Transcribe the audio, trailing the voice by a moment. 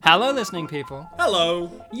Hello, listening people.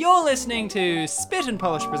 Hello. You're listening to Spit and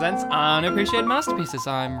Polish Presents Unappreciated Masterpieces.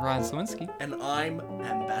 I'm Ryan Slawinski. And I'm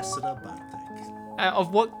Ambassador Bartek.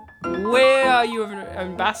 Of what? Where are you an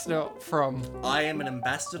ambassador from? I am an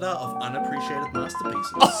ambassador of unappreciated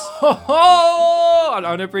masterpieces. Oh, an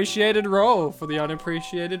unappreciated role for the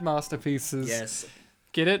unappreciated masterpieces. Yes.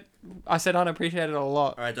 Get it? I said unappreciated a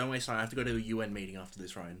lot. Alright, don't waste time. I have to go to a UN meeting after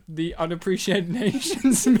this, Ryan. The unappreciated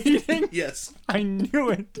nations meeting? Yes. I knew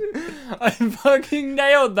it. I fucking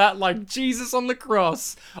nailed that like Jesus on the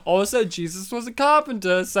cross. Also, Jesus was a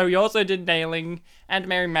carpenter, so he also did nailing, and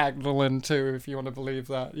Mary Magdalene too, if you want to believe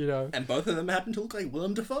that, you know. And both of them happen to look like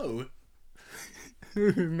Willem Dafoe.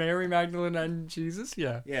 Mary Magdalene and Jesus?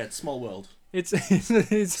 Yeah. Yeah, it's small world. It's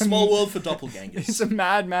Small world for doppelgangers. It's a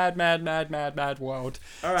mad world.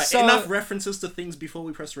 Alright, So- enough references to things before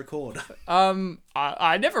we press record.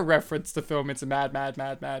 I never referenced the film It's a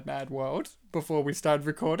mad world before we started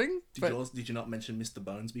recording. Did you not mention Mr.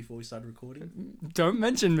 Bones before we started recording? Don't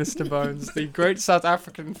mention Mr. Bones, the great South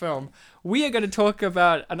African film. We are going to talk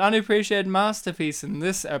about an unappreciated masterpiece in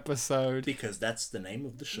this episode. Because that's the name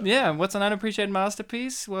of the show. Yeah, what's an unappreciated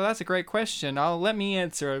masterpiece? Well, that's a great question. Let me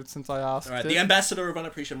answer it since I asked Alright, it. the ambassador of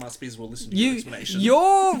unappreciated masterpieces will listen to your explanation.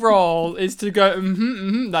 Your role is to go,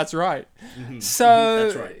 that's right. So,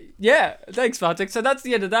 that's right. Yeah, thanks, Bartek. So that's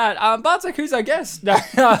the end of that. Bartek, who's our guest? We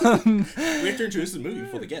have to introduce the movie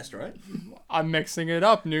before the guest, right? I'm mixing it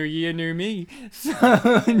up. New year, new me.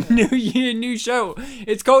 So, new year, new show.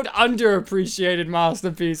 It's called Underappreciated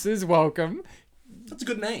Masterpieces. Welcome. That's a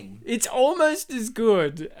good name. It's almost as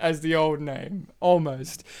good as the old name.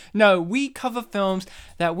 Almost. No, we cover films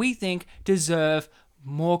that we think deserve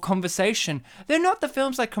more conversation. They're not the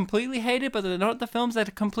films I completely hated, but they're not the films that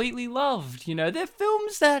are completely loved. You know, they're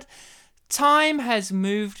films that time has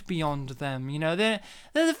moved beyond them. You know, they're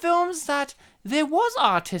the films that there was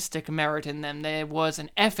artistic merit in them. There was an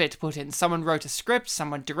effort put in. Someone wrote a script,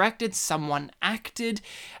 someone directed, someone acted,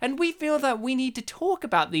 and we feel that we need to talk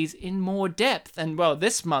about these in more depth. And well,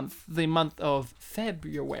 this month, the month of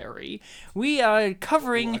February, we are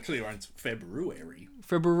covering... Well, actually, around February.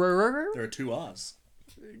 February? There are 2 R's.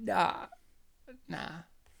 Nah.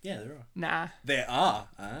 Yeah, there are. Nah. There are.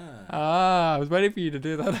 I was waiting for you to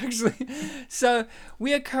do that, actually. So,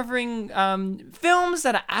 we are covering films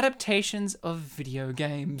that are adaptations of video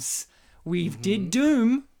games. We did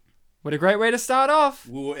Doom. What a great way to start off.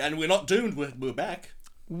 And we're not doomed. We're back.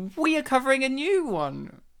 We are covering a new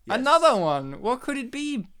one. Yes. Another one. What could it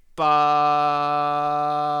be? Bartek?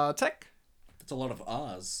 That's a lot of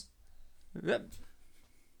R's. Yep.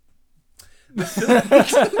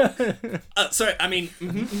 Sorry, I mean,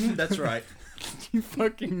 that's right. You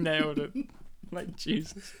fucking nailed it. Like,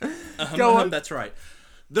 Jesus. Go on. That's right.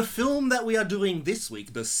 The film that we are doing this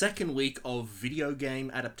week, the second week of Video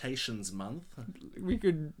Game Adaptations Month. We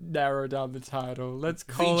could narrow down the title. Let's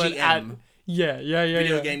call VGM. it... Yeah.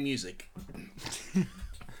 Video Game Music.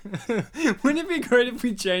 Wouldn't it be great if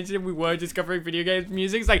we changed it and we were just covering video games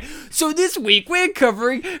music? It's like, so this week we're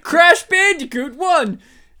covering Crash Bandicoot 1.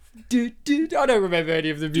 I don't remember any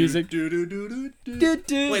of the music. Wait,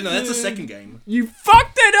 no, that's the second game. You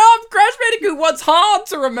fucked it up! Crash Bandicoot 1's hard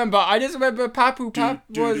to remember. I just remember Papu Pap.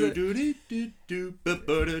 What was it?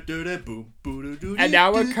 And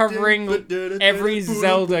now we're covering every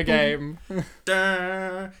Zelda game.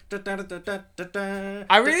 I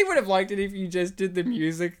really would have liked it if you just did the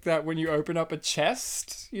music that when you open up a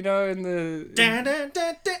chest, you know, in the...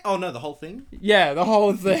 Oh no, the whole thing? Yeah, the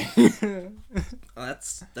whole thing. Oh,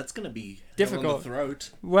 that's gonna be Difficult. hell on the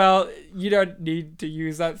throat. Well, you don't need to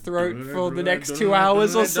use that throat for the next 2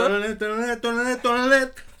 hours or so.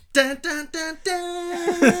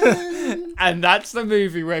 And that's the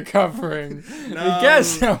movie we're covering. The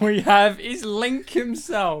guest that we have is Link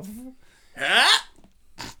himself.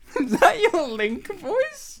 Is that your Link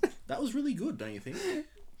voice? That was really good, don't you think?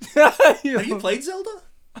 Have Have you played Zelda?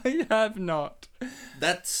 I have not.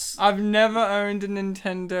 That's... I've never owned a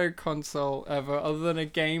Nintendo console ever, other than a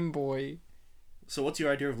Game Boy. So what's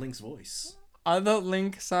your idea of Link's voice? I thought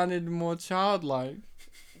Link sounded more childlike.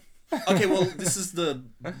 Okay, well, this is the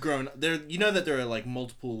grown... You know that there are, like,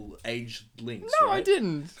 multiple age Links, No, right? I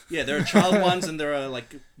didn't. Yeah, there are child ones and there are,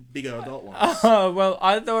 like, bigger adult ones. Oh, well,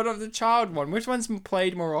 I thought of the child one. Which one's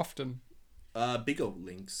played more often? Bigger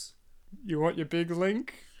Links. You want your big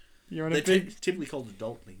Link? You want They're a big... typically called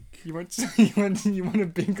adult Link. You want a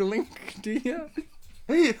big Link, do you?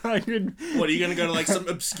 I could. What, are you gonna go to like some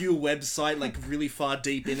obscure website, like really far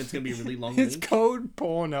deep in? It's gonna be a really long It's link. called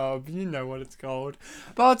Pornhub. You know what it's called.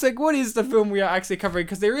 But it's like, what is the film we are actually covering?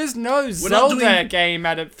 Because there is no Zelda doing- game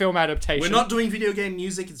film adaptation. We're not doing video game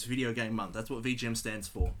music. It's Video Game Month. That's what VGM stands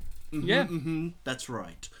for. Yeah. That's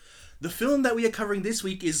right. The film that we are covering this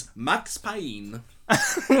week is Max Payne.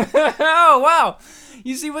 Oh, wow.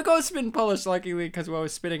 You see, we're going spin Polish luckily because we're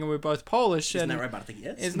spitting and we're both Polish. Isn't and that right, Bartek?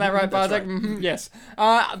 Yes. Isn't that right, That's Bartek? right. Yes.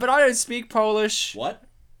 But I don't speak Polish. What?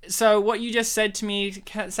 So what you just said to me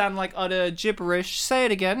sounded like utter gibberish. Say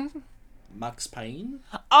it again. Max Payne?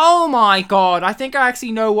 Oh my god. I think I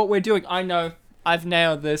actually know what we're doing. I know. I've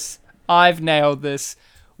nailed this.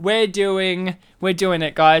 We're doing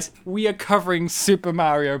it, guys. We are covering Super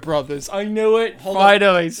Mario Brothers. I knew it. Hold on.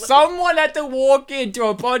 Finally. Someone had to walk into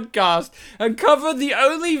a podcast and cover the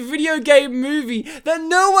only video game movie that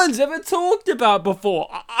no one's ever talked about before.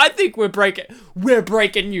 I think we're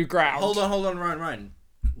breaking new ground. Hold on, Ryan.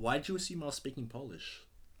 Why'd you assume I was speaking Polish?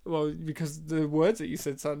 Well, because the words that you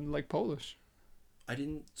said sounded like Polish. I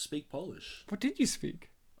didn't speak Polish. What did you speak?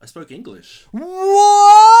 I spoke English. What?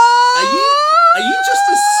 Are you just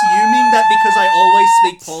assuming that because I always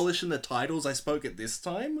speak Polish in the titles, I spoke it this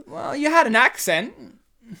time? Well, you had an accent.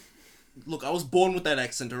 Look, I was born with that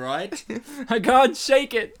accent, alright? I can't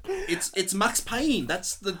shake it. It's Max Payne.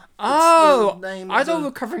 That's the name. I thought we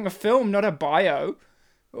were covering a film, not a bio.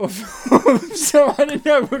 So I didn't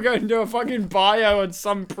know we're going to do a fucking bio on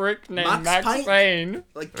some prick named Max Payne.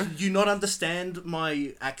 Like, do you not understand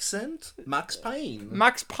my accent? Max Payne.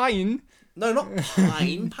 Max Payne? No, not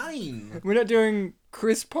Pine. Payne. We're not doing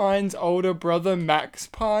Chris Pine's older brother, Max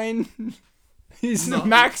Pine. He's the No.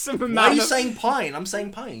 maximum Why amount are you of... saying Pine? I'm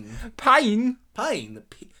saying Payne. Pine? Payne.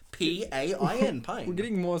 P-A-I-N. Payne. We're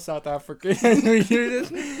getting more South African as we do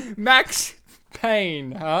this. Max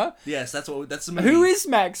Payne, huh? Yes, that's the movie. Who is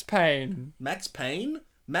Max Payne? Max Payne?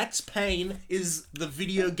 Max Payne is the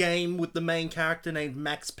video game with the main character named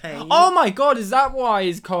Max Payne. Oh my god, is that why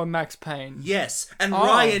he's called Max Payne? Yes, and Oh.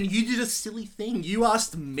 Ryan, you did a silly thing. You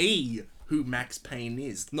asked me who Max Payne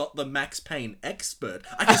is, not the Max Payne expert.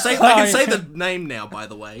 I can say the name now, by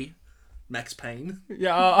the way. Max Payne.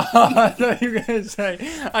 Yeah, I thought you were going to say,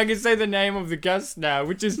 I can say the name of the guest now,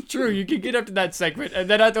 which is true. You can get up to that segment. And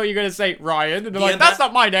then I thought you were going to say Ryan. And they're like, that's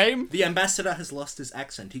not my name. The ambassador has lost his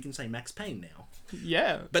accent. He can say Max Payne now.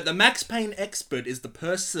 Yeah. But the Max Payne expert is the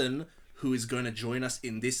person who is going to join us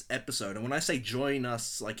in this episode. And when I say join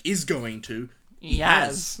us, like, is going to, he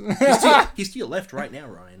Yes. has. He's to your left right now,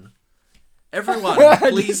 Ryan. Everyone,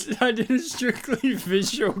 please. I did a strictly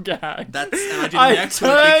visual gag. And I didn't react to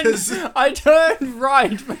it because... I turned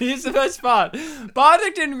right, but here's the best part.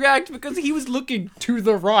 Bartek didn't react because he was looking to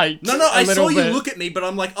the right. No, I saw you bit. look at me, but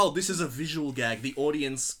I'm like, oh, this is a visual gag. The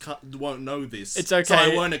audience won't know this. It's okay. So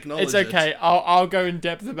I won't acknowledge it. It's okay. I'll go in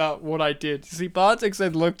depth about what I did. See, Bartek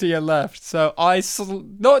said look to your left, so I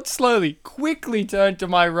not slowly, quickly turned to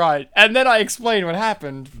my right, and then I explained what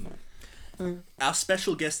happened. Our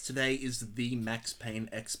special guest today is the Max Payne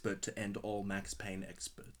expert to end all Max Payne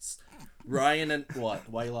experts. Ryan and... What?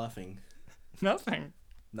 Why are you laughing? Nothing.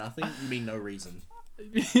 Nothing? You mean no reason?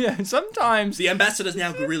 Yeah, sometimes... The ambassador's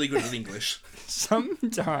now really good at English.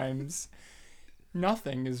 Sometimes...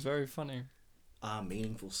 Nothing is very funny.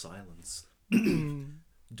 Meaningful silence.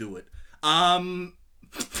 Do it.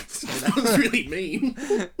 That was really mean.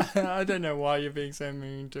 I don't know why you're being so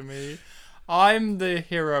mean to me. I'm the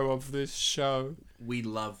hero of this show. We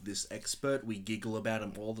love this expert. We giggle about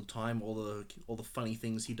him all the time, all the funny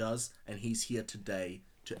things he does, and he's here today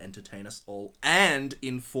to entertain us all and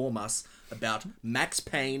inform us about Max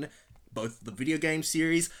Payne, both the video game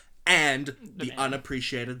series and the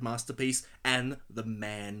unappreciated masterpiece, and the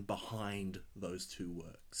man behind those two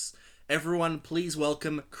works. Everyone, please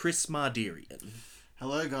welcome Chris Mardirian.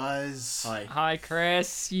 Hello, guys. Hi. Hi,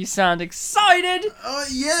 Chris. You sound excited.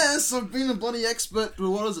 Yes, I've been a bloody expert. But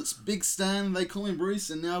what is it? Big Stan, they call him Bruce,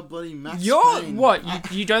 and now bloody Max You're Payne.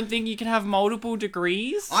 what? You don't think you can have multiple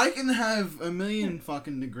degrees? I can have a million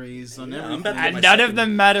fucking degrees on Yeah, I'm everything. about to get And my none of second.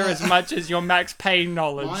 them matter as much as your Max Payne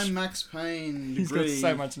knowledge. My Max Payne He's got degree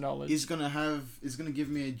so much knowledge. is gonna give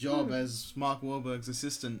me a job as Mark Wahlberg's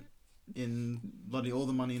assistant in bloody All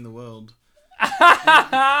the Money in the World.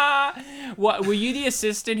 What, were you the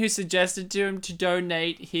assistant who suggested to him to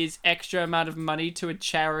donate his extra amount of money to a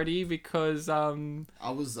charity because I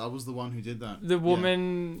was the one who did that. the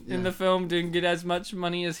woman in Yeah. the film didn't get as much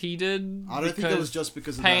money as he did? I don't think it was just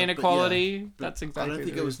because of pay that. inequality. But That's I exactly. don't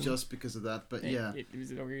think the it was reason. just because of that. But yeah. It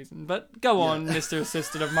was no reason. But go on, Yeah. Mr.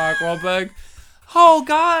 Assistant of Mark Wahlberg. Oh,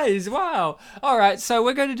 guys, wow. All right, so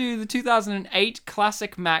we're going to do the 2008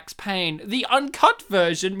 classic Max Payne, the uncut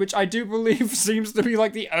version, which I do believe seems to be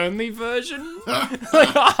like the only version. Like,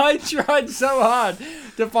 I tried so hard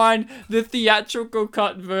to find the theatrical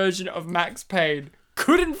cut version of Max Payne.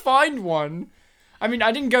 Couldn't find one. I mean,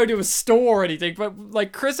 I didn't go to a store or anything, but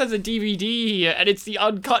like Chris has a DVD here, and it's the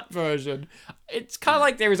uncut version. It's kind of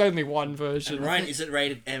like there is only one version. And Ryan, is it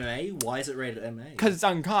rated MA? Why is it rated MA? Because it's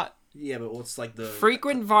uncut. Yeah, but what's like the...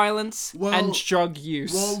 Frequent violence and drug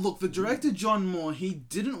use. Well, look, the director, John Moore, he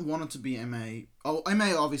didn't want it to be MA. Oh,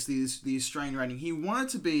 MA obviously is the Australian rating. He wanted it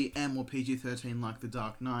to be M or PG-13 like The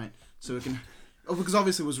Dark Knight, so it can... Oh, because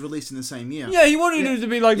obviously it was released in the same year. Yeah, he wanted it to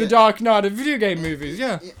be like the Dark Knight of video game movies,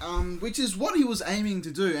 yeah. Which is what he was aiming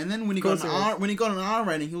to do. And then when he got an R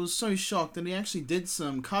rating, he was so shocked that he actually did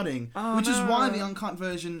some cutting, which is why the uncut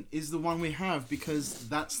version is the one we have, because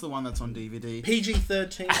that's the one that's on DVD.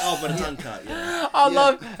 PG-13. Oh, but it's uncut. Yeah. I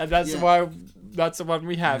love, and that's why that's the one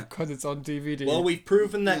we have, because it's on DVD. Well, we've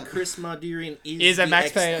proven that Chris Mardirian is a the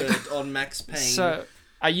Max Payne expert on Max Payne. So,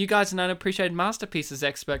 are you guys an unappreciated masterpieces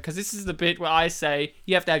expert? Because this is the bit where I say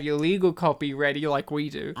you have to have your legal copy ready like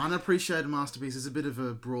we do. Unappreciated masterpiece is a bit of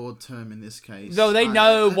a broad term in this case. Though they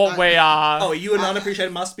know what we are. Oh, are you an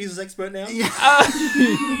unappreciated masterpieces expert now? Yeah.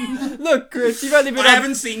 Look, Chris, you've only been I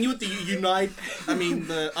haven't seen you at the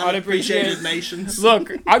the unappreciated nations.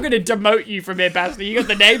 Look, I'm going to demote you from ambassador. You got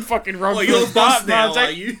the name fucking wrong. Oh, you're the boss now,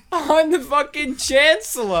 are you? I'm the fucking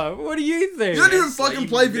chancellor. What do you think? You don't even fucking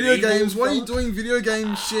play video games. Why are you doing video game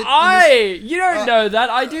shit? You don't know that.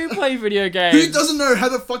 I do play video games. Who doesn't know how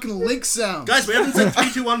the fucking Link sounds? Guys, we haven't said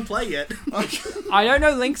 3, 2, 1 play yet. I don't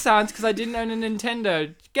know Link sounds because I didn't own a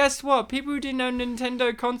Nintendo. Guess what? People who didn't own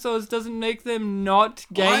Nintendo consoles doesn't make them not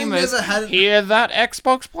gamers. Hear that,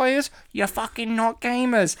 Xbox players? You're fucking not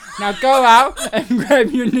gamers. Now go out and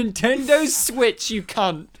grab your Nintendo Switch, you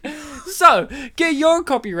cunt. So, get your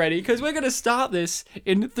copy ready because we're going to start this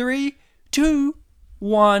in 3, 2,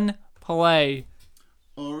 1, play.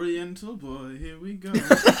 Oriental boy, here we go. You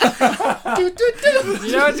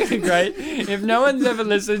know what's really great? If no one's ever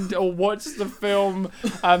listened or watched the film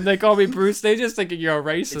They Call Me Bruce, they're just thinking you're a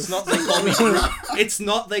racist. It's not They Call Me Bruce. It's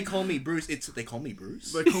not They Call Me Bruce. It's They Call Me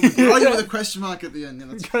Bruce. They call me Bruce. With a question mark at the end.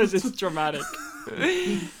 Yeah, because it's dramatic.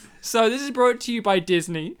 So this is brought to you by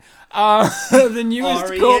Disney. The newest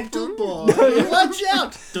Oriental boy, watch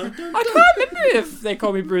out! I can't remember if They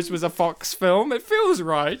Call Me Bruce was a Fox film. It feels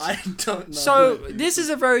right. I don't know. So this is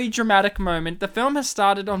a very dramatic moment. The film has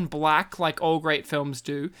started on black, like all great films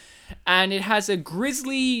do, and it has a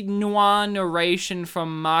grisly noir narration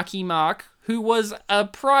from Marky Mark, who was a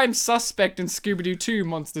prime suspect in Scooby-Doo 2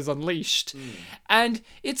 Monsters Unleashed. And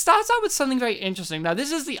it starts out with something very interesting. Now,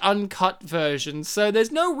 this is the uncut version, so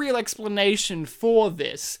there's no real explanation for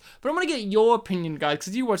this. But I'm going to get your opinion, guys,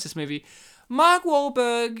 because you watched this movie. Mark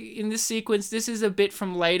Wahlberg, in this sequence, this is a bit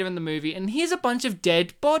from later in the movie, and here's a bunch of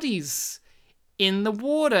dead bodies in the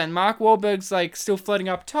water, and Mark Wahlberg's, like, still floating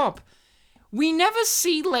up top. We never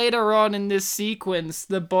see later on in this sequence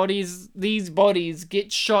these bodies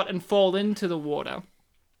get shot and fall into the water.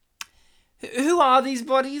 Who are these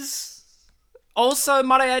bodies? Also,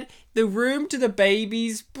 might I add, the room to the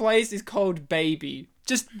baby's place is called Baby.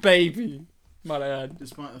 Just Baby, might I add.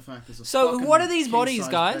 Despite the fact there's a So, what are these bodies,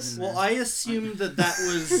 guys? Well, I assumed that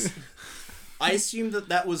was... I assumed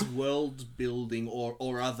that was world building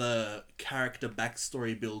or other character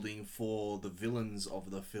backstory building for the villains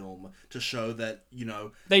of the film to show that, you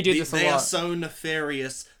know, they do this a lot. They are so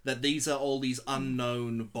nefarious that these are all these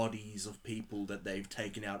unknown bodies of people that they've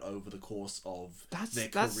taken out over the course of their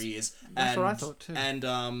careers. That's what I thought too.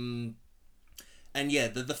 And yeah,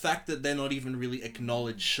 the fact that they're not even really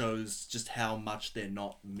acknowledged shows just how much they're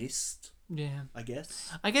not missed. Yeah. I guess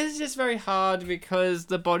it's just very hard because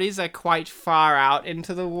the bodies are quite far out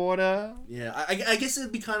into the water. Yeah, I guess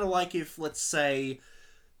it'd be kind of like if, let's say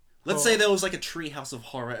there was like a Treehouse of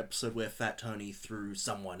Horror episode where Fat Tony threw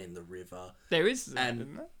someone in the river. There is,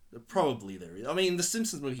 and probably there is. I mean, the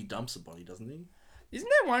Simpsons movie, he dumps a body, doesn't he? Isn't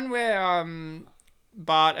there one where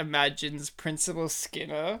Bart imagines Principal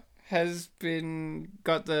Skinner has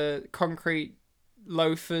got the concrete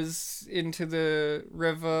loafers into the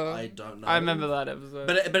river? I don't know. I remember that episode.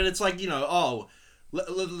 But it's like, you know,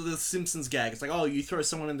 the Simpsons gag. It's like, oh, you throw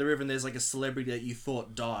someone in the river and there's like a celebrity that you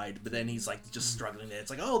thought died, but then he's like just struggling there.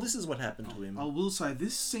 It's like, oh, this is what happened to him. I will say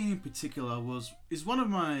this scene in particular is one of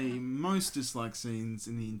my most disliked scenes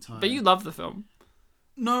in the entire. But you love the film.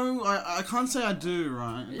 No, I can't say I do,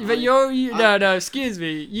 right? But no, excuse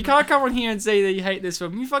me. You can't come on here and say that you hate this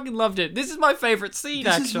film. You fucking loved it. This is my favourite scene,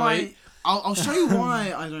 actually. I'll show you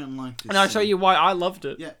why I don't like this. And I'll show you why I loved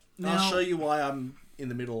it. Yeah. I'll show you why I'm in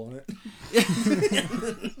the middle on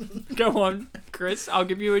it. Go on, Chris. I'll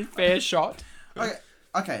give you a fair shot.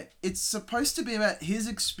 Okay, it's supposed to be about his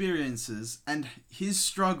experiences and his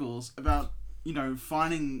struggles about,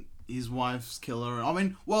 finding his wife's killer. I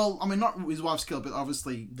mean, not his wife's killer, but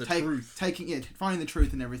obviously truth. Finding the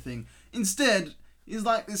truth and everything. Instead, he's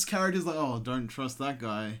like, this character's like, oh, don't trust that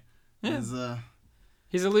guy. Yeah.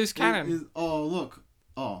 He's a loose cannon.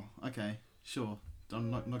 Okay, sure. I'm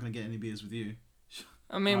not going to get any beers with you.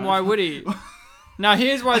 I mean, why would he? Now,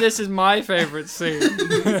 here's why this is my favourite scene.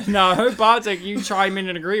 Now, I hope, Bartek, you chime in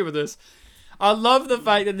and agree with this. I love the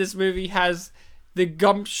fact that this movie has the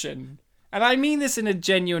gumption, and I mean this in a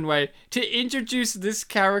genuine way, to introduce this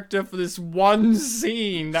character for this one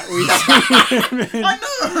scene that we see him in. I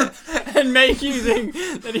know! And make you think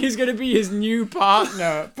that he's going to be his new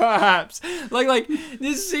partner, perhaps. Like,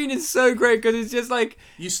 this scene is so great because it's just like...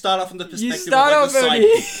 You start off from the perspective You start of off the on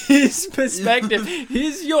sidekick. his perspective.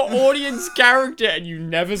 He's your audience character and you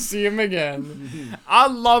never see him again. I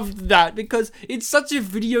loved that because it's such a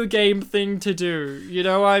video game thing to do. You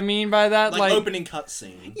know what I mean by that? Like opening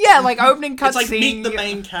cutscene. Yeah, like opening cutscene. It's like meet the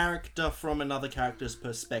main character from another character's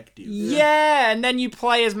perspective. Yeah, and then you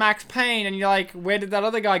play as Max Payne and you're like, where did that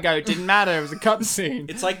other guy go? It didn't matter. It was a cutscene.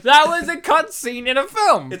 It's like that was a cutscene in a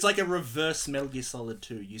film. It's like a reverse Metal Gear Solid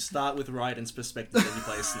 2. You start with Raiden's perspective and you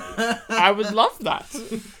play Snake. I would love that.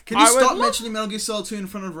 Can you stop mentioning Metal Gear Solid 2 in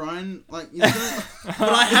front of Ryan? Like, but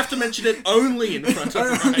I have to mention it only in front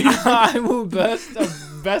of Ryan. I will burst a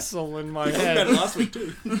vessel in my head. About it last week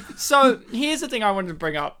too. So here's the thing I wanted to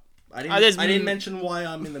bring up. I didn't mention why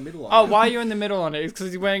I'm in the middle on it. Why are you in the middle on it? Is because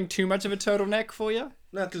he's wearing too much of a turtleneck for you?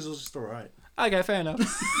 No, because it was just alright. Okay, fair enough.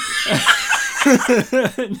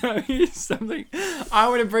 No, here's something I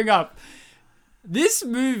want to bring up. This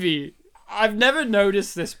movie, I've never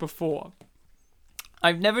noticed this before.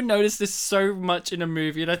 I've never noticed this so much in a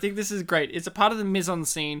movie, and I think this is great. It's a part of the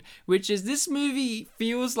mise-en-scene, which is this movie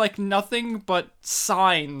feels like nothing but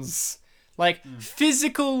signs. Like,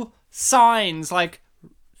 physical signs, like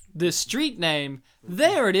the street name.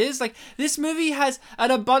 There it is. Like, this movie has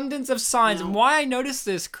an abundance of signs, and why I noticed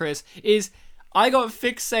this, Chris, is I got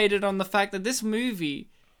fixated on the fact that this movie...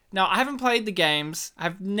 Now, I haven't played the games.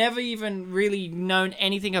 I've never even really known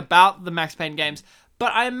anything about the Max Payne games.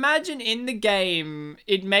 But I imagine in the game,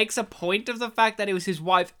 it makes a point of the fact that it was his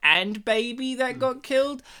wife and baby that got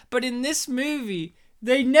killed. But in this movie,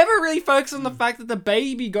 they never really focus on the fact that the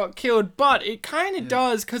baby got killed. But it kind of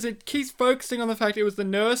does, because it keeps focusing on the fact it was the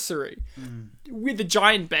nursery with the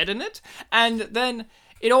giant bed in it. And then...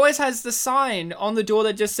 it always has the sign on the door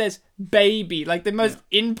that just says baby, like the most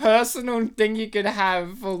impersonal thing you could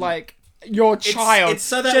have for like your child. It's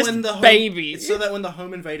so that just when the baby. It's so that when the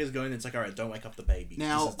home invaders go in, it's like, all right, don't wake up the baby.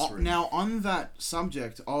 Now on that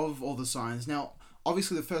subject of all the signs, now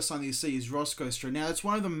obviously the first sign that you see is Roscoe Street. Now it's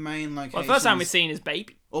one of the main locations. Well, the first time we've seen is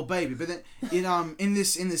baby. Or baby, but then in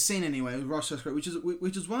this scene anyway, with Roscoe Street,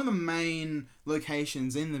 which is one of the main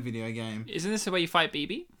locations in the video game. Isn't this where you fight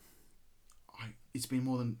BB? It's been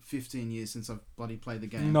more than 15 years since I've bloody played the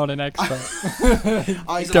game. Not an expert.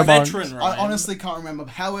 He's a veteran, right? I honestly can't remember.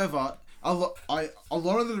 However, a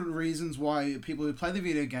lot of the reasons why people who play the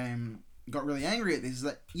video game got really angry at this is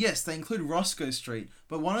that, yes, they include Roscoe Street,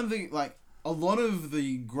 but one of the, a lot of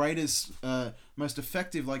the greatest, most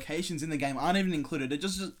effective locations in the game aren't even included. They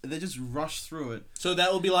just rush through it. So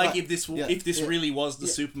that would be like if this really was the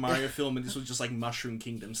Super Mario film and this was just like Mushroom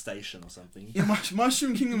Kingdom Station or something. Yeah,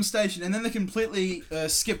 Mushroom Kingdom Station, and then they completely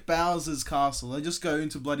skip Bowser's Castle. They just go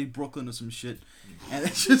into bloody Brooklyn or some shit, and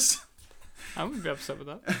it's just... I wouldn't be upset with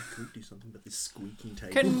that. Could do something about this squeaking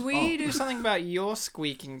table. Can we do something about your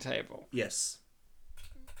squeaking table? Yes.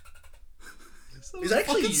 Is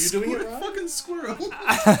actually you doing it right? Fucking squirrel.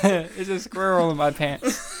 It's a squirrel in my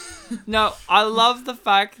pants. No, I love the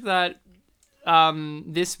fact that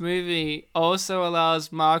this movie also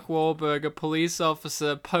allows Mark Wahlberg, a police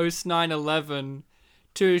officer, post 9/11,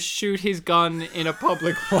 to shoot his gun in a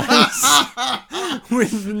public place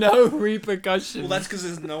with no repercussions. Well, that's because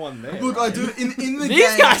there's no one there. Look, right? I do in the These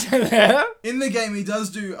game. guys are there. In the game, he does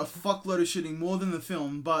do a fuckload of shooting, more than the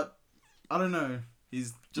film, but I don't know.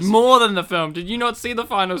 He's just more than the film. Did you not see the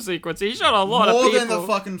final sequence? He shot a lot of people. More than the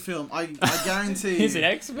fucking film. I guarantee. He's an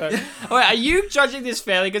expert. Wait, are you judging this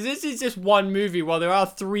fairly? Because this is just one movie while there are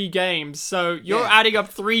 3 games. So you're adding up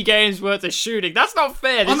 3 games worth of shooting. That's not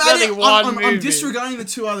fair. This is only one movie. I'm disregarding the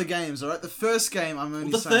 2 other games, alright? The first game, I'm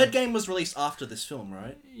only saying. The third game was released after this film,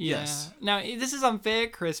 right? Yeah. Yes. Now, this is unfair,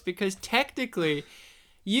 Chris, because technically...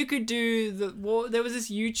 You could do there was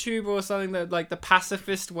this YouTube or something that like the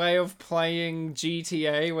pacifist way of playing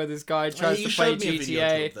GTA, where this guy tries to play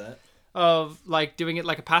GTA of like doing it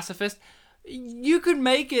like a pacifist. You could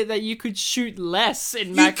make it that you could shoot less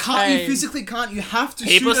in Max Payne. You physically can't. You have to.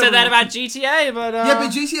 People shoot said that everyone. about GTA, but Yeah, but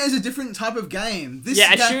GTA is a different type of game. a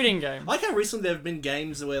shooting game. I like how recently there have been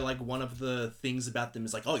games where like one of the things about them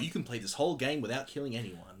is like, oh, you can play this whole game without killing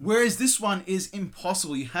anyone. Whereas this one is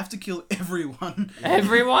impossible. You have to kill everyone.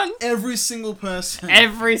 Everyone? Every single person.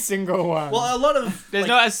 Every single one. Well, a lot of There's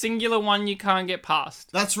not a singular one you can't get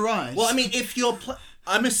past. That's right. Well, I mean, if you're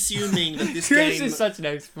I'm assuming that this Chris game is such an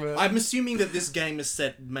expert. I'm assuming that this game is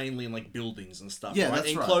set mainly in like buildings and stuff, Yeah, right?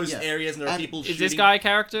 that's right, Enclosed yeah. areas, and there are And people Is shooting. this guy a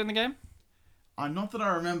character in the game? Not that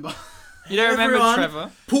I remember. You don't remember Everyone,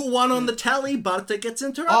 Trevor? Put one on the tally, but it gets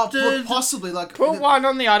interrupted. Possibly like. Put one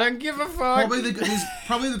on the I don't give a fuck. Probably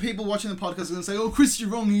the people watching the podcast are gonna say, "Oh, Chris, you're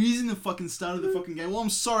wrong. He's in the fucking start of the fucking game." Well, I'm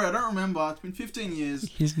sorry, I don't remember. It's been 15 years.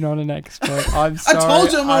 He's not an expert. I'm sorry. I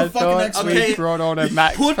told you I'm not a fucking thought expert. we Okay, brought on a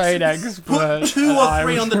Max Payne expert. Put 2 or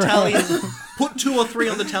 3 on the tally. wrong. Put 2 or 3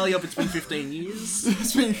 on the tally of it's been 15 years.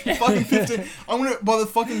 It's been fucking 15. I'm gonna by the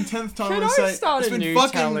fucking 10th time. Can I'm gonna I say start it's a been new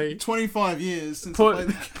fucking tally? 25 years since I played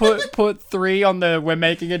the Put 3 on the we're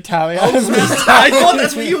making a tally. I thought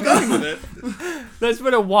that's where you were going with it. Let's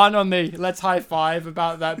put a 1 on the let's high five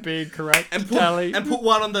about that being correct And put, tally. and put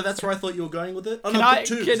 1 on the that's where I thought you were going with it. Oh, Can no, I put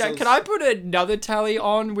 2. can I put another tally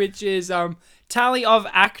on, which is tally of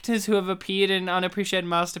actors who have appeared in unappreciated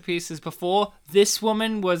masterpieces before. This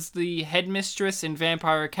woman was the headmistress in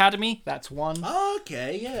Vampire Academy. That's 1.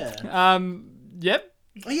 Okay, yeah. Yep.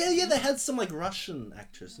 Oh, yeah, they had some like Russian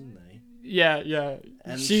actress, didn't they? Yeah.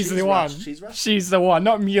 And She's the one. She's Russian. She's the one,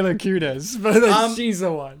 not Mila Kunis, but she's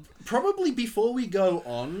the one. Probably before we go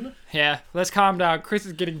on, Yeah, let's calm down. Chris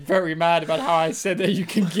is getting very mad about how I said that you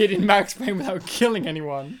can get in Max Payne without killing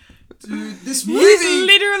anyone. Dude, this He's movie.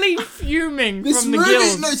 literally fuming This from the movie.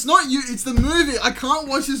 guild. No, it's not you. It's the movie. I can't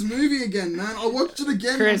watch this movie again, man. I watched it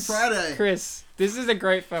again on Friday. Chris, this is a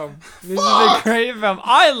great film. This is a great film.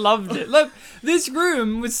 I loved it. Look, this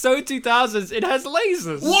room was so 2000s. It has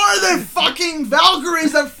lasers. Why are there fucking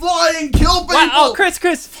Valkyries that fly and kill people? Oh, Chris,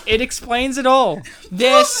 it explains it all.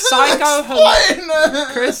 They're psycho. Explain it.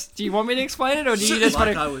 Chris, do you want me to explain it, or do you just like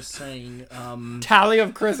want I to was saying, tally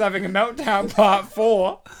of Chris having a meltdown part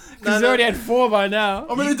 4? Because he's already had 4 by now.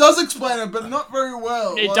 I mean, it does explain it, but not very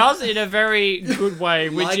well. It does in a very good way,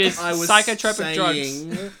 which like is I was psychotropic saying,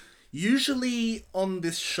 drugs. Usually on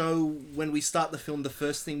this show, when we start the film, the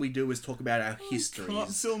first thing we do is talk about our Can't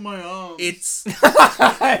histories. feel my arms. It's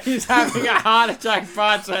He's having a heart attack,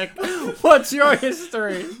 Bartek. What's your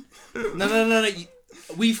history? no.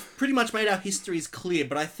 We've pretty much made our histories clear,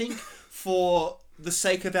 but I think for the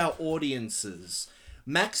sake of our audiences,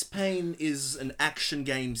 Max Payne is an action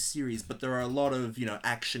game series, but there are a lot of,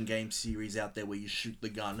 action game series out there where you shoot the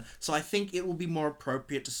gun. So I think it will be more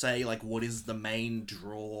appropriate to say, like, what is the main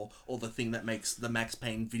draw or the thing that makes the Max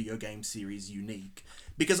Payne video game series unique.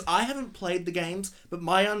 Because I haven't played the games, but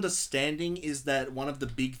my understanding is that one of the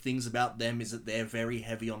big things about them is that they're very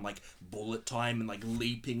heavy on, like, bullet time and, like,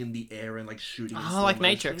 leaping in the air and, like, shooting in slow like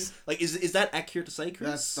motion. Matrix. Like, is that accurate to say,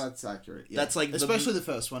 Chris? That's accurate. Yeah. That's like especially the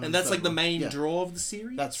first one, and that's third like the one. main Yeah. draw of the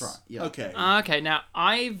series. That's right, yeah. Okay. Okay, now,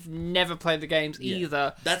 I've never played the games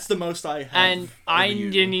either. That's the most I have. And I over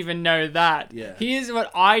you. didn't even know that. Yeah. Here's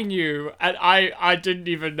what I knew, and I didn't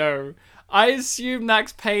even know. I assumed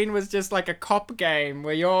Max Payne was just like a cop game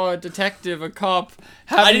where you're a detective, a cop,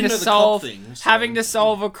 having didn't to know the solve cop thing, so- having to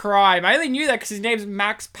solve a crime. I only knew that because his name's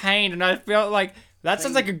Max Payne, and I felt like that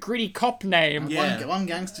sounds like a gritty cop name. Yeah. One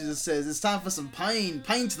gangster just says, "It's time for some pain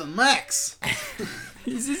to the max."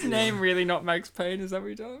 Is his name really not Max Payne? Is that what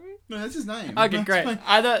you're telling me? No, that's his name. Okay, Max great. Payne.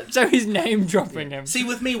 I thought so. He's name dropping him. See,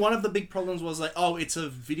 with me, one of the big problems was like, oh, it's a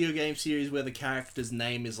video game series where the character's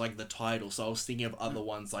name is like the title. So I was thinking of other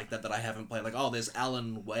ones like that I haven't played. Like, oh, there's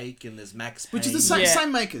Alan Wake and there's Max Payne. Which is the same, Yeah.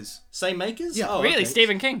 same makers. Same makers? Yeah. Oh, Really, okay.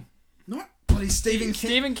 Stephen King. Not bloody Stephen King.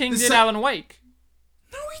 Stephen King The did sa- Alan Wake.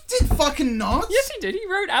 No, he did fucking not. Yes, he did. He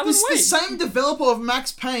wrote Alan The Wake. same developer of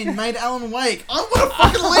Max Payne made Alan Wake. I want to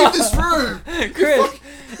fucking leave this room. Chris,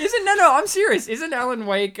 isn't no? I'm serious. Isn't Alan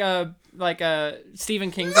Wake like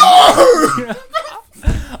Stephen King? No!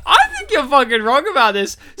 I think you're fucking wrong about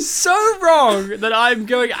this. So wrong that I'm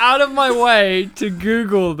going out of my way to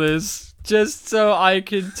Google this just so I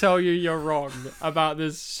can tell you you're wrong about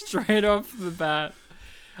this straight off the bat.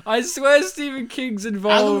 I swear Stephen King's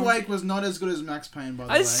involved. Alan Wake was not as good as Max Payne, by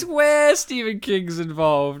the I way. swear Stephen King's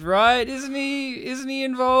involved, right? Isn't he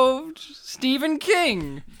involved? Stephen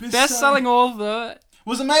King, Besides- best-selling author.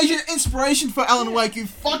 Was a major inspiration for Alan Wake, you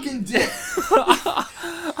fucking dick.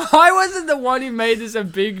 I wasn't the one who made this a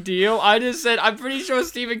big deal. I just said, I'm pretty sure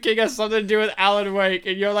Stephen King has something to do with Alan Wake.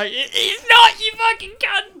 And you're like, he's not, you fucking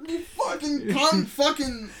cunt. You fucking cunt,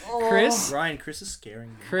 fucking... Oh. Chris? Ryan, Chris is scaring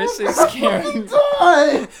me. Chris is scaring.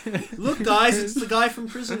 Die! Look, guys, it's the guy from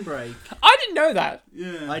Prison Break. I didn't know that.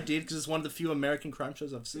 Yeah. I did, because it's one of the few American crime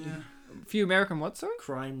shows I've seen. Yeah. Few American what, sorry?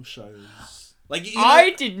 Crime shows. Like, you know, I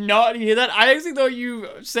did not hear that. I actually thought you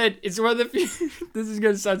said it's one of the few... This is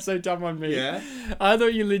going to sound so dumb on me. Yeah? I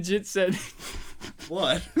thought you legit said...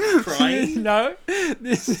 What? Crying? No,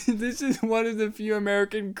 this is one of the few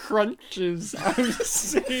American crunches I've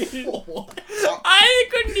seen. What? I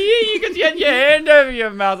couldn't hear you because you had your hand over your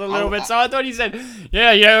mouth a little bit, so I thought he said,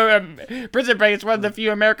 Prison Break is one of the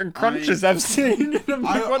few American crunches I've seen. And I'm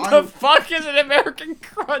like, what the fuck is an American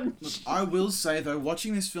crunch? Look, I will say, though,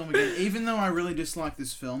 watching this film again, even though I really dislike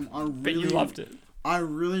this film, But you loved it. I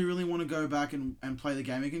really, really want to go back and play the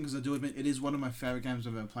game again, because I do admit it is one of my favourite games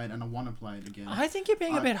I've ever played, and I want to play it again. I think you're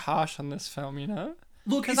being a bit harsh on this film, you know?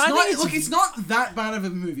 Look, I think it's not that bad of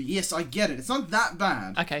a movie. Yes, I get it. It's not that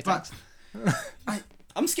bad. Okay, but thanks.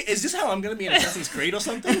 I'm scared. Is this how I'm going to be in Assassin's Creed or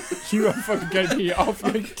something? You are fucking going to be off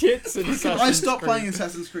your tits in Assassin's I stopped Creed. playing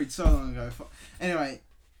Assassin's Creed so long ago. Anyway,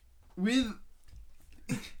 with...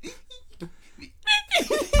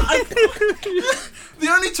 The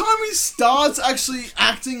only time he starts actually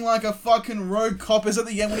acting like a fucking rogue cop is at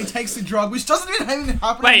the end when he takes the drug, which doesn't even happen in the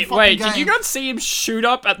Wait, fucking game. did you not see him shoot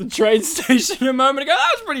up at the train station a moment ago?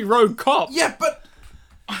 That was pretty rogue cop. Yeah, but...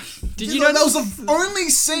 Did you know that was the only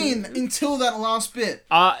scene until that last bit.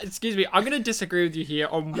 Excuse me, I'm gonna disagree with you here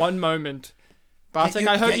on one moment. Bartek,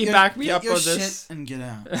 I hope you back me up on this. Get your shit and get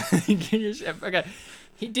out. Get your shit. Okay.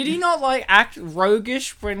 Did he not like act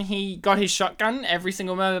roguish when he got his shotgun every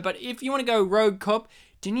single moment? But if you want to go rogue cop,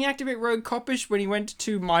 didn't he act a bit rogue copish when he went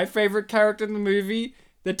to my favorite character in the movie,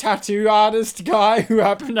 the tattoo artist guy who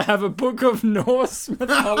happened to have a book of Norse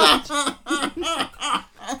mythology?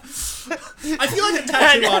 I feel like a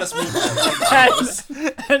tattoo artist would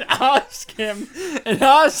and ask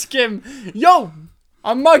him, yo,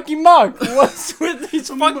 I'm Marky Mark. What's with these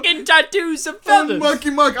fucking tattoos of feathers? Marky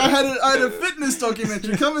Mark, I had a fitness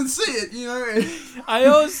documentary. Come and see it, you know. I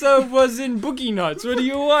also was in Boogie Nights. What do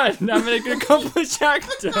you want? I'm an accomplished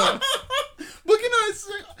actor. Boogie Nights.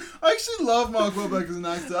 I actually love Mark Wahlberg as an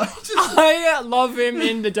actor. I love him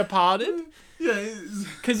in The Departed. Yeah,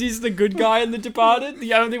 because he's the good guy in The Departed.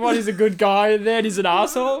 The only one who's a good guy in there, and he's an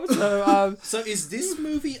asshole. So is this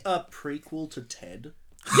movie a prequel to Ted?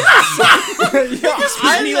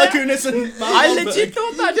 I Mila Kunis and Mark I Wahlberg. legit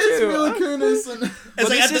thought that Yes, too. Mila Kunis and...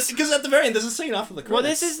 Because at the very end, there's a scene after the credits. Well,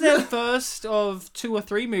 this is their first of 2 or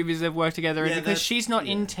 3 movies they've worked together in, because she's not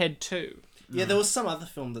in Ted 2. Yeah, there was some other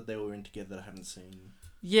film that they were in together that I haven't seen.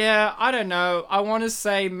 Yeah, I don't know. I want to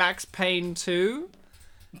say Max Payne 2.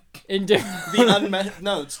 It's Ted.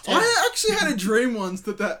 I actually had a dream once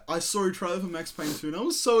that I saw a trailer for Max Payne 2, and I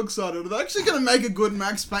was so excited. They're actually going to make a good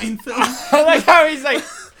Max Payne film. I like how he's like,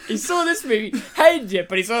 he saw this movie, hated it,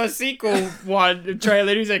 but he saw a sequel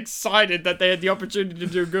trailer, and he's excited that they had the opportunity to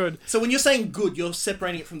do good. So when you're saying good, you're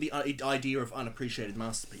separating it from the idea of unappreciated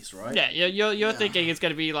masterpiece, right? Yeah, you're thinking it's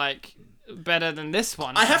going to be like better than this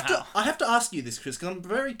one. I have to ask you this, Chris, because I'm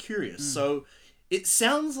very curious. So it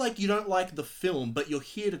sounds like you don't like the film, but you're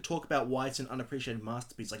here to talk about why it's an unappreciated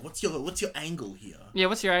masterpiece. Like, what's your angle here? Yeah,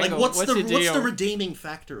 what's your angle? Like, what's your deal? what's the redeeming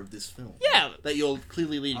factor of this film? Yeah, that you're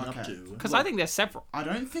clearly leading up to. because I think there's several. I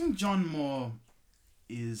don't think John Moore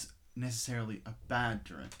is necessarily a bad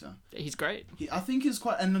director. He's great. I think he's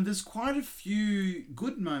quite... And there's quite a few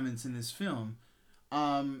good moments in this film,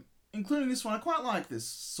 including this one. I quite like this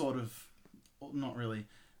sort of... Well, not really.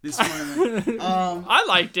 This moment. I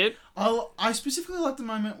liked it. I specifically like the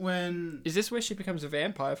moment when... Is this where she becomes a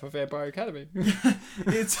vampire for Vampire Academy?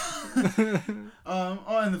 It's...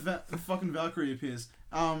 and the fucking Valkyrie appears.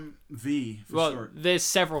 V, for short. There's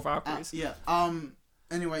several Valkyries. Yeah.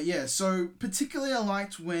 Anyway, yeah. So, particularly I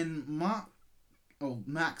liked when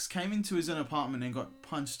Max came into his own apartment and got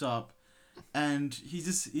punched up, and he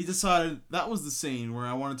decided that was the scene where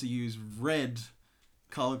I wanted to use red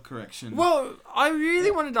color correction. Well, I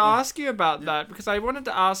really wanted to ask you about that, because I wanted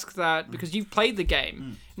to ask that because you've played the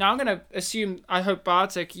game. Now I'm going to assume, I hope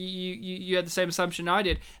Bartek, you had the same assumption I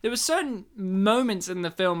did. There were certain moments in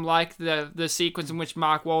the film, like the sequence in which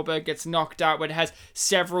Mark Wahlberg gets knocked out, where it has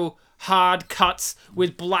several hard cuts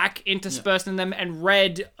with black interspersed in them and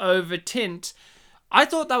red over tint. I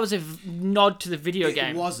thought that was a nod to the video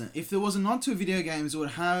game. It wasn't. If there was a nod to video games, it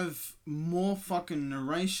would have more fucking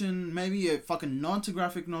narration, maybe a fucking nod to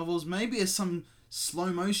graphic novels, maybe some slow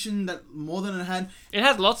motion that more than it had. It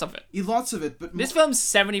has lots of it. Lots of it, but This film's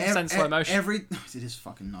 70% slow motion. It is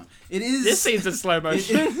fucking not. It is. This scene's in slow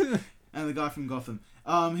motion. And the guy from Gotham.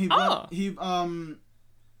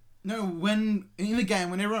 No, when in the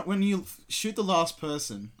game, when you shoot the last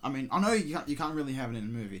person, I mean, I know you can't really have it in a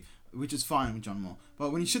movie, which is fine with John Moore.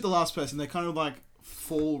 But when you shoot the last person, they kind of like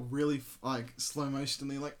fall really like slow motion,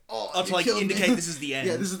 and they're like, to like indicate this is the end.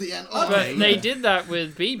 Yeah, this is the end. Okay. But they did that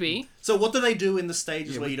with BB. So what do they do in the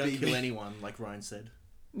stages where you with don't BB. kill anyone, like Ryan said?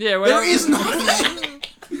 Yeah, well, There is nothing.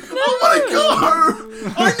 I want to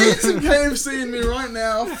go. I need some KFC in me right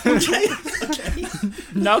now. Okay.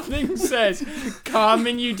 nothing says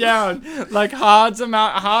calming you down like hard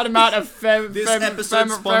amount of This episode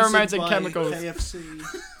pheromones sponsored and by chemicals. KFC.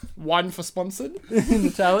 One for sponsored in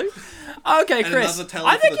the tally. Okay, Chris. another tally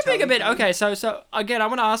I for think the you make a tally bit. tally. Okay, so again, I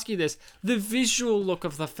want to ask you this: the visual look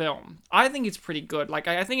of the film. I think it's pretty good. Like,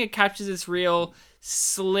 I think it captures this real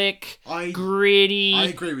slick, gritty, I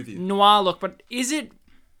agree with you. noir look. But is it?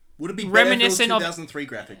 Would it be Reminiscent better of- if it was 2003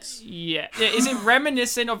 graphics? Yeah. Is it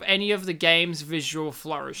reminiscent of any of the game's visual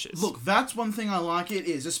flourishes? Look, that's one thing I like. It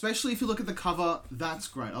is, especially if you look at the cover. That's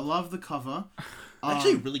great. I love the cover.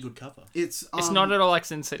 Actually, a really good cover. It's not at all like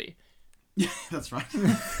Sin City. Yeah, that's right.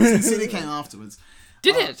 Sin City came afterwards.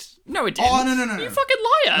 Did it? No, it didn't. Oh, no. You fucking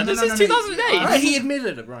liar. No, This no, is no, 2008. no. Right, he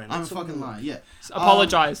admitted it, Ryan. I'm a That's what fucking we- liar. Yeah.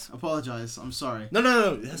 Apologize. Apologize. I'm sorry.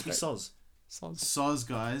 No. It has to be Soz. Soz,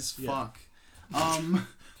 guys. Yeah. Fuck.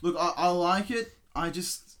 Look, I like it. I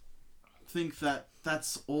just think that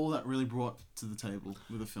that's all that really brought to the table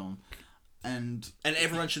with the film. And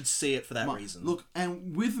everyone should see it for that Mark, reason. look,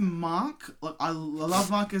 and with Mark, look, I love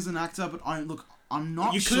Mark as an actor, but I'm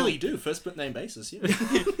not you sure. clearly do, first name basis, yeah.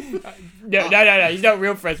 No. He's not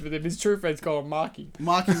real friends with him. His true friends call him Marky.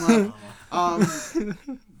 Mark and Mark.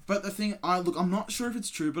 But the thing, I'm not sure if it's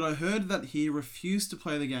true, but I heard that he refused to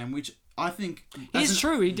play the game, which I think It's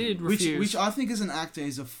true. He did refuse. which I think as an actor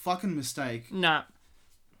is a fucking mistake. Nah.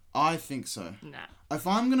 I think so. Nah. If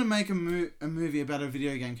I'm gonna make a movie about a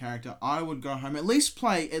video game character, I would go home I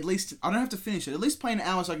don't have to finish it. At least play an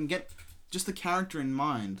hour so I can get just the character in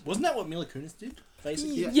mind. Wasn't that what Mila Kunis did,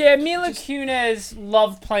 basically? Yeah. Yeah, Mila Kunis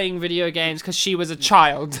loved playing video games because she was a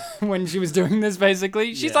child when she was doing this,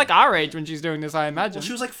 basically. She's Yeah. like our age when she's doing this, I imagine. Well,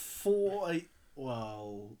 she was like 4...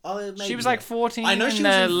 maybe, She was like 14 I know in she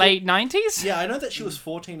was the in late 90s? Yeah, I know that she was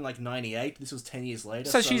 14 like 98. This was 10 years later.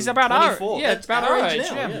 So she's about our- 24. yeah, That's about our age,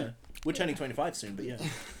 now, yeah. We're turning 25 soon, but yeah.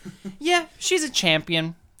 Yeah, she's a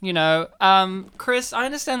champion, you know. Chris, I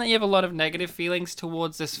understand that you have a lot of negative feelings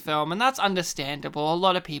towards this film, and that's understandable. A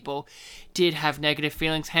lot of people did have negative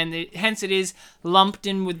feelings, hence it is lumped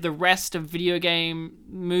in with the rest of video game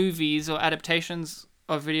movies or adaptations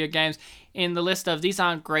of video games in the list of these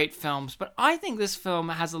aren't great films, but I think this film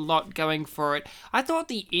has a lot going for it. I thought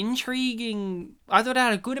it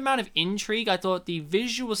had a good amount of intrigue. I thought the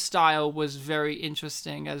visual style was very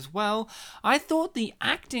interesting as well. I thought the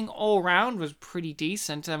acting all around was pretty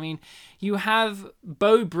decent. I mean, you have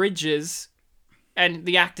Beau Bridges, and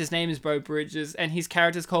the actor's name is Beau Bridges, and his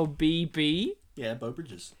character's called BB. Yeah, Beau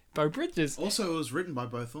Bridges. Beau Bridges. Also, it was written by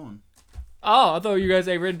Bo Thorne. Oh, I thought you guys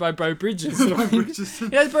were written by Beau Bridges.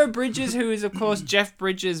 Yes, Beau Bridges, who is, of course, Jeff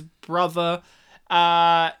Bridges' brother.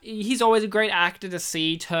 He's always a great actor to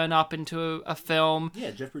see turn up into a film. Yeah,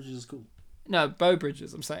 Jeff Bridges is cool. No, Beau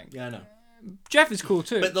Bridges, I'm saying. Yeah, I know. Jeff is cool,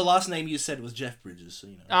 too. But the last name you said was Jeff Bridges, so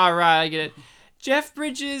you know. All right, I get it. Jeff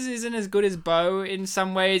Bridges isn't as good as Beau in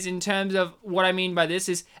some ways. In terms of what I mean by this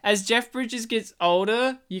is, as Jeff Bridges gets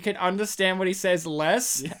older, you can understand what he says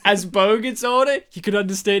less. Yeah. As Beau gets older, you can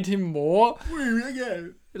understand him more.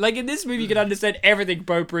 Like in this movie, you can understand everything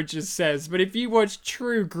Beau Bridges says. But if you watch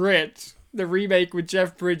True Grit, the remake with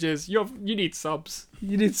Jeff Bridges, you need subs.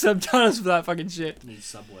 You need subtitles for that fucking shit. Need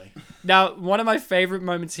Subway. Now, one of my favorite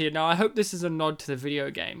moments here. Now, I hope this is a nod to the video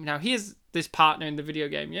game. Now, here's this partner in the video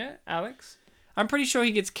game, yeah, Alex? I'm pretty sure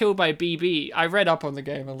he gets killed by BB. I read up on the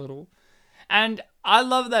game a little. And I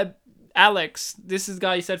love that Alex, this is the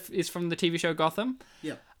guy you said is from the TV show Gotham.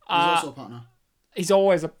 Yeah. He's also a partner. He's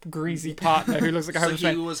always a greasy partner who looks like a So homeless he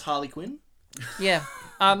man. was Harley Quinn? Yeah.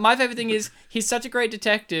 My favorite thing is he's such a great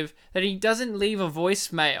detective that he doesn't leave a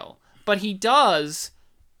voicemail. But he does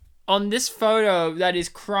on this photo that is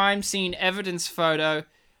crime scene evidence photo.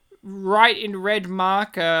 Right in red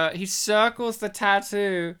marker, he circles the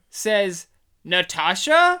tattoo, says,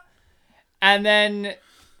 Natasha? And then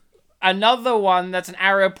another one that's an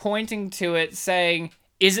arrow pointing to it saying,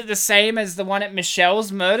 is it the same as the one at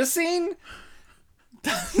Michelle's murder scene?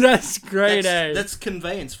 That's great, That's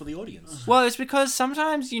conveyance for the audience. Well, it's because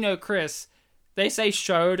sometimes, you know, Chris, they say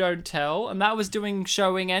show, don't tell, and that was doing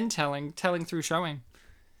showing and telling through showing.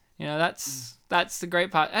 You know, that's the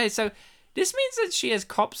great part. Hey, so this means that she has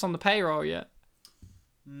cops on the payroll yet.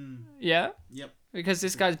 Yeah? Yep. Because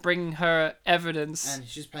this guy's bringing her evidence. And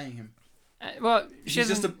she's paying him. Well,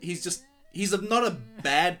 he's not a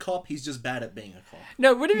bad cop. He's just bad at being a cop.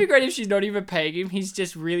 No, wouldn't it be great if she's not even paying him? He's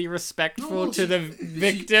just really respectful to the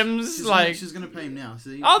victims. She's gonna pay him now.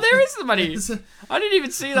 See? Oh, there is the money. I didn't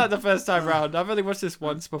even see that the first time round. I've only watched this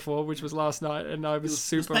once before, which was last night, and I was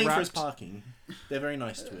super paying rapt. for his parking. They're very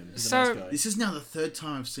nice to him. He's So- a nice guy. This is now the third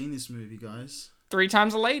time I've seen this movie, guys. 3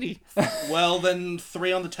 times a lady. Well, then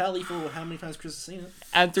 3 on the tally for how many times Chris has seen it.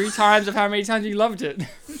 And 3 times of how many times you loved it.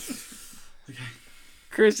 Okay.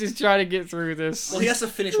 Chris is trying to get through this. Well, he has to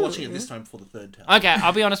finish watching it this time for the third time. Okay,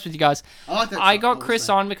 I'll be honest with you guys. I like that. I shot, got will Chris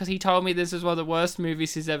say. on because he told me this is one of the worst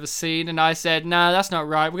movies he's ever seen, and I said, "Nah, that's not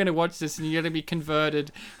right. We're gonna watch this, and you're gonna be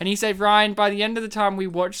converted." And he said, "Ryan, by the end of the time we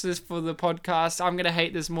watch this for the podcast, I'm gonna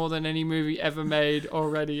hate this more than any movie ever made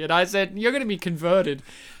already." And I said, "You're gonna be converted."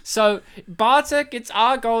 So Bartek, it's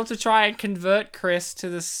our goal to try and convert Chris to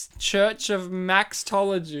the Church of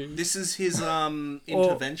Maxtology. This is his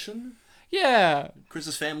intervention. Yeah.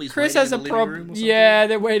 Chris's family's Chris waiting has in a the living room or problem. something. Yeah,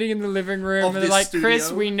 they're waiting in the living room, Of and they're this like, "Chris,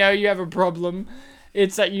 studio." we know you have a problem.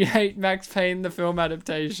 It's that you hate Max Payne, the film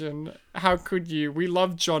adaptation. How could you? We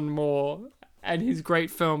love John Moore and his great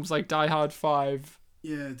films like Die Hard 5.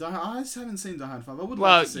 Yeah, I just haven't seen Die Hard 5. I would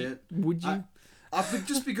Well, like to see it. would you? I think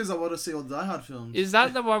just because I want to see all the Die Hard films. Is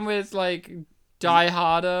that the one with like Die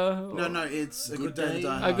Harder? No, it's A Good Day to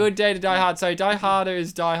Die A Hard. Good Day to Die Hard. So Die Harder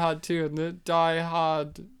is Die Hard 2, and the Die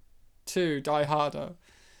Hard 2, Die Harder.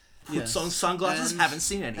 Puts on sunglasses, And- haven't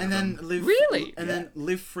seen any And of then them. Live. Really? And then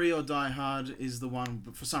Live Free or Die Hard is the one.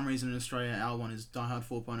 But for some reason in Australia, our one is Die Hard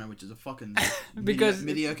 4.0, which is a fucking Because-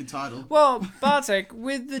 mediocre title. Well, Bartek,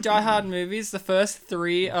 with the Die Hard movies, the first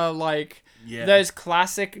 3 are like Yeah. those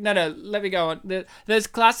classic. No, let me go on. Those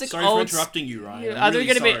classic Sorry for old. interrupting you, Ryan. I I'm thought really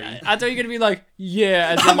you're gonna sorry. be. I thought you're gonna be like,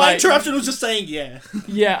 yeah. As in, My like, interruption was just saying yeah.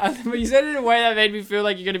 Yeah, but you said it in a way that made me feel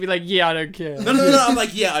like you're gonna be like, yeah, I don't care. No. I'm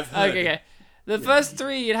like, yeah, I've heard. Okay. The first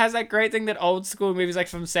 3, it has that great thing that old school movies like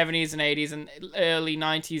from 70s and 80s and early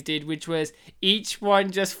 90s did, which was each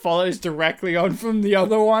one just follows directly on from the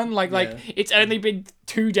other one. Like it's only been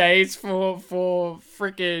 2 days for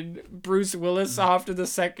freaking Bruce Willis after the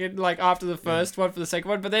second, like after the first one for the second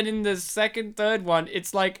one. But then in the second, third one,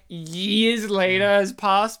 it's like years later has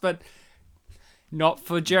passed, but not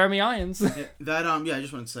for Jeremy Irons. Yeah, I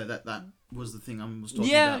just wanted to say that was the thing I was talking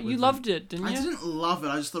about. Yeah, with you them. loved it, didn't you? I didn't love it.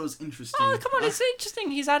 I just thought it was interesting. Oh, come on, it's interesting.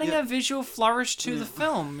 He's adding a visual flourish to the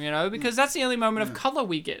film, you know, because that's the only moment of color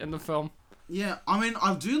we get in the film. Yeah, I mean,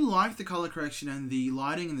 I do like the color correction and the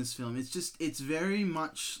lighting in this film. It's very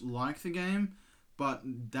much like the game, but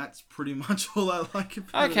that's pretty much all I like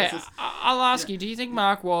about it. Okay, It's just- I'll ask you, do you think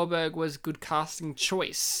Mark Wahlberg was a good casting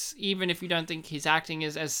choice? Even if you don't think his acting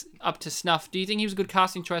is as up to snuff, do you think he was a good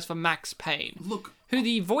casting choice for Max Payne? Look, Who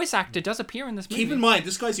the voice actor does appear in this movie. Keep in mind,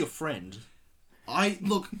 this guy's your friend. I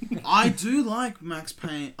do like Max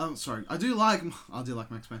Payne. I'm sorry. I do like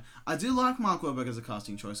Max Payne. I do like Mark Wahlberg as a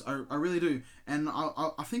casting choice. I really do. And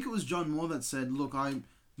I think it was John Moore that said, "Look,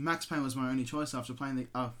 Max Payne was my only choice after playing the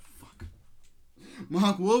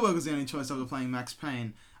Mark Wahlberg was the only choice after playing Max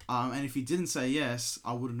Payne. And if he didn't say yes,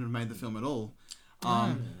 I wouldn't have made the film at all.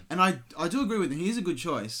 And I do agree with him. He's a good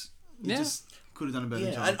choice. He just could have done a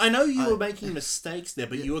better job. I know you were making mistakes there,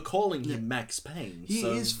 but you were calling him Max Payne. He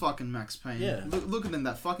so... is fucking Max Payne. Yeah. Look at him,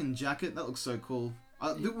 that fucking jacket. That looks so cool.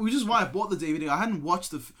 Which is why I bought the DVD. I hadn't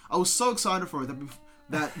watched I was so excited for it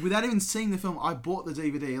that without even seeing the film, I bought the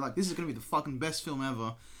DVD. Like, this is gonna be the fucking best film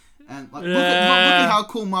ever. And like, look at how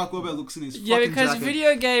cool Mark Wahlberg looks in his fucking jacket. Yeah, because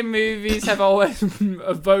video game movies have always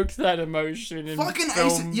evoked that emotion in fucking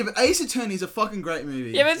film. but Ace Attorney is a fucking great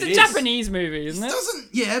movie. Yeah, but it's It a is. Japanese movie, isn't it? It's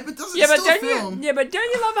But still a film. don't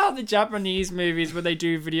you love how the Japanese movies where they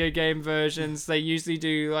do video game versions, they usually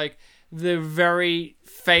do like the very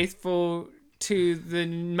faithful to the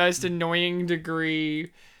most annoying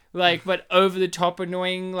degree, like but over the top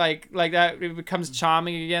annoying, like that it becomes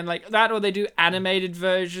charming again, like that, or they do animated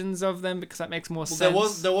versions of them because that makes more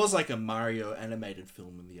sense. There was like a Mario animated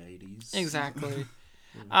film in the 80s. Exactly.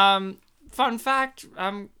 Fun fact,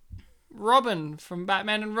 Robin from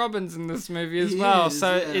Batman and Robin's in this movie as well.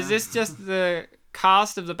 So is this just the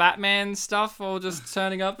cast of the Batman stuff all just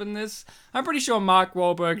turning up in this? I'm pretty sure Mark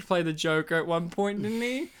Wahlberg played the Joker at one point, didn't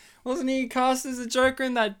he? Wasn't he cast as the Joker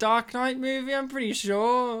in that Dark Knight movie? I'm pretty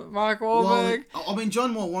sure Mark Wahlberg. Well, I mean,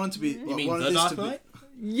 John Moore wanted to be. You mean The Dark Knight?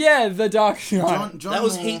 Yeah, the Dark Knight. John That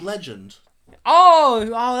was Moore, Heat Legend. Oh,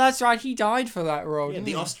 that's right. He died for that role. Yeah, didn't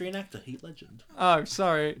the he? Austrian actor Heath Legend. Oh,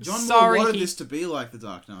 sorry. John sorry. Moore wanted this to be like The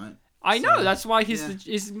Dark Knight. I know. That's why he's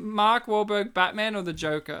yeah. is Mark Wahlberg Batman or the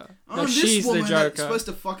Joker? No, This she's woman the Joker. that's supposed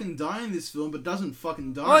to fucking die in this film, but doesn't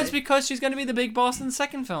fucking die. Well, it's because she's going to be the big boss in the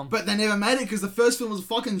second film. But they never made it because the first film was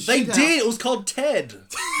fucking shit. They did. It was called Ted.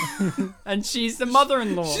 And she's the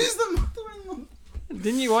mother-in-law. She's the mother-in-law.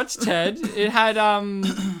 Didn't you watch Ted? It had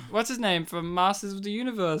what's his name from Masters of the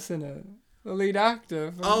Universe in it. The lead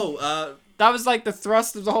actor. That was like the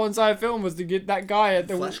thrust of the whole entire film was to get that guy at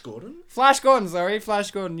the Flash Gordon. Flash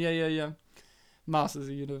Gordon. Yeah. Masters of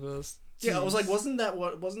the Universe. Yeah, I was like, wasn't that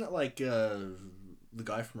like the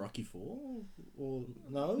guy from Rocky 4? Or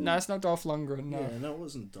no? No, it's not Dolph Lundgren. No, Yeah, no, it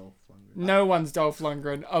wasn't Dolph Lundgren. no one's Dolph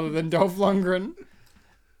Lundgren other than Dolph Lundgren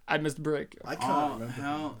and Mr. Brick. I can't remember.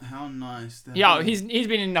 How nice. Yeah, he's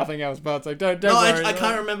been in nothing else, but like don't No, worry. I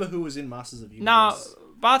can't remember who was in Masters of the No, Universe.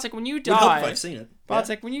 Bartek, when you Would help if die, I've seen it.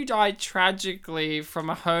 Bartek, when you die tragically from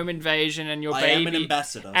a home invasion and your I baby am an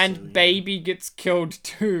ambassador. and so, yeah. baby gets killed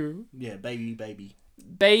too. Yeah, baby.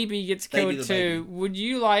 Baby gets Baby killed the too. baby. Would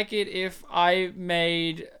you like it if I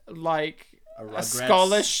made like A a Rugrats.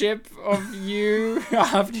 scholarship of you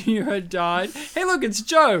after you had died? Hey, look, it's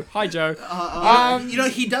Joe. Hi, Joe. You know,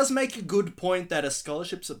 he does make a good point that a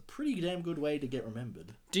scholarship's a pretty damn good way to get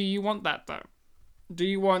remembered. Do you want that though? Do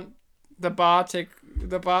you want the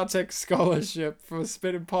Bartek scholarship for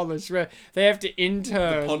Spit and Polish, where they have to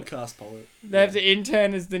intern? The podcast poet. They have to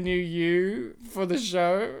intern as the new you for the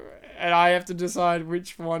show, and I have to decide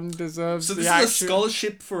which one deserves So the this is actual... a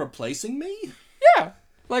scholarship for replacing me? Yeah,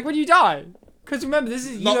 like when you die. Because remember, this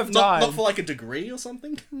is you have died. Not for like a degree or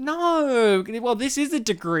something? No, well, this is a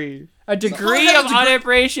degree. A degree have of a degree-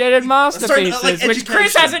 unappreciated masterpieces, like which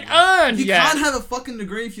Chris education. hasn't earned You yet. can't have a fucking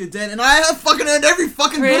degree if you're dead, and I have fucking earned every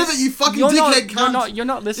fucking bit of it, you fucking dickhead cunt. You're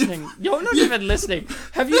not listening. You're not even listening.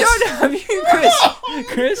 Have you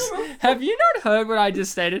Chris, have you not heard what I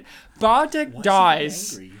just stated? Bartek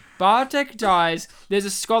dies. Angry? Bartek dies. There's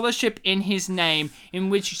a scholarship in his name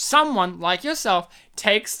in which someone like yourself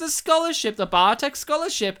takes the scholarship, the Bartek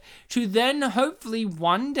scholarship, to then hopefully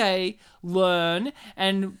one day learn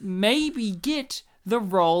and maybe get the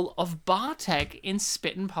role of Bartek in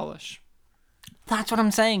Spit and Polish. That's what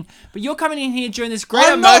I'm saying. But you're coming in here during this great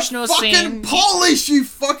emotional I'm not fucking scene. Polish, you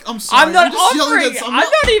fuck. I'm sorry. I'm not just yelling offering. at I'm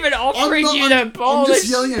not even offering you to Polish. I'm just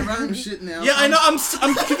yelling at random shit now. Yeah, I know. I'm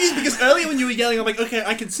confused because earlier when you were yelling, I'm like, okay,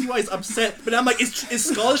 I can see why he's upset. But I'm like, is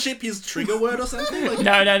scholarship his trigger word or something? Like,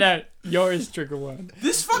 No. You're his trigger word.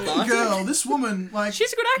 This fucking Bartek? girl, this woman, like,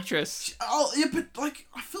 She's a good actress. oh yeah, but like,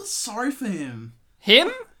 I feel sorry for him.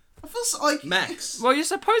 Him? I feel like Max. Well, you're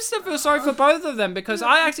supposed to feel sorry for both of them because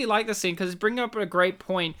I actually like the scene because it's bringing up a great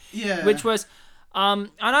point, Yeah. which was,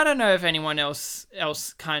 and I don't know if anyone else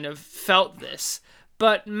kind of felt this,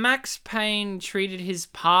 but Max Payne treated his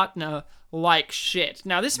partner like shit.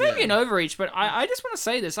 Now, this may be an overreach, but I just want to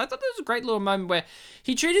say this. I thought there was a great little moment where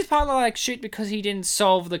he treated his partner like shit because he didn't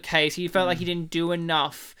solve the case. He felt like he didn't do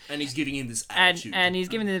enough. And he's giving him this attitude. And he's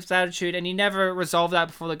giving this attitude, and he never resolved that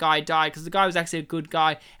before the guy died, because the guy was actually a good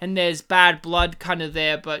guy, and there's bad blood kind of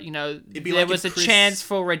there, but, you know, be there like was a if Chris- chance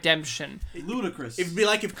for redemption. ludicrous. It'd be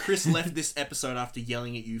like if Chris left this episode after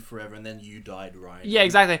yelling at you forever and then you died, Ryan. Yeah,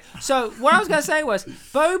 exactly. So, what I was going to say was,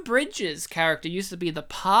 Beau Bridges' character used to be the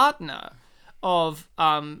partner of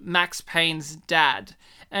Max Payne's dad,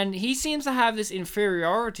 and he seems to have this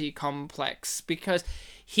inferiority complex because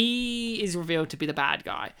he is revealed to be the bad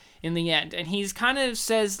guy in the end, and he's kind of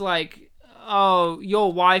says like, oh,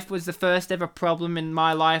 your wife was the first ever problem in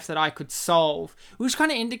my life that I could solve, which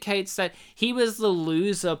kind of indicates that he was the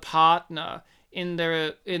loser partner in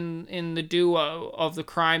the duo of the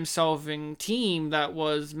crime solving team that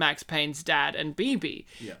was Max Payne's dad and BB.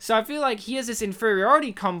 Yeah. So I feel like he has this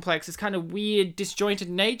inferiority complex, this kind of weird, disjointed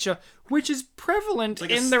nature, which is prevalent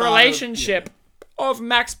Like a in the start of- relationship of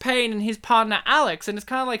Max Payne and his partner Alex, and it's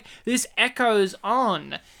kind of like this echoes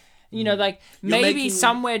on. You know, like maybe making-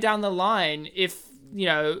 somewhere down the line, if you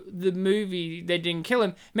know the movie they didn't kill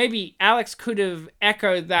him, maybe Alex could have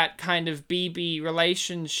echoed that kind of BB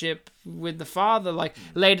relationship with the father. Like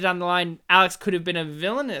later down the line, Alex could have been a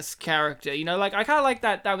villainous character. You know, like I kind of like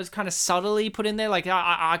that. That was kind of subtly put in there. Like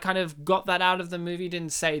I kind of got that out of the movie.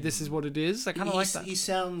 Didn't say this is what it is. I kind of like that. He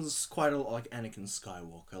sounds quite a lot like Anakin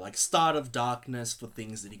Skywalker. Like, start of darkness for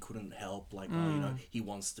things that he couldn't help. Like, oh, you know, he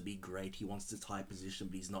wants to be great. He wants this high position,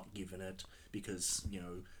 but he's not given it because, you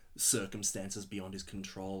know, circumstances beyond his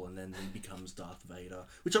control, and then he becomes Darth Vader,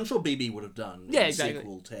 which I'm sure BB would have done in Yeah, the exactly.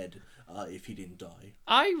 sequel Ted, if he didn't die.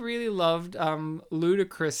 I really loved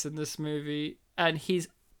Ludacris in this movie, and his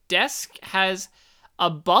desk has a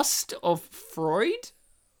bust of Freud,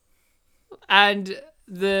 and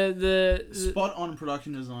the Spot on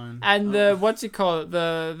production design. and the what's it called,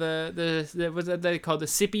 the what's that they called, the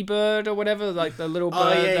sippy bird or whatever, like the little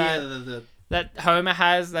bird Oh, yeah, that yeah. that Homer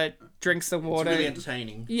has that drinks the It's water. really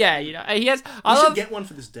entertaining. Yeah, you know, he has. We I should love. get one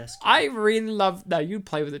for this desk. I really love. No, you'd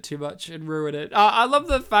play with it too much and ruin it. I love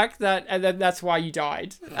the fact that, and then that's why you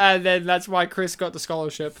died, and then that's why Chris got the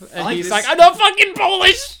scholarship, and like he's this. like, I'm not fucking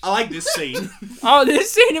Polish. I like this scene. Oh,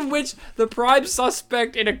 this scene in which the prime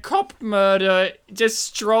suspect in a cop murder just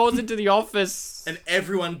strolls into the office. And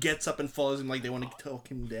everyone gets up and follows him like they want to talk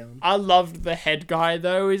him down. I loved the head guy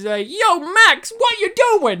though. He's like, "Yo, Max, what you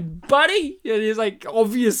doing, buddy?" And he's like,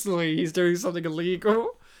 obviously he's doing something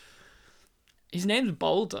illegal. His name's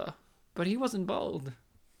Boulder, but he wasn't bold.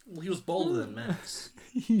 Well, he was bolder than Max.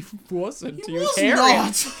 He wasn't. He was was hairy.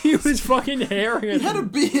 not. He was fucking hairy. He had a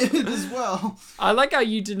beard as well. I like how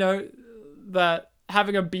you denote that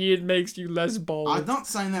having a beard makes you less bold. I'm not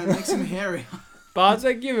saying that it makes him hairy.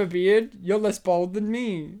 Bartek, you have a beard. You're less bold than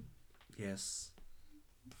me. Yes.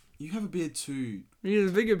 You have a beard too. He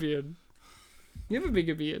has a bigger beard. You have a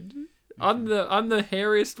bigger beard. I'm the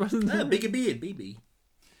hairiest one. In the Bigger beard, BB.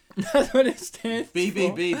 That's what it stands for.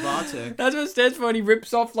 BBB Bartek. That's what it stands for. And he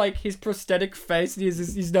rips off like his prosthetic face, and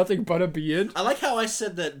he's nothing but a beard. I like how I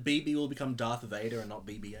said that BB will become Darth Vader and not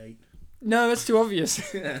BB-8. No, that's too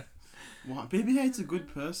obvious. Yeah. What? BB-8's a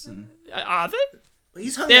good person. Are they?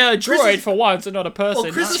 He's hung They're a Chris droid is- for once, and not a person.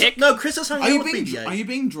 Well, Chris Chick. has hung Are out you with being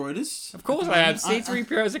BB-8. droidist? Of course I am.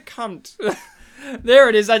 C-3PO is a cunt. There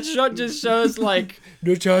it is. That shot just shows like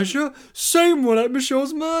Natasha, same one at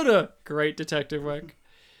Michelle's murder. Great detective work.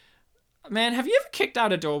 Man, have you ever kicked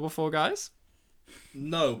out a door before, guys?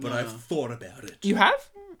 No, but No. I've thought about it. You have?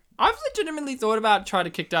 I've legitimately thought about trying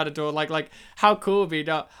to kick out a door. Like how cool it would be.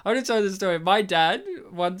 Now, I'm gonna tell you the story. My dad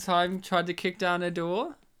one time tried to kick down a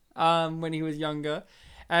door, when he was younger,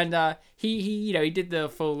 and he did the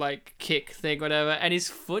full like kick thing, whatever, and his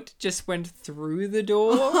foot just went through the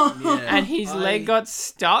door, Yeah. and his leg got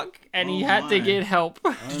stuck, and he Oh had to my. get help.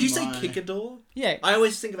 Did you say my. kick a door? Yeah. I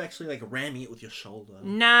always think of actually like ramming it with your shoulder.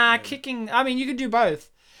 Nah, kicking. I mean, you could do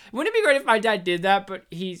both. Wouldn't it be great if my dad did that, but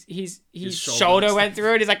his shoulder shoulder went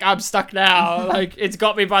through it? He's like, I'm stuck now. Like, it's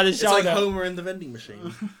got me by the It's shoulder. like Homer in the vending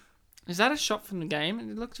machine. Is that a shot from the game?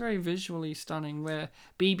 It looks very visually stunning, where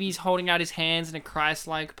BB's holding out his hands in a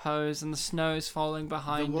Christ-like pose, and the snow's falling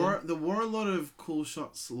behind him. There were a lot of cool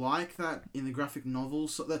shots like that in the graphic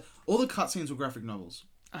novels. So all the cutscenes were graphic novels.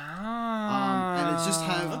 Ah. And it just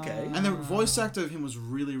have Okay. And the voice actor of him was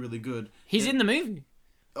really, really good. He's in the movie.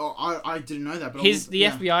 Oh, I didn't know that. But He's the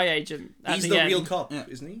yeah. FBI agent. At He's the the end. real cop, Yeah.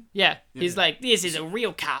 isn't he? Yeah, Yeah. he's like, this is a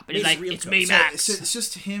real cop, and he's He's a like, real it's cop. me, So Max. it's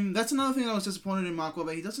just him. That's another thing that I was disappointed in Mark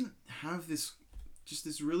Wahlberg. He doesn't have this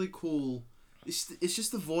really cool. It's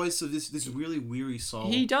just the voice of this really weary soul.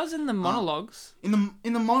 He does in the monologues, in the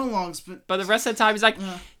monologues, but but the rest of the time he's like,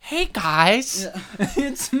 Yeah. hey guys, Yeah.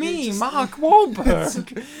 it's me, just- Mark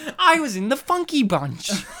Wahlberg. I was in the Funky Bunch.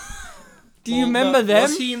 Do you remember them?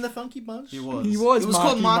 Was he in the Funky Bunch? he was. He was It was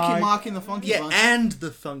called Marky Marky Mark. Mark in the Funky Yeah, Bunch. and the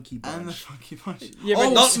Funky Bunch. And the Funky Bunch. Yeah, but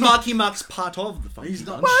Not so- Marky Mark's part of the Funky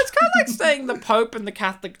Bunch. Well, it's kind of like saying the Pope in the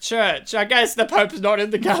Catholic Church. I guess the Pope's not in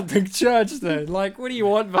the Catholic Church then. Like, what do you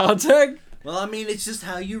want, Bartek? Well, I mean, it's just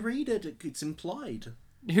how you read it. It's implied.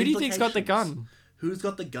 Who do you think's got the Implications. gun? Who's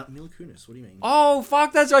got the gun? Mila Kunis. What do you mean? Oh,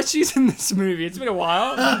 fuck, that's why she's in this movie. It's been a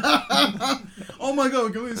while. Oh my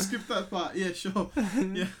god, can we skip that part? Yeah, sure.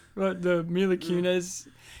 Yeah. But the Mila Kunis.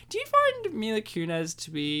 Do you find Mila Kunis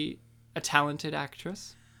to be a talented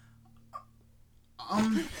actress?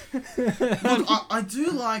 Look, I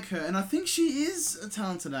do like her, and I think she is a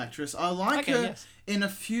talented actress. I like Okay, her yes. in a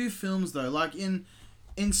few films though, like in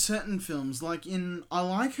certain films, I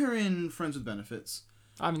like her in Friends with Benefits.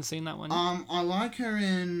 I haven't seen that one. I like her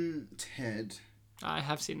in Ted. I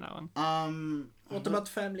have seen that one. What about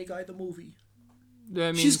Family Guy, the movie?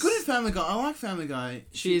 She's good in Family Guy. I like Family Guy.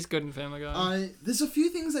 She is good in Family Guy. There's a few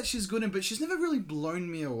things that she's good in, but she's never really blown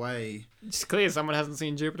me away. It's clear someone hasn't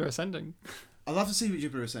seen Jupiter Ascending. I'd love to see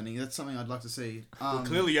Jupiter Ascending. That's something I'd like to see.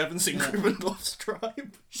 Clearly, you haven't seen Krippendorf's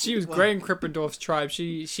Tribe. She was great in Krippendorf's Tribe.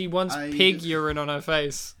 She wants I- pig urine on her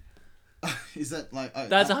face. Is that like...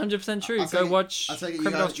 That's 100% true. I'll Go take it- watch I'll take it you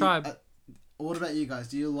Krippendorf's guys- Tribe. what about you guys?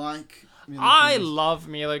 Do you like... Mila I Kunis? love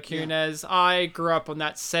Mila Kunis. I grew up on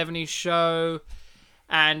that 70s show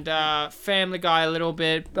and Family Guy a little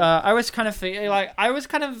bit. I always kind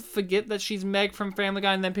of forget that she's Meg from Family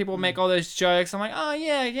Guy, and then people make all those jokes. I'm like, oh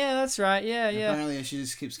yeah, that's right, yeah. Apparently, she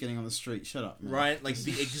just keeps getting on the street. Shut up, man. Right? Like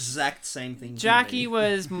the exact same thing. Jackie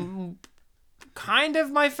was kind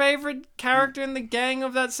of my favorite character in the gang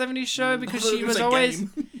of that 70s show because I thought she it was a always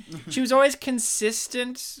game. she was always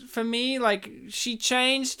consistent for me. Like, she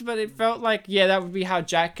changed, but it felt like, yeah, that would be how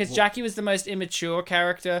because Jackie was the most immature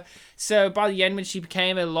character. So by the end, when she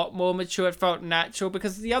became a lot more mature, it felt natural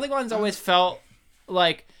because the other ones always felt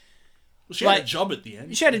like She had a job at the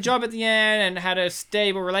end. she had a job at the end and had a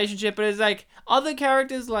stable relationship, but it's like other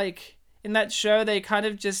characters, like in that show, they kind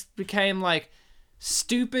of just became like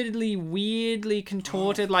stupidly, weirdly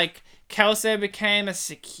contorted. Like Kelso became a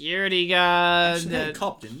security guard Actually, he had a at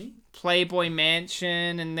cop, didn't he? Playboy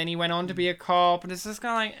Mansion, and then he went on to be a cop, and it's just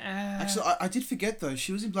kind of like, Actually, I did forget though.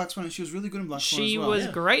 She was in Black Swan, and she was really good in Black Swan she as well. was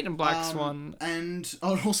Yeah. great in Black Swan. And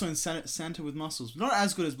also in Santa with Muscles. Not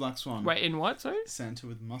as good as Black Swan. Wait, in what? Sorry, Santa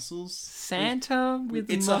with Muscles. Santa with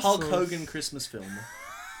It's muscles. a Hulk Hogan Christmas film.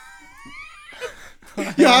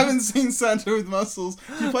 Yeah, I haven't seen Santa with Muscles.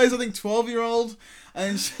 She plays, I think, 12-year-old,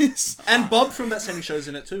 and she's... And Bob from that 70 show's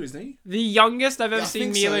in it too, isn't he? The youngest I've ever I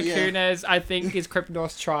seen think so, Mila yeah. Kunis, I think, is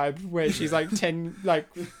Kryptonor's Tribe, where she's like 10, like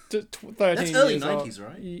 13 That's early years old. 90s,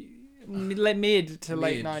 right? Mid to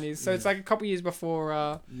late Mid, 90s. So yeah. it's like a couple years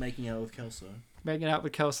before Making out with Kelso. making out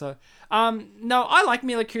with Kelso. No, I like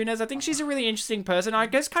Mila Kunis. I think she's a really interesting person. I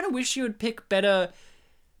just kind of wish she would pick better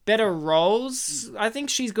roles. I think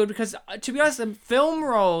she's good because, to be honest, the film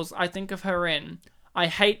roles I think of her in, I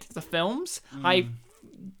hate the films. I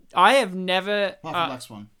have never... Apart from Black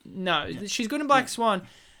Swan. No, she's good in Black Swan.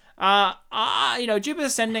 Jupiter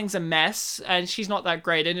Ascending's a mess, and she's not that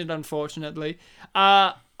great in it, unfortunately.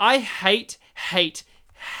 I hate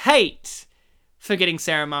Forgetting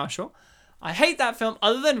Sarah Marshall. I hate that film,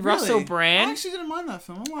 other than Russell Really? Brand. I actually didn't mind that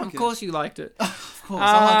film. I like it. Of course you liked it. Of course,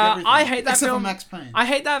 I like everything. I hate that Except film. for Max Payne. I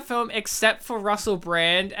hate that film except for Russell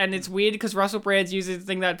Brand, and it's weird because Russell Brand's usually the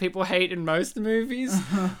thing that people hate in most movies,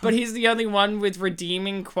 but he's the only one with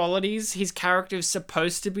redeeming qualities. His character is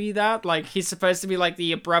supposed to be that. Like, he's supposed to be like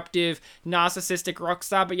the abruptive, narcissistic rock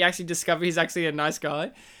star, but you actually discover he's actually a nice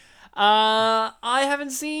guy. I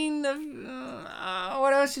haven't seen...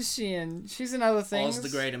 what else is she in? She's in other things. Oz the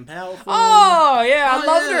Great and Powerful. Oh, yeah, I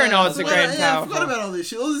loved her in yeah. Oz the Great and I Powerful. forgot about all this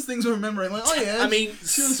shit. All these things we're remembering. Like, oh yeah. I mean,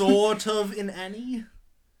 sort of in Annie.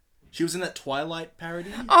 She was in that Twilight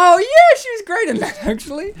parody. Oh, yeah, she was great in that,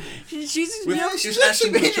 actually. She's With- yeah, It she's was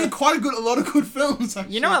actually Ashton been Kutcher. in quite a lot of good films.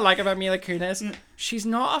 Actually. You know what I like about Mila Kunis? She's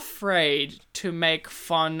not afraid to make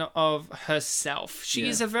fun of herself.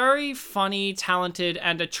 She's a very funny, talented,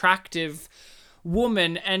 and attractive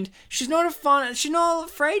woman, and she's not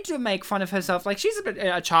afraid to make fun of herself. Like, she's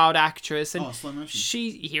a child actress, and Slow motion.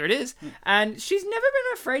 here it is, and she's never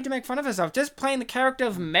been afraid to make fun of herself. Just playing the character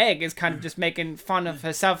of Meg is kind of just making fun of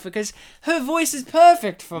herself because her voice is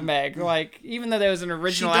perfect for Meg. Like, even though there was an She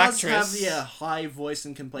original does actress, have a high voice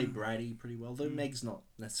and can play bratty pretty well, though Meg's not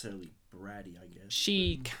necessarily bratty, I guess.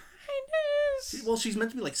 she kind of is. Well, she's meant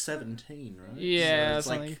to be like 17, right? Yeah, So it's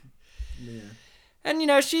something. like, yeah.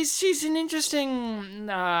 And, she's an interesting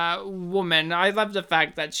woman. I love the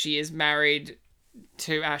fact that she is married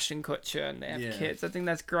to Ashton Kutcher and they have kids. I think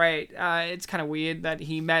that's great. It's kind of weird that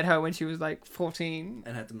he met her when she was like 14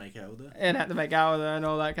 And had to make out with her. and had to make out with her and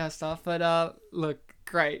all that kind of stuff. But look,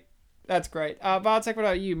 great. That's great. Bartek, what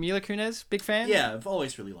about you? Mila Kunis, big fan? Yeah, I've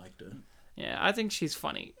always really liked her. Yeah, I think she's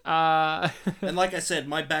funny. And like I said,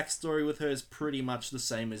 my backstory with her is pretty much the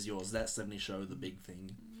same as yours. That 70 show, the big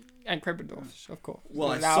thing. And Krippendorf, of course.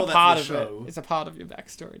 Well, I Now saw that part for the of show. It's a part of your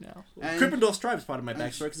backstory now. And- Krippendorf's Tribe is part of my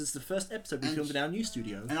backstory because it's the first episode we and- filmed in our new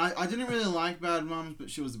studio. And I didn't really like Bad Moms,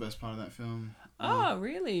 but she was the best part of that film. Oh,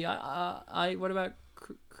 really? What about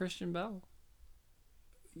Christian Bell?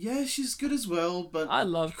 Yeah, she's good as well, but I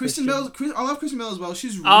love Kristen Christian. Bell. I love Kristen Bell as well.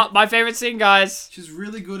 She's My favorite scene, guys. she's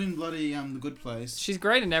really good in bloody The Good Place. She's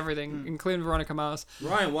great in everything, including Veronica Mars.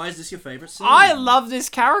 Ryan, why is this your favourite scene? I love this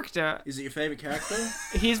character. Is it your favourite character?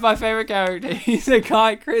 He's my favorite character. He's a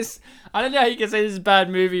guy, Chris. I don't know how you can say this is a bad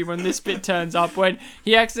movie when this bit turns up, when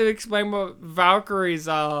he actually explained what Valkyries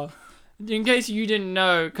are. In case you didn't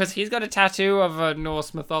know, because he's got a tattoo of a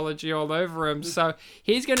Norse mythology all over him, so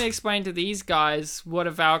he's going to explain to these guys what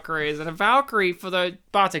a Valkyrie is. And a Valkyrie, for the...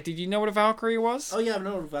 Bartek, did you know what a Valkyrie was? Oh yeah, I've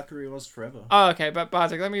known what Valkyrie was forever. Oh, okay, but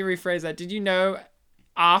Bartek, let me rephrase that. Did you know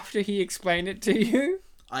after he explained it to you?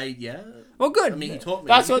 Yeah. Well, good. I mean, he taught me.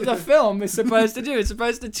 That's what the film is supposed to do. It's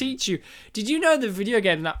supposed to teach you. Did you know the video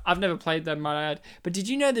games... Now, I've never played them, might I add. But did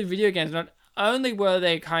you know the video games not only were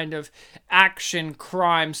they kind of action,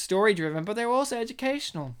 crime, story-driven, but they were also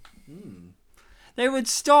educational. They would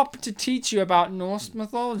stop to teach you about Norse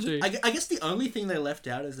mythology. I guess the only thing they left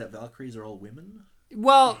out is that Valkyries are all women.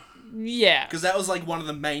 Well, Yeah. Because that was like one of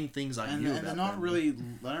the main things I And knew about they're not them. really. They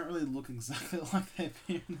don't really look exactly like they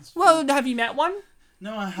appear in this. Well, have you met one?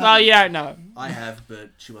 no, I haven't. Well, you don't know. I have,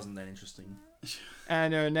 but she wasn't that interesting.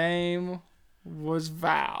 And her name was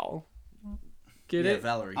Val. Get Yeah, it?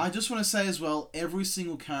 Valerie. I just want to say as well, every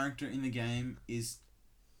single character in the game is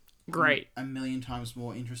Great. a million times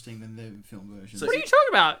more interesting than the film version. So What are you talking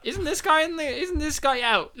about? Isn't this guy in the? Isn't this guy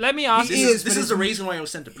out? Let me ask He you. is, This but is the he's- reason why I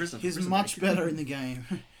was sent to prison. for He's prison much break. better in the game.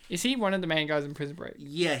 Is he one of the main guys in Prison Break?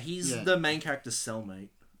 Yeah, he's Yeah. the main character's cellmate.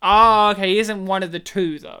 Oh, okay. He isn't one of the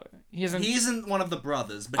two though. He isn't. He isn't one of the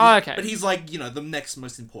brothers, but Oh, okay. but he's like the next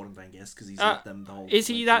most important, I guess, because he's with them the whole. Is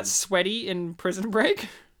he way that through. sweaty in Prison Break?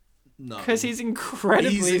 No, Because he's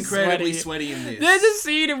incredibly sweaty in this. There's a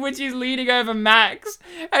scene in which he's leaning over Max,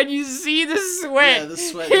 and you see the sweat, Yeah, the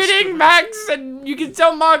sweat hitting distributing. Max, and you can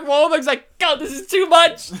tell Mark Wahlberg's like, God, this is too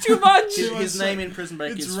much, too much. His name in Prison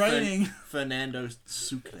Break It's is raining. Fernando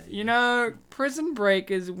Sucre. You know, Prison Break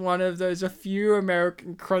is one of those a few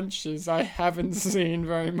American crunches I haven't seen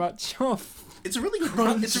very much of. It's a really good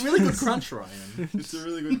crunch. It's a really good crunch, Ryan. It's a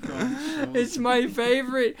really good crunch. It's my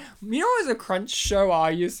favorite. You know, it was a crunch show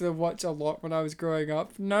I used to watch a lot when I was growing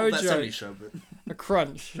up. No That's joke. only show, but A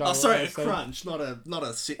crunch show. oh, sorry, I a say. crunch, not a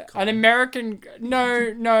sitcom. An American.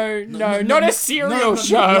 No, not no, a serial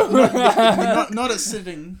show. Not a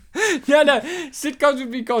sitting. No. Sitcoms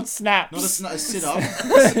would be called Snaps. Not a sit up.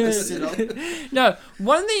 A sit up. No,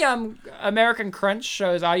 one of the American crunch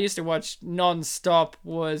shows I used to watch non-stop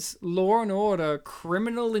was Law and Order: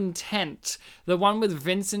 Criminal Intent, the one with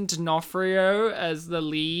Vincent D'Onofrio as the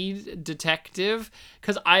lead detective.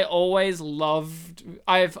 Because I've always loved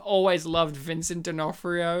Vincent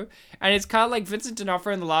D'Onofrio, and it's kind of like Vincent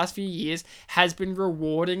D'Onofrio in the last few years has been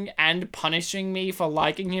rewarding and punishing me for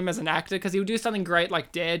liking him as an actor, because he'll do something great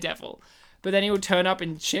like Daredevil, but then he will turn up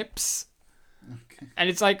in Chips. Okay. And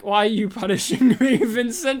it's like, why are you punishing me,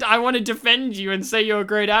 Vincent? I want to defend you and say you're a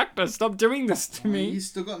great actor. Stop doing this to me. You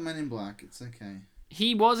still got Men in Black. It's okay.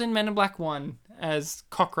 He was in Men in Black 1 as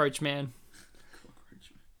Cockroach Man.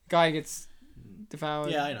 Guy gets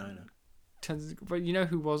devoured. Yeah, I know. But you know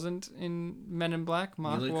who wasn't in Men in Black?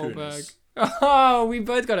 Mark Mila Wahlberg. Kunis. Oh, we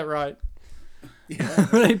both got it right. Yeah.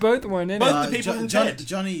 They both weren't in Both it. the people from Ted.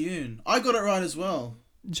 Johnny Yoon. I got it right as well.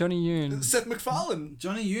 Johnny Yoon. Seth MacFarlane.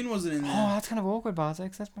 Johnny Yoon wasn't in there. Oh, that's kind of awkward,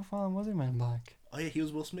 Bartek. Seth MacFarlane was in Men in Black. Oh yeah, he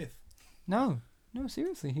was Will Smith. No,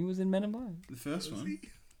 seriously, he was in Men in Black. The first one.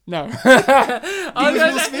 No. I was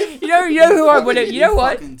gonna say, you know who I would. You know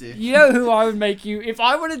what? fucking dick. You know who I would make you. If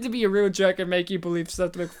I wanted to be a real jerk and make you believe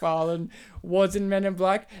Seth MacFarlane was in Men in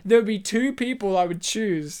Black, there would be two people I would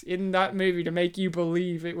choose in that movie to make you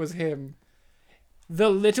believe it was him. The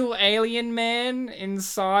little alien man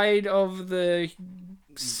inside of the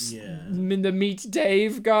Yeah. the Meet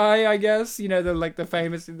Dave guy, I guess. You know, the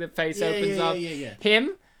famous, the face opens up. Yeah.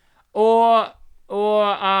 Him, or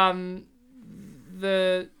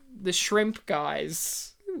the shrimp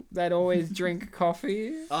guys that always drink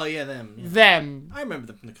coffee. Oh yeah, them. Yeah. Them. I remember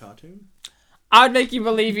them from the cartoon. I'd make you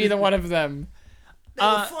believe either one of them. They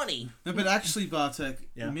were funny. No, but actually, Bartek,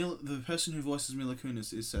 Yeah. the person who voices Mila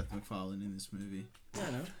Kunis is Seth MacFarlane in this movie. Yeah,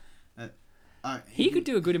 I know. He could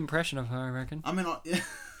do a good impression of her, I reckon. I mean,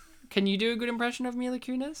 Can you do a good impression of Mila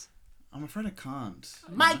Kunis? I'm afraid I can't.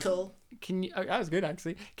 Michael. Can you? Oh, that was good,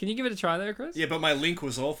 actually. Can you give it a try there, Chris? Yeah, but my link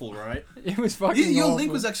was awful, right? It was fucking Your awful.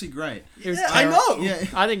 link was actually great. It was Yeah, I terrible. know. Yeah.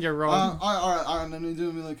 I think you're wrong. Alright, let me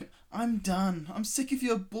do Mila Kunis. I'm done. I'm sick of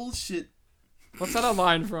your bullshit, What's that a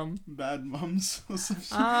line from? bad mums or some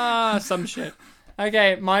shit. Some shit.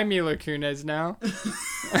 Okay, my Mila Kunis now.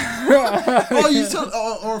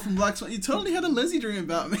 Or from Black Swan. You totally had a Leslie dream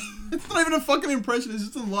about me. It's not even a fucking impression. It's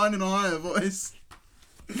just a line in a higher voice.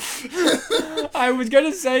 I was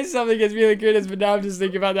gonna say something against Mila Kunis, but now I'm just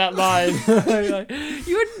thinking about that line. Like,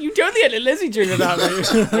 you totally had a Lizzie dream about me.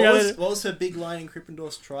 What was her big line in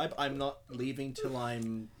Gryffindor's tribe? I'm not leaving till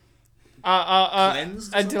I'm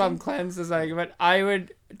cleansed. Or until I'm something? cleansed or something. But I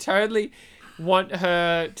would totally want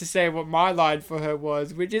her to say what my line for her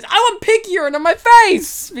was, which is, I want pig urine on my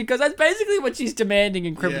face! Because that's basically what she's demanding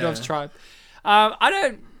in Gryffindor's Yeah. tribe.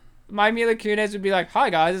 My Mila Kunis would be like, hi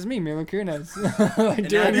guys, it's me, Mila Kunis. Like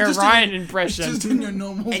doing her just Ryan in- impression. Just in your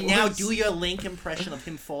normal And now voice. do your Link impression of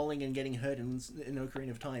him falling and getting hurt in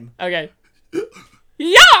Ocarina of Time. Okay.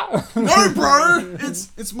 Yeah! No, bro!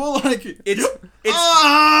 It's more like... It's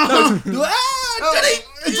Ah!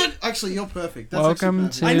 Johnny! Actually, you're perfect. That's Welcome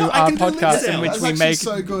actually to I know, I our can do Link podcast in sounds. which That's we actually make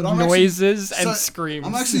so good. noises and so- screams.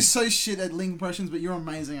 I'm actually so shit at Link impressions, but you're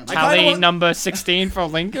amazing at I that. kinda Tally want- number 16 for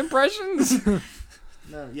Link impressions?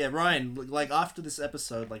 No, yeah, Ryan, like after this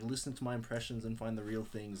episode, like listen to my impressions and find the real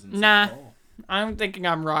things. And Nah. Say, oh. I'm thinking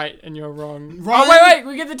I'm right and you're wrong. Ryan- Oh, wait,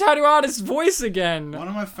 we get the tattoo artist's voice again. One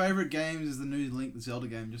of my favorite games is the new Link Zelda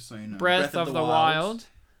game, just so you know. Breath of the Wild.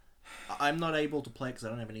 I'm not able to play because I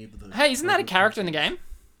don't have any of the. Hey, isn't that a character in the game?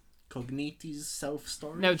 Cogniti's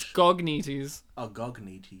self-storage? No, it's Gognites. Oh,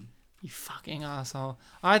 Gogniti. You fucking asshole.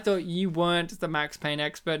 I thought you weren't the Max Payne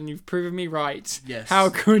expert and you've proven me right. Yes. How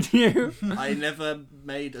could you? I never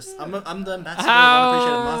made a. I'm the ambassador How of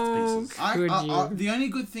unappreciated masterpieces. could you? The only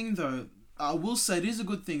good thing, though, I will say it is a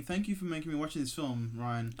good thing. Thank you for making me watch this film,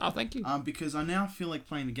 Ryan. Oh, thank you. Because I now feel like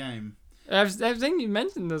playing the game. I've seen you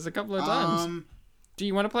mentioned this a couple of times. Do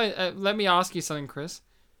you want to play? Let me ask you something, Chris.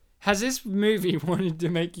 Has this movie wanted to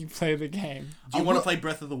make you play the game? Do you want to play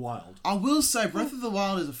Breath of the Wild? I will say Breath of the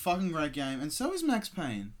Wild is a fucking great game, and so is Max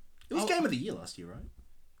Payne. It was Game of the Year last year, right?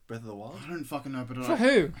 Breath of the Wild? I don't fucking know, but For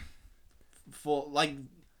who? For, like,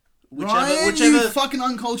 Ryan, whichever... you fucking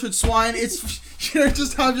uncultured swine! It's you don't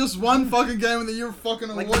just have just one fucking game and then you're fucking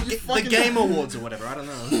like, award. the Game Awards or whatever, I don't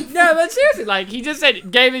know. No, but seriously, like, he just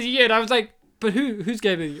said Game of the Year, and I was like, but who's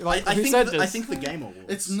Game of the Year? Like, who said this? I think the Game Awards.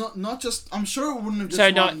 It's not just. I'm sure it wouldn't have just So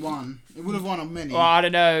won not- one. It would have won a many. Well, I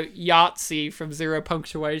don't know. Yahtzee from Zero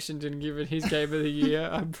Punctuation didn't give it his Game of the Year.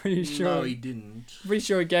 I'm pretty sure. No, he didn't. Pretty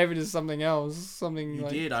sure he gave it to something else. Something He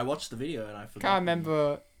like. did. I watched the video and I forgot. Can't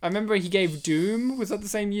remember. I remember he gave Doom. Was that the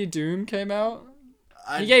same year Doom came out?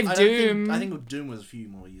 I He gave don't Doom- I think Doom was a few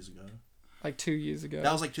more years ago. Like 2 years ago.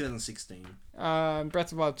 That was like 2016. Breath of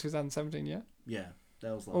the Wild 2017, yeah? Yeah,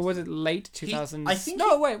 that was last Or was year. it late 2000? I think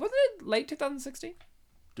No, wait, wasn't it late 2016?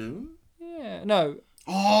 Doom? Yeah, no.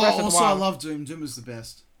 Oh, Breath of the also I Wild. love Doom. Doom is the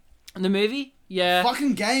best. The movie? Yeah.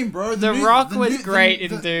 Fucking game, bro. The Rock was great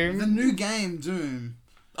in Doom. The new game, Doom.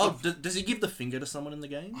 Oh, does he give the finger to someone in the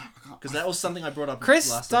game? Because that was something I brought up Chris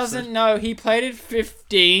last doesn't episode. know. He played it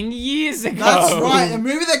 15 years ago. That's right. A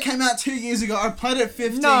movie that came out 2 years ago. I played it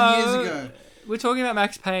 15 years ago. We're talking about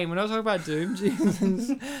Max Payne. We're not talking about Doom.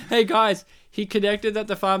 Jesus. Hey, guys. He connected that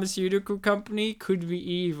the pharmaceutical company could be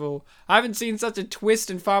evil. I haven't seen such a twist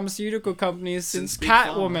in pharmaceutical companies since Big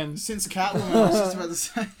Catwoman. Since Catwoman, I was just about to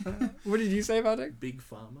say. What did you say about it? Big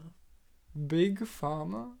Pharma? Big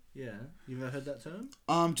Pharma? Yeah. You've ever heard that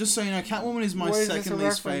term? Just so you know, Catwoman is my What is this second a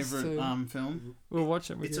least reference favorite to? film. We'll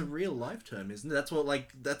watch it with It's a you. real life term, isn't it? That's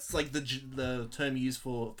like the term used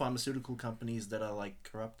for pharmaceutical companies that are like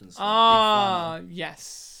corrupt and stuff. Big Pharma.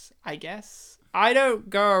 Yes. I guess. I don't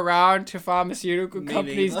go around to pharmaceutical Me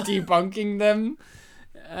companies neither. debunking them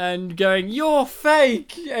and going, you're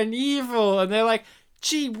fake and evil. And they're like,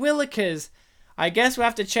 gee willikers. I guess we'll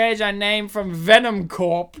have to change our name from Venom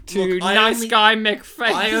Corp to Look, I Nice only- Guy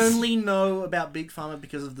McFace. I only know about Big Pharma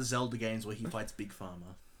because of the Zelda games where he fights Big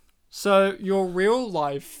Pharma. So your real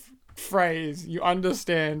life phrase you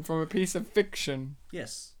understand from a piece of fiction.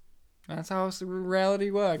 Yes. That's how reality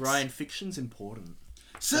works. Ryan, fiction's important.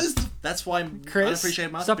 Says That's why Chris,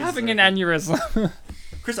 unappreciated stop masterpieces having are an a thing. aneurysm.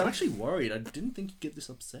 Chris, I'm actually worried. I didn't think you'd get this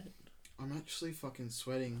upset. I'm actually fucking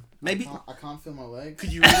sweating. Maybe- I can't feel my legs.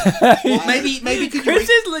 Could you read well, maybe could you Chris read...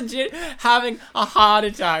 is legit having a heart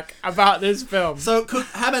attack about this film. So,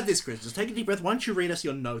 how about this, Chris? Just take a deep breath. Why don't you read us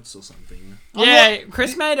your notes or something? Yeah,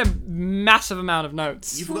 Chris made a massive amount of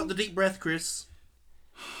notes. You forgot the deep breath, Chris.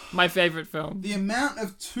 My favorite film. The amount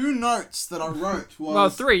of 2 notes that I wrote was... Well,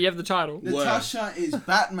 3. You have the title. Natasha is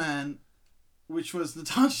Batman, which was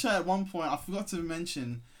Natasha at one point, I forgot to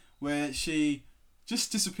mention, where she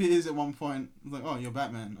just disappears at one point. I was like, oh, you're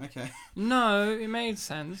Batman. Okay. No, it made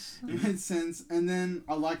sense. It made sense. And then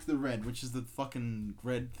I liked the red, which is the fucking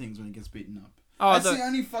red things when he gets beaten up. Oh, That's the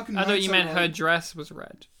only fucking I thought notes you meant wrote. her dress was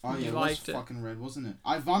red. Oh, yeah, You it was liked it. fucking red, wasn't it?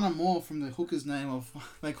 Ivana Moore from the hooker's name of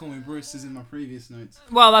They Call Me Bruce is in my previous notes.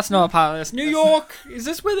 Well, that's not a part of this. New York! Is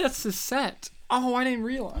this where that's the set? Oh, I didn't I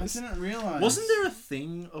realize. didn't realise. Wasn't there a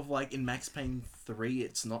thing of like in Max Payne 3,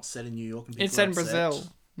 it's not set in New York and people It's set in are upset?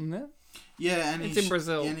 Brazil. Isn't it? Yeah, and It's he in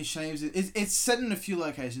Brazil. Yeah, and he shaves it. It's set in a few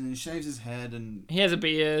locations, and he shaves his head, and He has a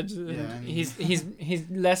beard. and- He's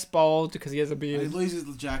less bald because he has a he beard. loses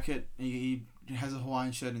the jacket. He has a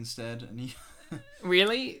Hawaiian shirt instead, and he.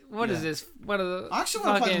 Really? What is Yeah. this? What are the I actually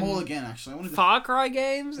want to play them all fucking again. Actually, I wanted to. Far Cry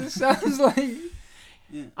games? It sounds like.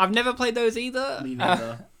 Yeah. I've never played those either. Me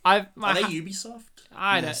neither. I've. Are they Ubisoft?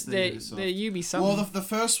 I Yes, don't. they're They're Ubisoft. Ubisoft. Well, the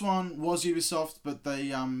first one was Ubisoft, but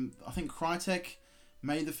they I think Crytek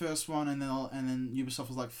made the first one, and then Ubisoft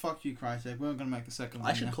was like, "Fuck you, Crytek. We're not gonna make the second one."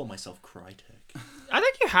 I should now." call myself Crytek. I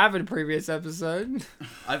think you have in a previous episode.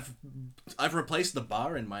 I've replaced the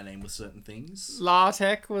bar in my name with certain things.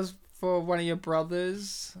 LaTeX was for one of your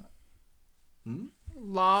brothers. Hmm?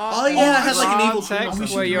 La. Oh, yeah, it had, like, an evil twin or Oh, we something.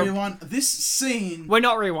 should where you're. rewind this scene. We're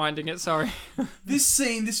not rewinding it. Sorry.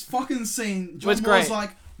 This fucking scene. John Was Moore's great.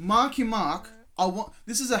 like, Marky Mark,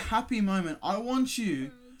 this is a happy moment. I want you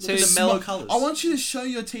Look at the mellow colours. I want you to show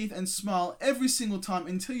your teeth and smile every single time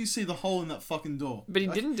until you see the hole in that fucking door. But he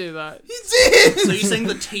didn't do that. He did! So you're saying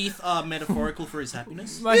the teeth are metaphorical for his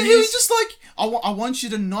happiness? But Yeah, he was just like, I want you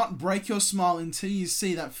to not break your smile until you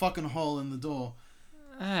see that fucking hole in the door.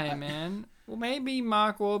 Hey, man. Well, maybe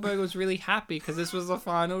Mark Wahlberg was really happy because this was the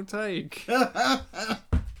final take. They're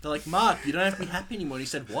like, Mark, you don't have to be happy anymore. And he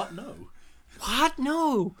said, what? No. What?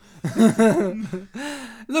 No.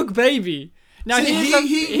 Look, baby. Now, See,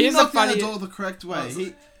 here's a knocked down the funny... door the correct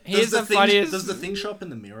way. Here's the funniest... Does the thing show up in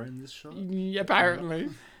the mirror in this shot? Apparently.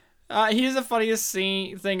 Here's the funniest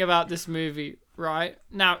thing about this movie, right?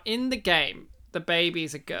 Now, in the game, the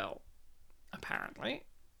baby's a girl. Apparently.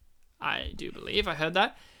 I do believe. I heard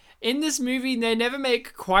that. In this movie, they never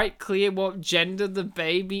make quite clear what gender the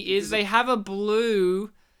baby is. They have a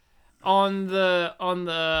blue on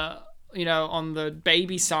the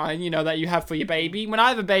baby sign, that you have for your baby. When I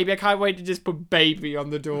have a baby, I can't wait to just put baby on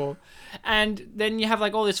the door. And then you have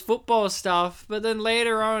like all this football stuff, but then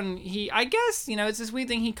later on, I guess, it's this weird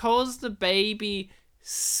thing. He calls the baby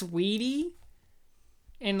Sweetie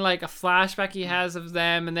in like a flashback he has of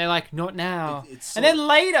them, and they're like, not now. And then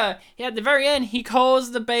later, at the very end, he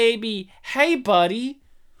calls the baby, hey buddy.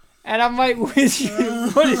 And I'm like, what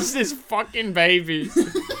is this fucking baby?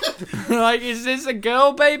 Like, is this a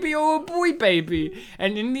girl baby or a boy baby?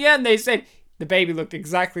 And in the end, they said the baby looked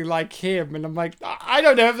exactly like him. And I'm like, I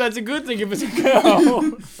don't know if that's a good thing if it's a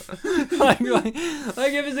girl. like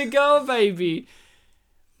if it's a girl baby.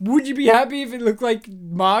 Would you be happy if it looked like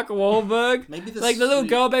Mark Wahlberg? Maybe the little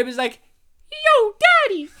girl baby's like, yo,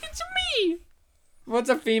 daddy, it's me. What's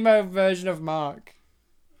a female version of Mark?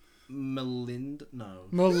 Melinda? No.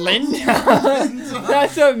 Melinda?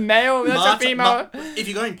 That's a male. That's Marta, a female. If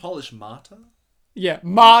you're going Polish, Marta? Yeah,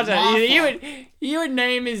 Marta. He would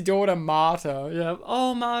name his daughter Marta. Yeah.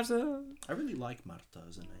 Oh, Marta. I really like Marta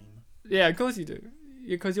as a name. Yeah, of course you do.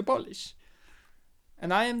 Because you're Polish.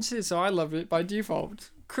 And I am too, so I love it by default.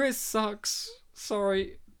 Chris sucks.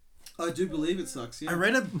 Sorry. I do believe it sucks, yeah. I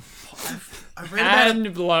read a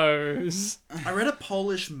blows. I read a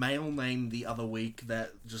Polish male name the other week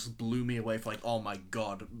that just blew me away for like, oh my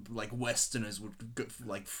god, like Westerners would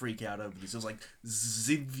freak out over this. It was like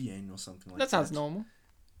Zivien or something like that. That sounds normal.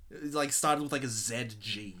 It like started with like a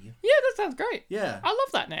ZG. Yeah, that sounds great. Yeah. I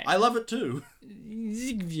love that name. I love it too.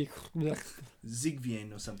 Zigvien.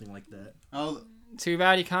 Zigvien or something like that. Oh, too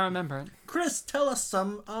bad you can't remember it. Chris, tell us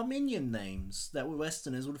some Armenian names that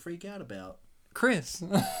Westerners would freak out about. Chris.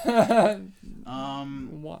 One.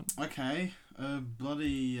 Okay.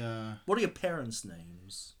 Bloody. What are your parents'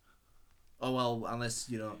 names? Oh well, unless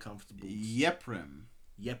you're not comfortable. Yeprem.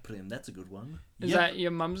 Yeprem, that's a good one. Is that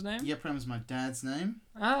your mum's name? Yeprem is my dad's name.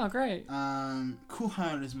 Oh, great.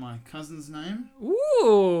 Kuhar is my cousin's name.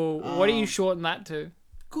 Ooh. What do you shorten that to?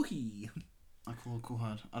 Cookie. I call it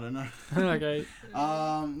Kuhar. I don't know. Okay.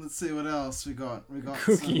 Let's see what else we got.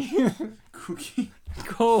 Cookie. Cookie.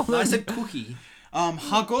 Cool. No, I said cookie.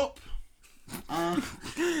 Hagop.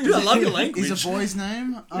 Dude, I love your language. Is a boy's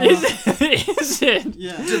name. Is it?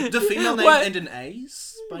 Yeah. Do female names end in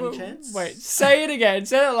A's by any chance? Wait, say it again.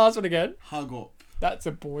 Say that last one again. Hagop. That's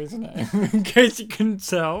a boy's name, in case you couldn't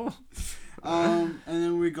tell. And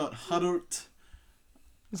then we got Harut.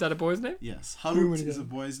 Is that a boy's name? Yes, Harut is a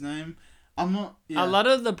boy's name. I'm not. Yeah. A lot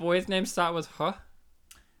of the boys' names start with huh.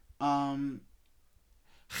 Harry.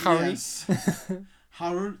 Yes.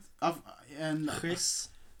 Harut. And Chris.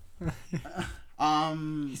 He's a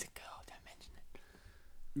girl. Don't mention it.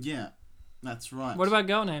 Yeah, that's right. What about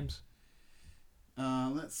girl names?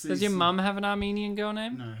 Let's see. Does your mum have an Armenian girl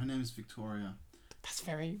name? No, her name is Victoria. That's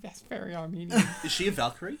very Armenian. Is she a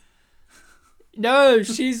Valkyrie? No,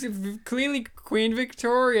 she's clearly Queen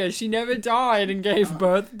Victoria. She never died and gave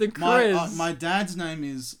birth to Chris. My dad's name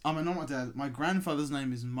is. Not my dad. My grandfather's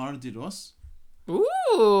name is Mardiros.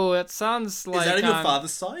 Ooh, that sounds like. Is that on your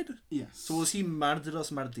father's side? Yes. So was he Mardiros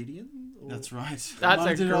Mardidian? That's right. That's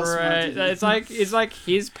Mardiros a great. Mardidian. It's like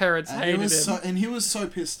his parents hated him. And he was so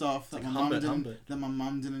pissed off that Like my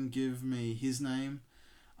mum didn't give me his name.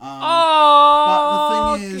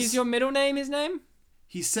 Oh, but the thing is your middle name his name?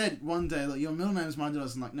 He said one day, like, your middle name is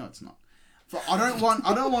Mardiros. I'm like, no, it's not. I don't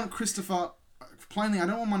want Christopher. Plainly, I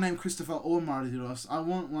don't want my name Christopher or Mardiros. I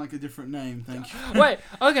want like a different name. Thank you. Wait.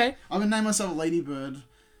 Okay. I'm gonna name myself Ladybird.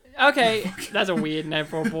 Okay, that's a weird name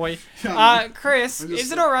for a boy. Chris,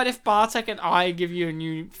 is it alright if Bartek and I give you a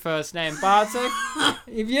new first name? Bartek,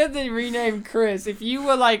 if you had to rename Chris, if you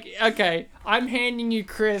were like, okay, I'm handing you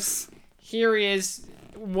Chris, here he is,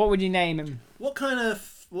 what would you name him? What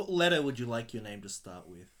letter would you like your name to start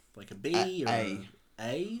with? Like a B or A.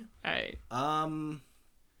 A. A. Um.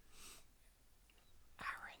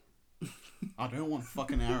 I don't want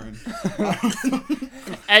fucking Aaron.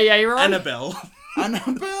 Aaron. Annabelle.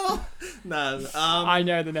 Annabelle. No. I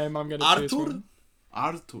know the name I'm gonna choose Arthur. from.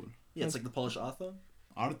 Arthur. Yeah, it's like the Polish Arthur.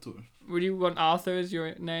 Arthur. Would you want Arthur as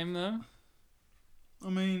your name though? I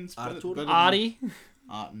mean, it's better, Arthur? better than- Artie.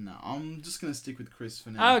 No, I'm just gonna stick with Chris for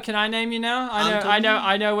now. Oh, can I name you now? Anthony?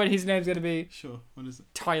 I know what his name's gonna be. Sure. What is it?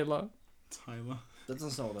 Tyler. Tyler. That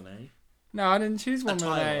doesn't start with an A. No, I didn't choose one with an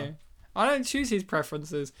A. Tyler. I don't choose his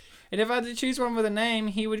preferences. And if I had to choose one with a name,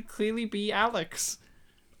 he would clearly be Alex.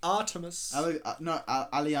 Artemis.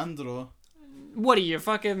 Alejandro. What are you,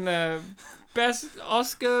 fucking the best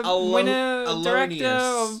Oscar Alo- winner director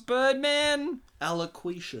Alonius. of Birdman?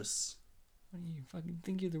 Aloquatius. What do you fucking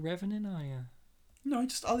think you're the Revenant, are you? No,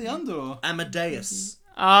 just Alejandro. Amadeus.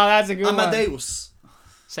 Oh, that's a good one. Amadeus.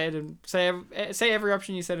 Say it in, say every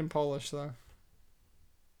option you said in Polish though.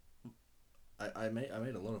 I made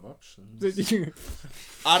a lot of options. You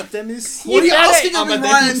Artemis. What are you said it, asking of me,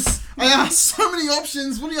 Ryan? Amadeus. I asked so many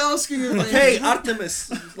options. What are you asking of me? Hey,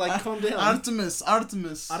 Artemis. Like, calm down. Artemis.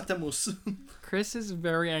 Artemus. Chris is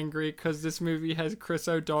very angry because this movie has Chris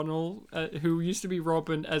O'Donnell, who used to be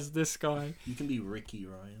Robin, as this guy. You can be Ricky,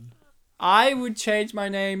 Ryan. I would change my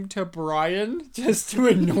name to Brian just to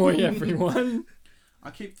annoy everyone.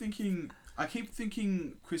 I keep thinking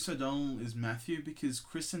Chris O'Donnell is Matthew because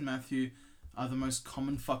Chris and Matthew are the most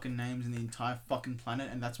common fucking names in the entire fucking planet,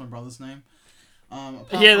 and that's my brother's name.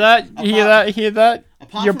 Hear that?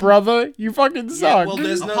 apart Your from- brother? You fucking suck. well,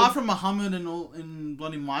 there's no- Apart from Muhammad and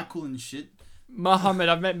bloody Michael and shit, Muhammad.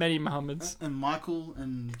 I've met many Muhammads. and Michael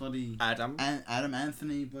and bloody Adam. Adam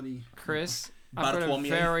Anthony, bloody. Chris, I've got a Bartholomew.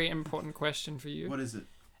 very important question for you. What is it?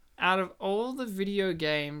 Out of all the video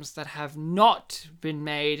games that have not been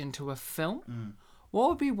made into a film, what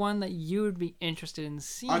would be one that you would be interested in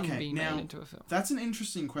seeing Okay, being now- made into a film? That's an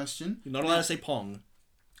interesting question. You're not allowed to say Pong.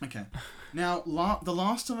 Okay. Now, The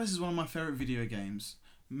Last of Us is one of my favorite video games,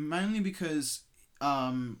 mainly because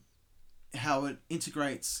how it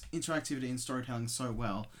integrates interactivity and storytelling so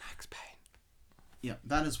well. Max Payne. Yeah,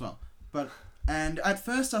 that as well. And at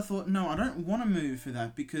first I thought, no, I don't want to move for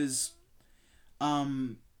that because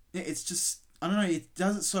it's just, I don't know, it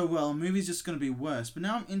does it so well. A movie's just going to be worse. But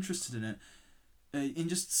now I'm interested in it, in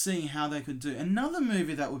just seeing how they could do. Another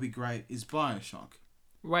movie that would be great is BioShock.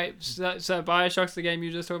 Wait, so Bioshock's the game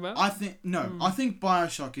you just talked about? I think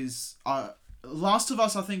BioShock is Last of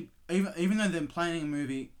Us. I think even though they're planning a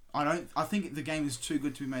movie, I think the game is too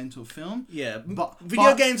good to be made into a film. Yeah, But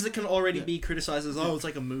video games that can already be criticized as it's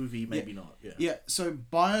like a movie, maybe not. Yeah. Yeah, so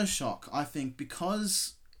BioShock, I think,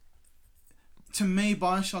 because to me,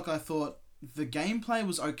 BioShock, I thought the gameplay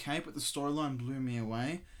was okay, but the storyline blew me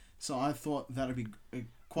away. So I thought that'd be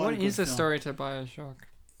quite. What a good is the film. story to Bioshock?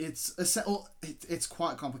 It's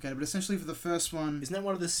quite complicated, but essentially for the first one, Isn't that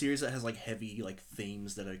one of the series that has like heavy like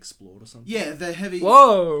themes that are explored or something? yeah, they're heavy.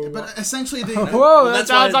 Whoa! But essentially, Whoa, well, that that's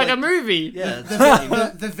sounds why, like a like- movie! Yeah.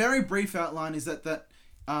 the very brief outline is that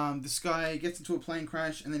this guy gets into a plane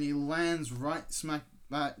crash and then he lands right smack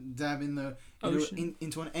dab into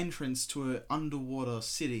an entrance to an underwater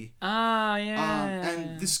city. Ah, yeah.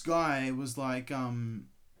 And this guy was like,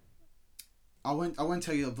 I won't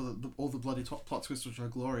tell you all the bloody plot twists which are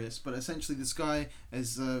glorious, but essentially this guy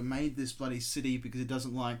has made this bloody city because he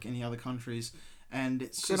doesn't like any other countries, and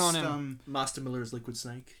it's Good just on him. Master Miller's Liquid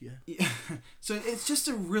Snake. Yeah. yeah. So it's just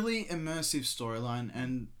a really immersive storyline,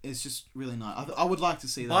 and it's just really nice. I would like to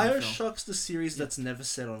see that. in a film. Bioshock's the series that's never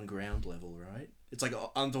set on ground level, right? It's like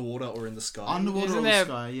underwater or in the sky. Underwater Isn't or there-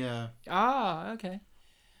 the sky, yeah. Ah, okay.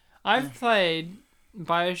 I've played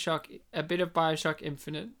Bioshock, a bit of Bioshock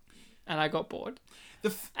Infinite, and I got bored.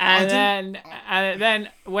 And then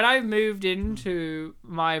when I moved into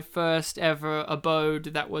my first ever abode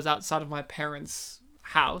that was outside of my parents'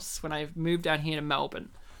 house, when I moved down here to Melbourne,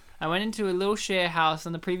 I went into a little share house,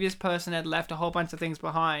 and the previous person had left a whole bunch of things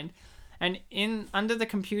behind. And under the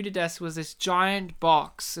computer desk was this giant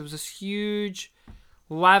box. It was this huge,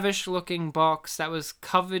 lavish-looking box that was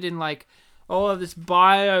covered in like all of this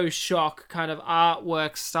Bioshock kind of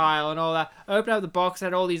artwork style and all that. I opened up the box, it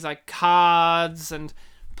had all these like cards and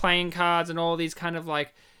playing cards and all these kind of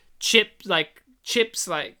like chips like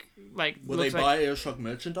Were they looks like Bioshock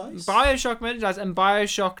merchandise? Bioshock merchandise and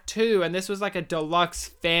Bioshock 2, and this was like a deluxe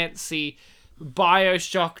fancy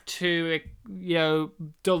Bioshock 2,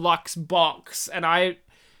 deluxe box, and I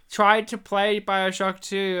tried to play Bioshock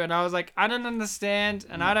 2, and I was like, I don't understand,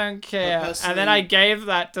 and I don't care. And then I gave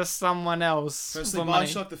that to someone else. Personally, for money.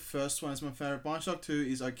 Bioshock, the first one, is my favorite. Bioshock 2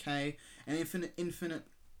 is okay, and Infinite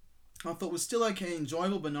I thought was still okay,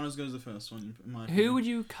 enjoyable, but not as good as the first one. In my Who opinion. would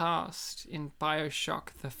you cast in Bioshock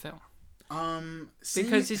the film? Seeing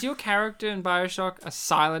Because it- is your character in Bioshock a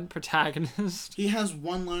silent protagonist? he has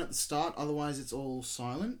one line at the start, otherwise it's all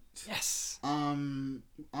silent. Yes. I'm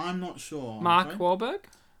not sure. I'm Mark afraid. Wahlberg?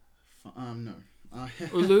 No.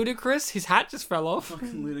 Ludicrous? His hat just fell off.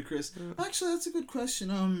 Fucking ludicrous. Actually, that's a good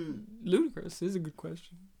question. Ludicrous is a good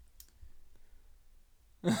question.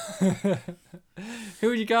 Who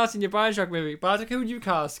would you cast in your Bioshock movie? Bartek, who would you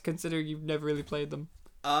cast, considering you've never really played them?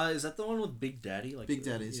 Is that the one with Big Daddy? Like Big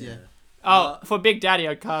Daddies, yeah. Oh, for Big Daddy,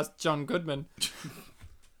 I'd cast John Goodman.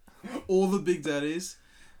 All the Big Daddies,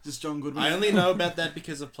 just John Goodman. I only know about that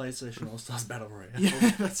because of PlayStation All Stars Battle Royale.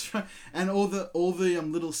 Yeah, that's right. And all the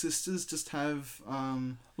little sisters just have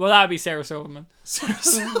Well, that would be Sarah Silverman.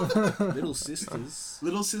 Little Sisters.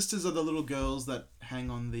 little sisters are the little girls that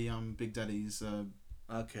hang on the Big Daddy's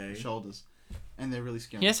Okay. shoulders, and they're really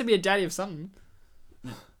scary. He has to be a daddy of something.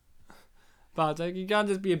 Bartek, you can't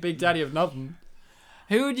just be a big daddy of nothing.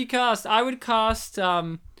 Who would you cast? I would cast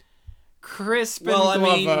Crispin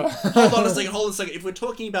Glover. hold on a second. If we're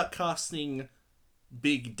talking about casting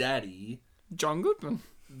Big Daddy, John Goodman.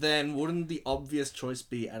 then wouldn't the obvious choice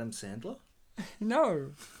be Adam Sandler?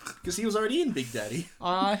 No. Because he was already in Big Daddy.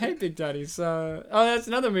 I hate Big Daddy, so... Oh, that's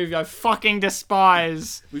another movie I fucking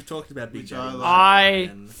despise. We've talked about Big Which Daddy.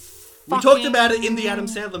 I We fucking talked about it in the Adam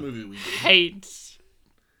Sandler movie we did. hate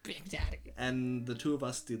Big Daddy. And the two of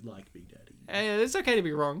us did like Big Daddy. It's okay to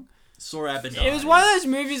be wrong. Saw Abbott. It was one of those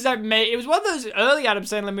movies that it was one of those early Adam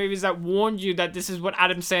Sandler movies that warned you that this is what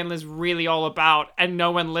Adam Sandler's really all about, and no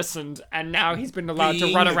one listened, and now he's been allowed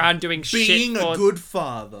to run around doing shit. Being a good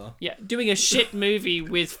father. Yeah, doing a shit movie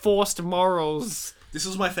with forced morals. This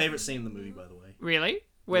was my favorite scene in the movie, by the way. Really?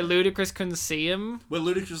 Where Ludacris couldn't see him? Where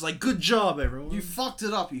Ludacris was like, "Good job, everyone." You fucked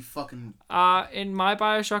it up, you fucking. In my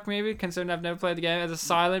Bioshock movie, considering I've never played the game, as a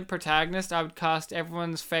silent protagonist, I would cast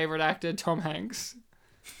everyone's favorite actor, Tom Hanks.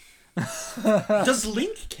 Does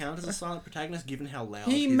Link count as a silent protagonist given how loud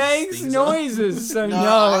He his makes things are? noises, so no.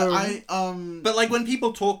 I But like when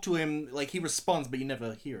people talk to him, like he responds, but you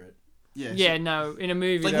never hear it. yeah. Yeah, no. In a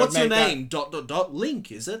movie, Like, they what's would your make that- name? Dot dot dot.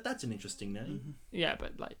 Link, is it? That's an interesting name. Yeah,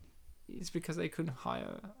 but like, it's because they couldn't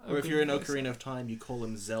hire. Or if you're in Ocarina of Time, you call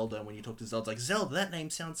him Zelda. And when you talk to Zelda, it's like Zelda. That name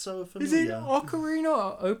sounds so Is it familiar.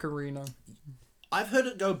 Ocarina or Ocarina? I've heard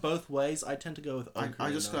it go both ways. I tend to go with Ocarina.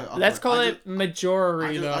 I just go. Let's call I it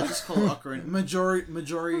Majorina. I just call it Ocarina.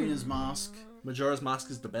 Majorina's Mask. Majora's Mask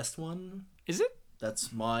is the best one. Is it?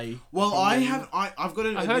 That's my. Well, opinion. I've got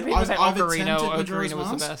to. I heard people say I've Ocarina attempted or Majora's Ocarina was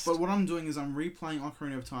the Mask, best. but what I'm doing is I'm replaying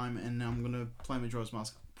Ocarina of Time, and now I'm gonna play Majora's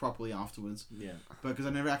Mask properly afterwards. Yeah. Because I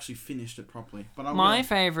never actually finished it properly. But I My will.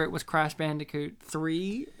 favorite was Crash Bandicoot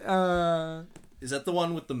 3. Is that the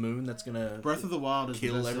one with the moon that's gonna Breath of the Wild is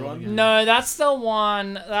Kill the best everyone? Zelda game. No, that's the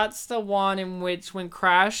one. That's the one in which when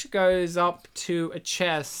Crash goes up to a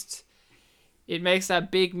chest, it makes that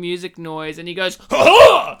big music noise, and he goes,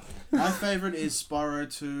 "Ha!" My favorite is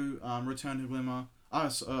Spyro 2, Return to Glimmer. Or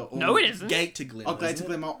No, it isn't. Gate to Glimmer? Oh, Gate to isn't it?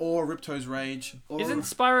 Glimmer or Ripto's Rage. Or Isn't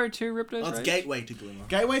Spyro 2 Ripto's Oh, it's Rage? Gateway to Glimmer.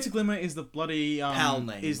 Gateway to Glimmer is the bloody PAL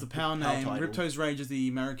name. Is the PAL PAL name. title. Ripto's Rage is the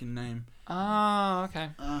American name. Ah,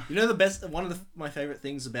 okay. You know the best. One of my favorite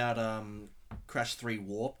things about Crash 3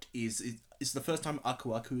 Warped is the first time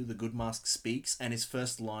Aku Aku the Good Mask speaks, and his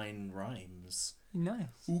first line rhymes. Nice.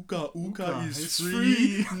 Uka Uka is is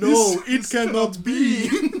free. free. No, This it cannot be.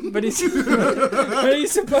 But he's but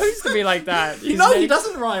he's supposed to be like that. He's No, he made-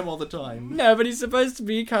 doesn't rhyme all the time. No, but he's supposed to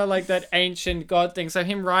be kind of like that ancient god thing. So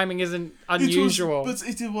him rhyming isn't unusual. But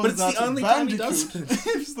it was But it's the that only time he Bandicoot. does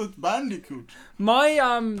It's the Bandicoot.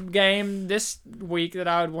 My game this week that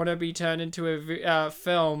I would want to be turned into a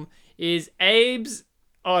film is Abe's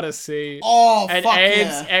Odyssey Oh, and fuck Abe's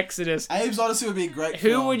yeah. Exodus. Abe's Odyssey would be a great Who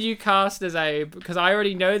film. would you cast as Abe? Because I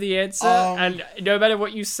already know the answer, Um, and no matter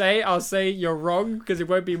what you say, I'll say you're wrong because it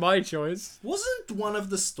won't be my choice. Wasn't one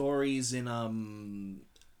of the stories in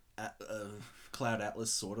Cloud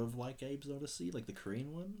Atlas sort of like Abe's Odyssey, like the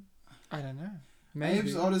Korean one? I don't know. Maybe.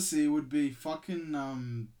 Abe's Odyssey would be fucking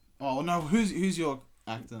Oh no, who's your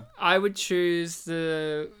actor? I would choose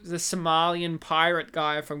the Somalian pirate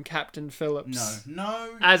guy from Captain Phillips.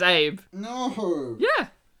 No. As Abe. No. Yeah.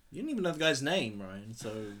 You didn't even know the guy's name, Ryan,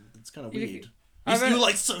 so it's kind of You- weird. I You were bet-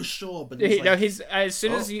 like so sure, but He, it's no, like, he's as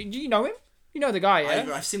soon as Oh. you know him. You know the guy,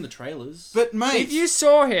 yeah. I've seen the trailers. But mate, If you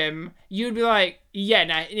saw him, you'd be like, yeah.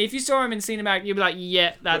 Nah. If you saw him in Cinematic, you'd be like,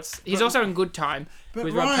 yeah. He's but- also in Good Time but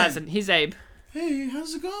with Rob Ryan, Pattinson. He's Abe. hey,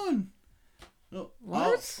 how's it going? Oh,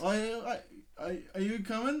 What? Are you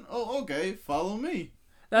coming? Oh, okay. Follow me.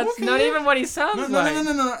 That's Okay. not even what he sounds No. like. And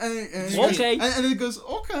Okay. and then it goes,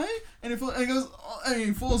 okay. And it goes, and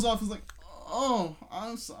he falls off. He's like, oh,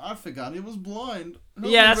 I forgot he was blind.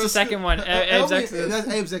 Help Yeah, me that's the rescue- second one, help Abe's me- Exodus. That's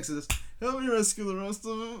Abe's Exodus. Help me rescue the rest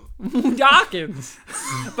of them. Dawkins.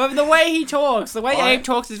 But the way he talks, the way I- Abe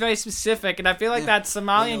talks is very specific, and I feel like Yeah. that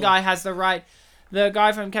Somalian Well- guy has the right. The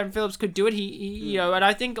guy from Captain Phillips could do it. He you know, and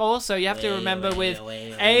I think also you have to remember with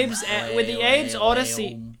Abe's with the Abe's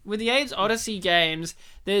Odyssey with the Abe's Odyssey games,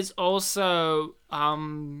 there's also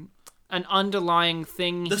an underlying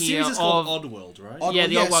thing The here series is of called Oddworld, right? Yeah,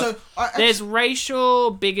 the old one. So there's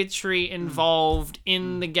racial bigotry involved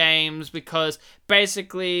in the games because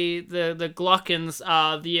basically the Glockens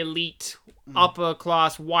are the elite upper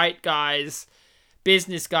class white guys,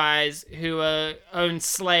 business guys who own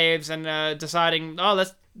slaves and are deciding, oh,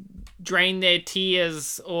 let's drain their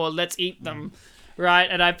tears or let's eat them. Right,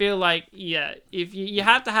 and I feel like, yeah, if you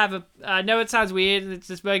have to have I know it sounds weird, it's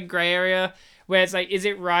this big gray area where it's like, is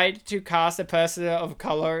it right to cast a person of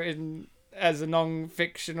color as a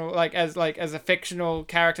non-fictional, as a fictional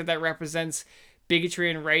character that represents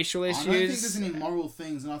bigotry and racial issues? I don't think there's any moral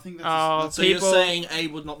things, and I think that's. Oh, Just, So people- you're saying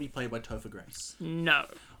Abe would not be played by Topher Grace? No,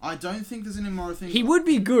 I don't think there's any moral things. he would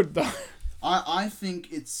be good though. I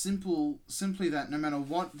think it's simply that no matter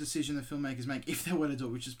what decision the filmmakers make, if they were to do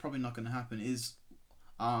it, which is probably not going to happen, is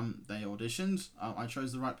they auditioned. I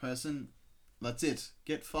chose the right person. That's it.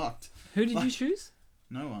 Get fucked. Who did you choose?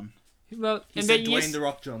 No one. Well, He and said then you Dwayne The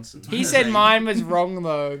Rock Johnson. he said mine was wrong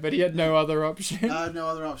though, but he had no other option. No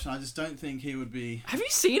other option. I just don't think he would be. Have you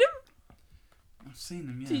seen him? I've seen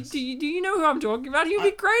him. Do, Yes. do you know who I'm talking about? He would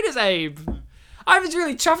be great as Abe. I was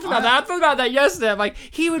really chuffed about that. I thought about that yesterday. I'm like,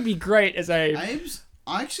 he would be great as Abe.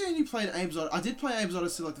 I actually only played Abe's Odyssey. I did play Abe's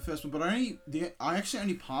Odyssey like the first one, but I actually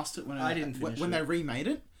only passed it when I didn't finish when it. they remade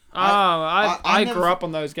it. I never- grew up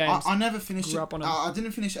on those games. I never finished Grew it. up on 'em. I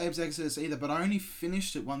didn't finish Abe's Exodus either, but I only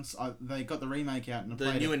finished it once they got the remake out and I The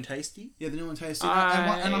played new it. and tasty? Yeah, the new and tasty.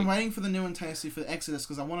 I- And I'm waiting for the new and tasty for Exodus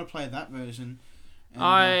because I want to play that version. And,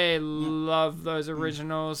 I love those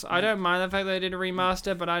originals. I don't mind the fact they did a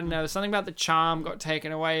remaster, but I don't know. Something about the charm got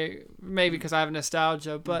taken away. Maybe because I have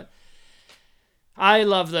nostalgia, but I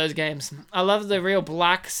love those games. I love the real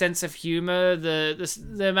black sense of humor,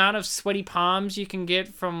 the amount of sweaty palms you can get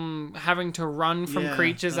from having to run from Yeah,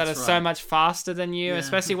 creatures that are that's so right. much faster than you, Yeah.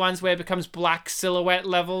 especially ones where it becomes black silhouette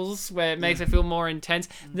levels, where it makes it feel more intense.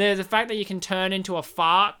 There's the fact that you can turn into a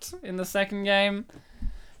fart in the second game.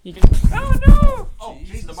 You can. Oh no! Oh,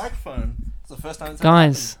 jeez, the microphone. It's the first time it's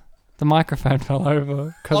Guys, the microphone fell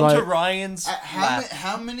over Onto Ryan's lap.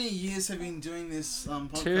 how many years have you been doing this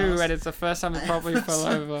podcast? 2, and it's the first time it probably fell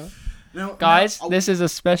over. Now- Guys, now, this is a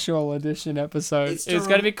special edition episode. It's It's to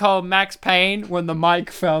going to be called Max Payne when the mic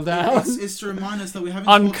fell down. it's to remind us that we haven't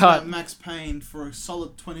Uncut. talked about Max Payne for a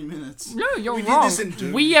solid 20 minutes. No, you're We did wrong. this in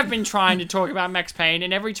Doom. We have been trying to talk about Max Payne,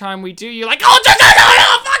 and every time we do, you're like, oh, fuck,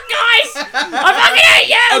 guys! I fucking hate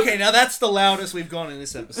you! Okay, now that's the loudest we've gone in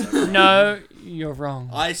this episode. No, you're wrong.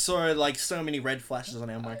 I saw like so many red flashes on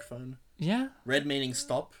our microphone. Yeah? Red meaning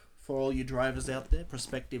stop for all you drivers out there,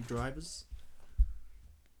 prospective drivers.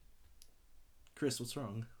 Chris, what's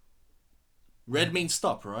wrong? Red means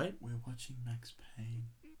stop, right? We're watching Max Payne.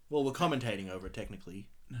 Well, we're commentating over it technically.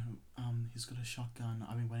 No, he's got a shotgun.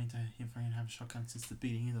 I've been waiting for him to have a shotgun since the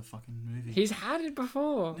beginning of the fucking movie. He's had it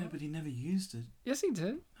before. No, but he never used it. Yes, he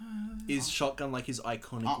did. Is shotgun like his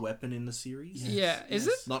iconic weapon in the series? Yes, Yeah, is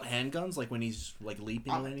yes. Not handguns, like when he's like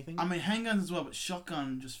leaping or anything? I mean, handguns as well, but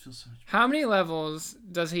shotgun just feels so much. How many levels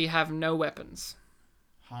does he have no weapons?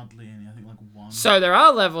 Hardly any. I think like one. So there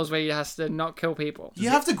are levels where he has to not kill people. You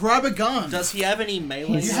have to grab a gun. Does he have any melee?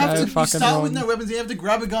 He's you so have to. You fucking start with wrong. no weapons. You have to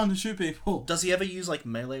grab a gun to shoot people. Does he ever use like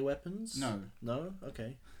melee weapons? No. No?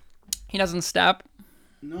 Okay. He doesn't stab.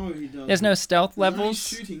 No, he doesn't. There's no stealth There's only levels.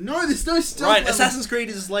 shooting. No, there's no stealth. Right, levels. Assassin's Creed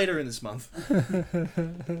is later in this month.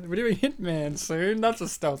 We're doing Hitman soon. That's a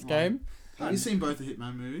stealth game. Have you seen both the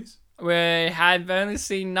Hitman movies? We have only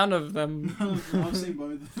seen none of them. I've seen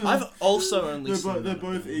both. I've also only They're, seen they're one of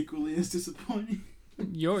both them. equally as disappointing.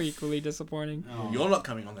 You're equally disappointing. Oh. You're not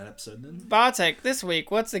coming on that episode then. Bartek, this week,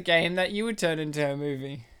 what's a game that you would turn into a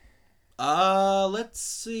movie? Let's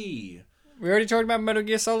see. We already talked about Metal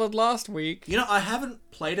Gear Solid last week. You know, I haven't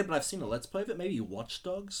played it, but I've seen a Let's Play of it. Maybe Watch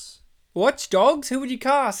Dogs? Watch Dogs? Who would you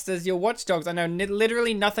cast as your Watch Dogs? I know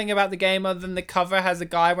literally nothing about the game other than the cover has a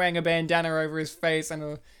guy wearing a bandana over his face and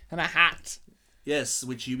a hat. Yes,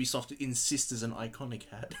 which Ubisoft insists is an iconic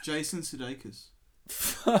hat. Jason Sudeikis.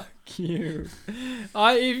 Fuck you.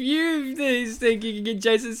 If you think you can get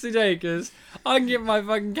Jason Sudeikis, I can get my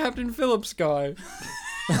fucking Captain Phillips guy.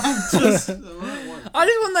 Just, I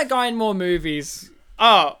just want that guy in more movies.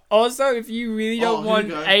 Oh, also, if you really don't here we want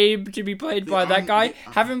go. Abe to be played by that guy, the-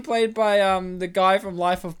 have him played by the guy from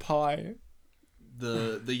Life of Pi,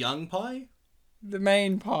 The young pie? the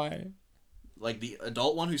main Pi, Like the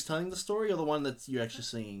adult one who's telling the story, or the one that's you're actually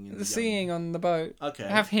seeing? In the young- seeing on the boat. Okay.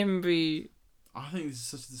 Have him be. I think this is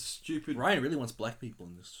such a stupid. Ryan really wants black people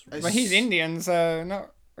in this. It's- Well, he's Indian, so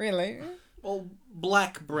not really. Well,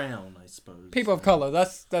 black brown, I suppose. People of color.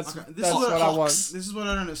 That's Okay, that's what I want. This is what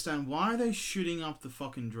I don't understand. Why are they shooting up the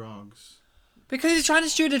fucking drugs? Because he's trying to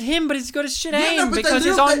shoot at him, but he's got a shit Yeah, aim no, but they because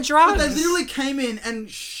he's literally- on drugs. But they literally came in and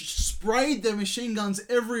sprayed their machine guns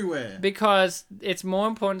everywhere. Because it's more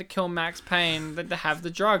important to kill Max Payne than to have the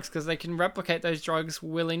drugs, because they can replicate those drugs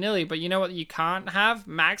willy-nilly. But you know what you can't have?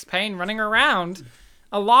 Max Payne running around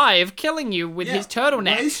alive, killing you with his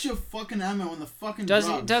turtleneck. Waste your fucking ammo on the fucking Does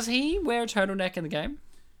drugs. he wear a turtleneck in the game?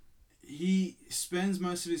 He spends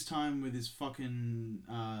most of his time with his fucking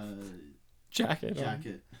Jacket. on.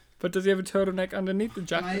 jacket. But does he have a turtleneck underneath the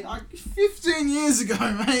jacket? Mate, like 15 years ago,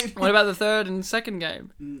 mate. What about the third and second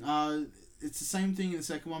game? It's the same thing in the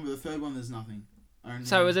second one, but the third one there's nothing. Only,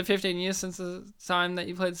 So was it 15 years since the time that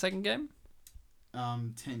you played the second game?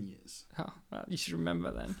 10 years. Oh, well, you should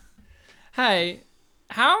remember then. Hey,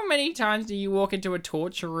 how many times do you walk into a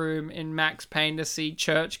torture room in Max Payne to see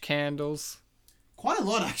church candles? Quite a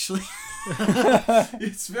lot, actually.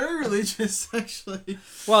 It's very religious, actually.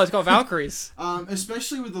 Well, it's got Valkyries.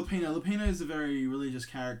 Especially with Lupino. Lupino is a very religious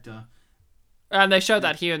character. And they showed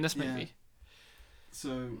that here in this Yeah. movie.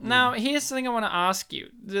 So Now, here's something I want to ask you.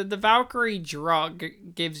 The Valkyrie drug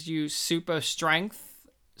gives you super strength,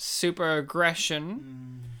 super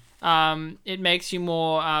aggression. It makes you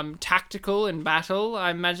more tactical in battle,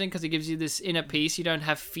 I imagine, because it gives you this inner peace. You don't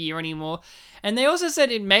have fear anymore. And they also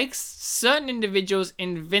said it makes certain individuals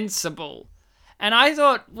invincible. And I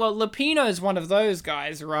thought, well, Lupino is one of those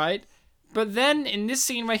guys, right? But then in this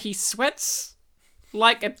scene where he sweats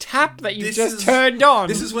like a tap that you This just is- turned on.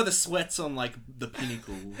 This is where the sweat's on like the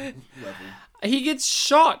pinnacle level. He gets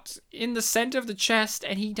shot in the center of the chest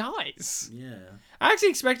and he dies. Yeah. I actually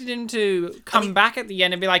expected him to come back at the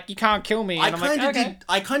end and be like, "You can't kill me." And I'm like, okay.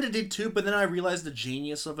 I kind of did too, but then I realized the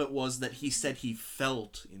genius of it was that he said he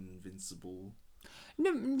felt invincible.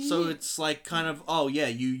 No, So it's like kind of, oh yeah,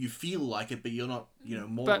 you feel like it, but you're not,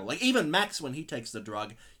 mortal. But- Like even Max, when he takes the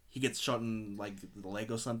drug, he gets shot in like the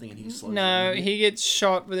leg or something, and he's slowly. no, he gets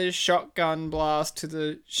shot with a shotgun blast to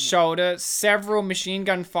the shoulder, several machine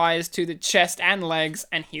gun fires to the chest and legs,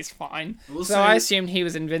 and he's fine. We'll So say- I assumed he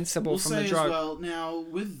was invincible We'll from say the drug. as well, now,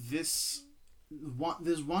 with this,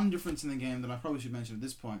 there's one difference in the game that I probably should mention at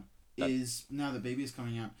this point, is now that BB is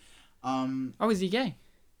coming out. Oh, is he gay?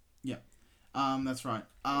 That's right.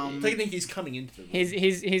 Technically, he's coming into the.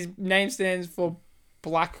 His name stands for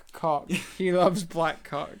Black Cock. He loves black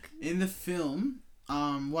cock. In the film,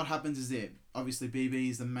 what happens is that, obviously, BB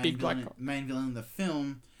is the Big black cock. main villain in the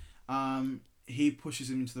film. He pushes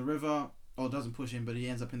him into the river, or doesn't push him, but he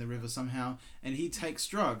ends up in the river somehow, and he takes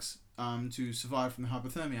drugs to survive from the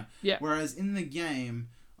hypothermia. Yeah. Whereas in the game,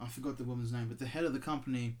 I forgot the woman's name, but the head of the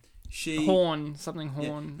company, she... Horn, something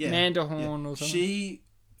Horn. yeah, Manda yeah. Horn or something. She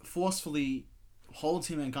forcefully holds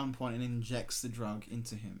him at gunpoint and injects the drug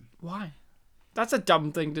into him. Why? That's a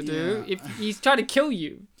dumb thing to do. Yeah. If he's trying to kill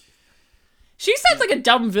you. She sounds like a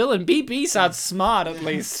dumb villain. BB sounds smart, at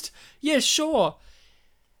least. Yeah, sure.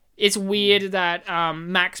 It's weird that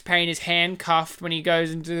Max Payne is handcuffed when he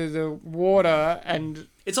goes into the water, and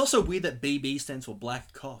It's also weird that BB stands for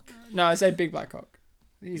black cock. no, I say Big Black Cock.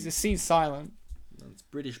 He's a C silent It's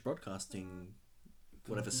British Broadcasting,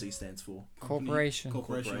 whatever C stands for. corporation.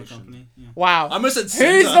 Corporation or Corporation. company. Yeah. Wow. I almost said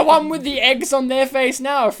Who's Sega. the one with the eggs on their face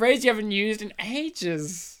now? A phrase you haven't used in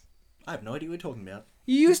ages. I have no idea what you're talking about.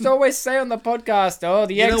 You used to always say on the podcast, "Oh,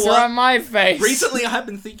 the You know eggs what? are on my face." Recently, I have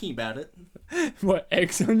been thinking about it. What,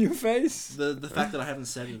 eggs on your face? The fact that I haven't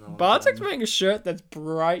said it in a long Bartek's time. wearing a shirt that's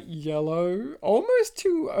bright yellow, almost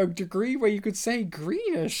to a degree where you could say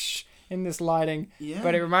greenish in this lighting. Yeah.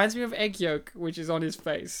 But it reminds me of egg yolk, which is on his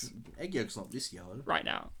face Egg yolk's not this yellow. right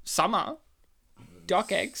now. Summer.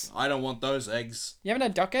 Duck eggs. I don't want those eggs. You haven't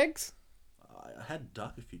had duck eggs? I had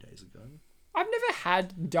duck a few days ago. I've never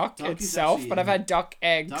had duck Duck is itself, actually- but I've had duck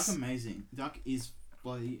eggs. Duck amazing. Duck is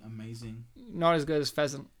bloody amazing. Not as good as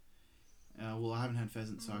pheasant. Well, I haven't had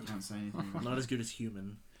pheasant, so I can't say anything. About Not as good as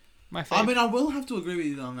human. My I favorite. mean, I will have to agree with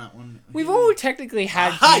you on that one. We've all technically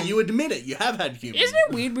had. Aha, human- you admit it. You have had human. Isn't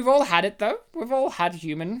it weird? We've all had it though. We've all had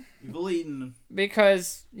human We've all eaten.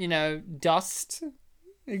 because dust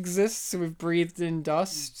exists. We've breathed in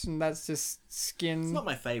dust, and that's just skin. It's not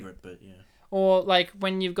my favorite, but yeah. Or like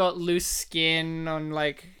when you've got loose skin on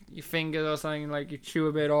like your finger or something, like you chew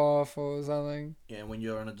a bit off or something. Yeah, when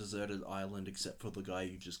you're on a deserted island, except for the guy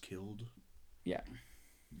you just killed. Yeah.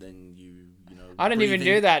 Then you know. I don't even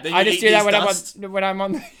breathing- do that. then I you just eat do that his when I'm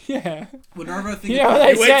dust. on yeah. Whenever I think You know about what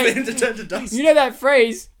You they wait say? for him to turn to dust. You know that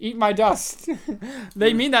phrase, eat my dust?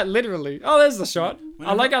 They mean that literally. Oh, there's the shot. I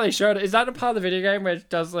Whenever- like how they showed it. Is that a part of the video game where it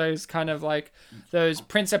does those kind of like those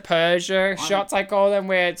Prince of Persia shots, I call them,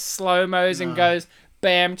 where it slow-mos and No. goes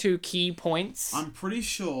bam to key points? I'm pretty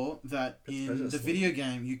sure that in Predator the Sword. video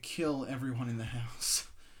game you kill everyone in the house.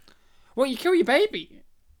 Well, you kill your baby.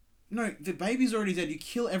 No, the baby's already dead. You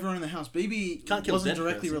kill everyone in the house. Baby Can't kill wasn't dead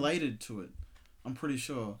directly person. related to it. I'm pretty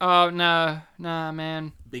sure. Oh, no. Nah,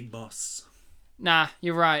 man. Big boss. Nah,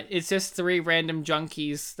 you're right. It's just 3 random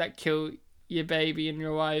junkies that kill your baby and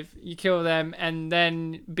your wife. You kill them, and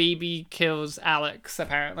then BB kills Alex,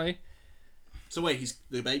 apparently. So wait,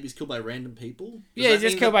 the baby's killed by random people? Does Yeah, that he's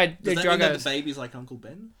just mean killed by does the that mean that druggers. the baby's like Uncle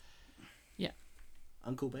Ben? Yeah.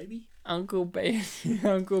 Uncle Baby? Uncle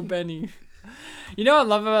Uncle Benny. You know what I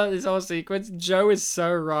love about this whole sequence? Joe is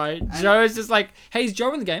so right. Joe is just like, hey, is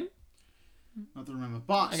Joe in the game? Not to remember.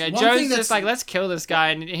 But Okay, one Joe's thing just that's like, let's kill this guy.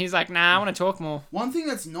 And he's like, nah, I want to talk more. one thing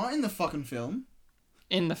that's not in the fucking film.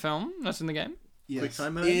 In the film, not in the game. Yes,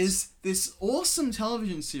 QuickTime modes? is this awesome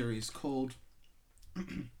television series called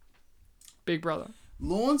Big Brother.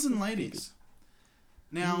 Lords and Ladies.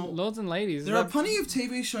 Now, Lords and Ladies. there are plenty of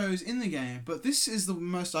TV shows in the game, but this is the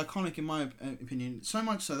most iconic in my opinion. So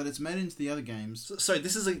much so that it's made into the other games. So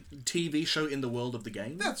this is a TV show in the world of the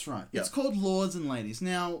game? That's right. Yeah. It's called Lords and Ladies.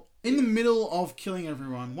 Now, in the middle of killing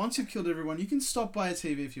everyone, once you've killed everyone, you can stop by a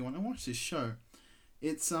TV if you want and watch this show.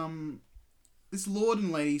 It's this lord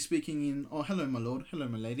and lady speaking in, oh, hello my lord, hello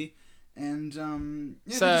my lady, and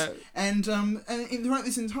yeah, So- and throughout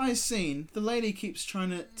this entire scene, the lady keeps trying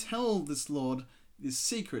to tell this lord this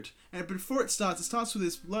secret, and before it starts with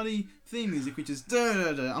this bloody theme music, which is da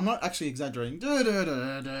da da. I'm not actually exaggerating, da da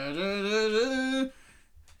da da da da,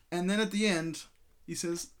 and then at the end, she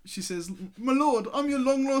says, "My lord, I'm your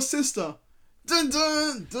long lost sister." Dun,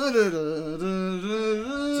 dun, dun, dun, dun, dun,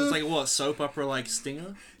 dun. So it's like what, soap opera like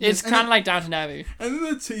Stinger? It's and kind it- of like Downton Abbey. And then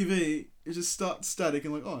the TV, it just starts static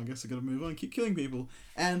and like, oh, I guess I gotta move on and keep killing people.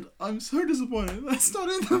 And I'm so disappointed that's not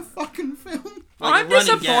in the fucking film. Like I'm a running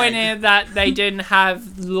disappointed gag. that they didn't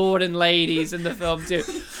have Lord and Ladies in the film too.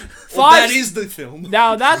 Well, that is the film.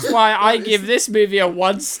 Now that's why I give this movie a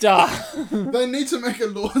 1 star. They need to make a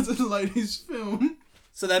Lords and Ladies film.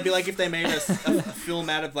 So that'd be like if they made a film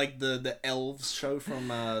out of like the elves show from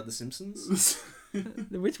The Simpsons.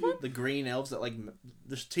 Which one? The green elves that like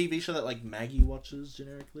the TV show that like Maggie watches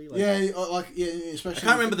generically. Like, Yeah, especially. I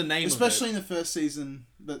can't remember the name. Especially of in the first season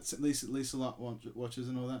that Lisa Lutt watches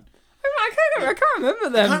and all that. I can't remember it. I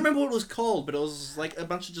them. can't remember what it was called, but it was like a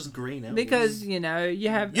bunch of just green elves. Because, you know, you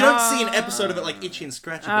have... you don't see an episode of it like Itchy and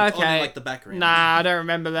Scratchy, but it's on in, like the background. Nah, I don't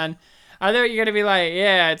remember then. I thought you were going to be like,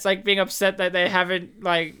 yeah, it's like being upset that they haven't,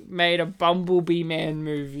 like, made a Bumblebee Man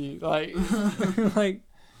movie. Like, like,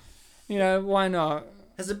 you know, why not?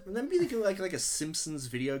 Has it? Maybe they do like a Simpsons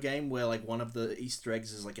video game where like one of the Easter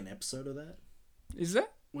eggs is like an episode of that. Is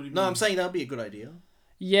that? What do you No, mean? I'm saying that would be a good idea.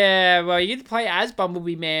 Yeah, well, you get to play as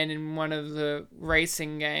Bumblebee Man in one of the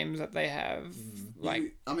racing games that they have.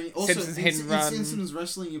 Like, I mean, also Simpsons in Hit and Run. Simpsons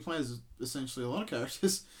Wrestling, you play as essentially a lot of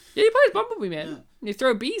characters. yeah, you play as Bumblebee Man. Yeah. You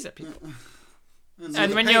throw bees at people. And,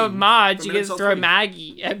 And the when pain you're Marge, from you get to episode throw 3.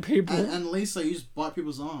 Maggie at people. and Lisa, you just bite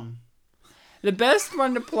people's arm. The best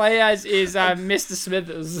one to play as is Mr.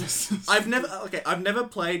 Smithers. I've never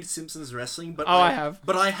played Simpsons Wrestling, but I have.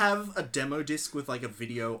 But I have a demo disc with like a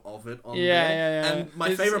video of it on Yeah, there. yeah, yeah. And my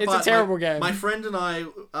It's- favorite it's a part. terrible game. My friend and I,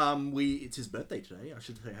 it's his birthday today. I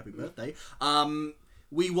should say happy birthday.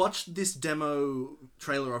 We watched this demo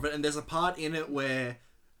trailer of it, and there's a part in it where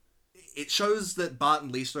it shows that Bart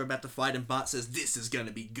and Lisa are about to fight, and Bart says, "This is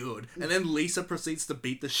gonna be good," and then Lisa proceeds to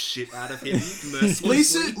beat the shit out of him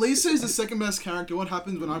mercilessly. Lisa is the second best character. What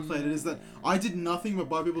happens when I played it is that I did nothing but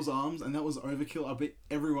bite people's arms, and that was overkill. I beat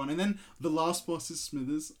everyone. And then the last boss is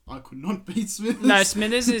Smithers. I could not beat Smithers. No,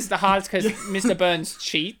 Smithers is the hardest because Mr. Burns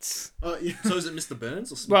cheats. Yeah. So is it Mr.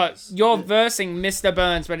 Burns or Well, Smithers? you're versing Mr.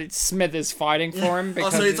 Burns, but it's Smithers fighting for him. Oh,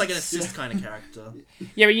 Because so it's like an assist kind of character.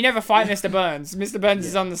 Yeah, but you never fight Mr. Burns. Mr. Burns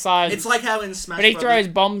is on the side. It's like how in Smash but he Brothers... throws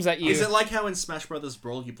bombs at you. Is it like how in Smash Brothers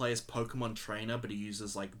Brawl you play as Pokemon Trainer, but he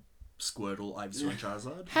uses like Squirtle, Ivysaur, and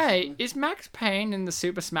Charizard? Hey, is Max Payne in the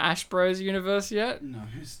Super Smash Bros. Universe yet? No,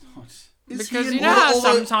 it's not. Because you know how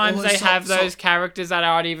sometimes they have those characters that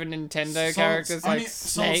aren't even Nintendo characters, like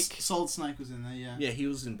Snake. Solid Snake was in there, yeah. Yeah, he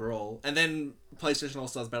was in Brawl, and then PlayStation All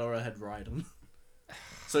Stars Battle Royale had Raiden.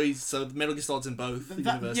 So Metal Gear Solid's in both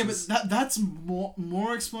universes. Yeah, but that's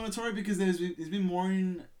more explanatory because there's been more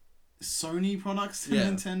in Sony products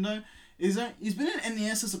than Nintendo. He's been in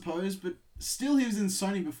NES, I suppose, but still he was in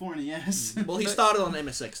Sony before NES. Well, he started on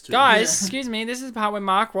MSX too. Guys, excuse me, this is the part where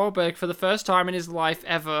Mark Wahlberg, for the first time in his life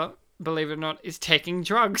ever, believe it or not, is taking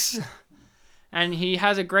drugs. And he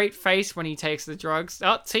has a great face when he takes the drugs.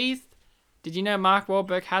 Oh, teeth. Did you know Mark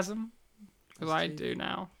Wahlberg has them? Because I do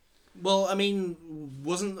now. Well, I mean,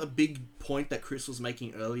 wasn't a big point that Chris was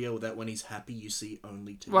making earlier that when he's happy, you see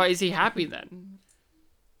only teeth? Well, is he happy then?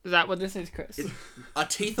 Is that what this is, Chris? Are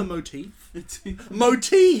teeth a motif?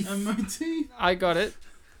 Motif! A motif. I got it.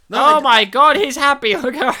 No, Oh my god, he's happy.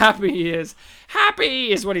 Look how happy he is.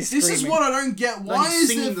 Happy is what he's screaming. This is what I don't get. Why he's is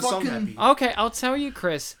singing there the song fucking... happy. Okay, I'll tell you,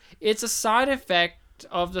 Chris. It's a side effect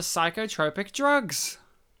of the psychotropic drugs.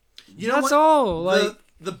 You know That's what? all. Like,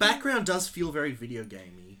 The background does feel very video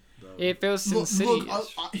gamey, though. it feels Sin City.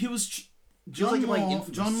 He was... Feels like John you're playing Moore,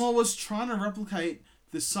 Infamous. John Moore was trying to replicate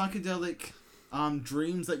the psychedelic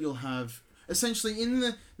dreams that you'll have. Essentially,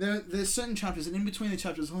 there's certain chapters, and in between the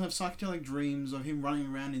chapters, he'll have psychedelic dreams of him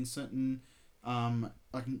running around in certain,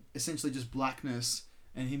 like essentially just blackness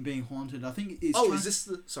and him being haunted. I think it's. Oh, is this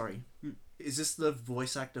the... Sorry. Is this the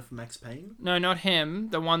voice actor for Max Payne? No, not him.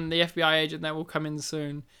 The FBI agent that will come in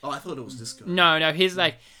soon. Oh, I thought it was this guy. No, he's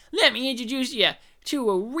like, let me introduce you to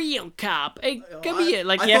a real cop. Hey, come here,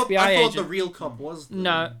 like the FBI I agent. thought the real cop was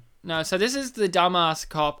the... No, so this is the dumbass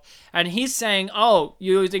cop, and he's saying, oh,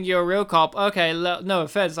 you think you're a real cop? Okay, no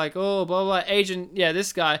offense, like, oh, blah, blah, agent, yeah,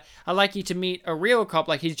 this guy, I'd like you to meet a real cop,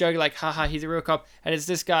 like, he's joking, like, haha, he's a real cop, and it's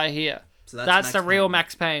this guy here. So that's the real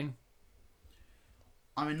Max Payne.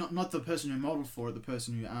 I mean, not the person who modeled for it, the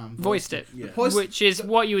person who Voiced it, Yeah. which is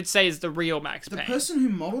what you would say is the real Max The Payne. person who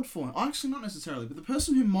modeled for him, actually not necessarily, but the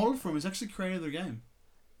person who modeled for him has actually created the game.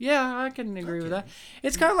 Yeah, I can agree with that.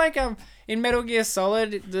 It's kind of like in Metal Gear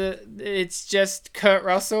Solid, it's just Kurt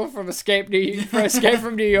Russell from Escape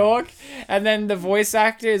from New York, and then the voice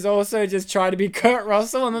actor is also just trying to be Kurt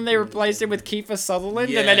Russell, and then they replaced him with Kiefer Sutherland,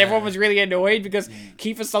 and then everyone was really annoyed because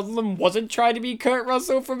Kiefer Sutherland wasn't trying to be Kurt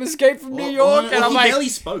Russell from Escape from New York, and I'm he like, barely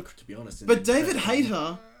spoke, to be honest. But David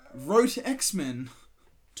Hayter wrote X-Men,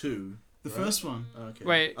 2. the first one. Okay.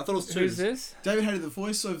 wait, I thought it was 2. who's this? David Hayter, the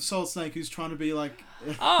voice of Solid Snake, who's trying to be like...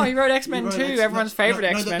 Oh, he wrote X-Men 2, everyone's favourite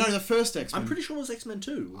X-Men. No, the first X-Men. I'm pretty sure it was X-Men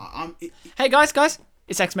 2. Hey, guys,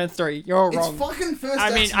 it's X-Men 3. You're all It's wrong. fucking first I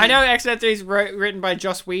mean, X-Men. I know X-Men 3 is written by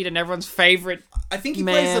Joss Whedon, everyone's favourite. I think he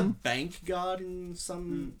plays a Man. bank guard in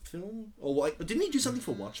some film. Or what? Didn't he do something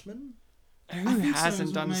for Watchmen? Who think so hasn't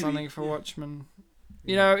as well, done maybe. something for Watchmen?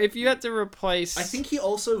 You know, if you had to replace... I think he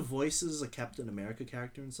also voices a Captain America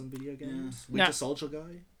character in some video games. Winter Now- Soldier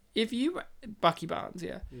guy. If you... Bucky Barnes,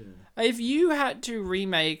 yeah. Yeah. If you had to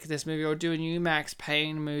remake this movie or do a new Max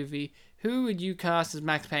Payne movie, who would you cast as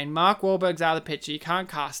Max Payne? Mark Wahlberg's out of the picture. You can't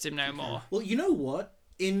cast him no more. Well, you know what?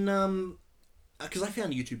 In because I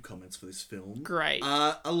found YouTube comments for this film. Great.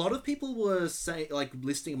 A lot of people were saying, like,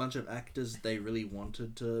 listing a bunch of actors they really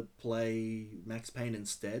wanted to play Max Payne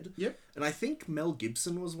instead. Yep. And I think Mel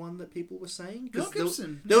Gibson was one that people were saying. 'Cause Mel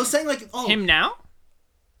Gibson. They were saying, like, oh, Him now?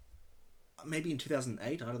 maybe in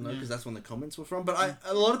 2008, I don't know, because that's when the comments were from. But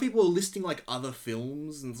a lot of people were listing, like, other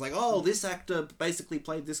films, and it's like, oh, this actor basically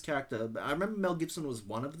played this character. But I remember Mel Gibson was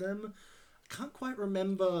one of them. I can't quite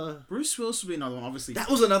remember. Bruce Willis would be another one, obviously. That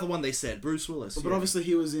was another one they said, Bruce Willis. But yeah. obviously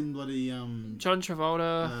he was in bloody... John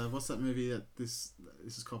Travolta. what's that movie that this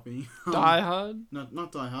is copying? Die Hard? No,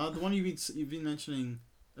 not Die Hard. The one you've been mentioning...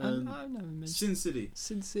 I've never mentioned Sin City.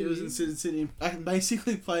 Sin City. He was in Sin City. And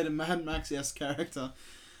basically played a Mad Max-esque character.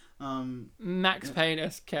 Max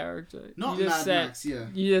Payne-esque character. Not You just Mad said- Max, yeah.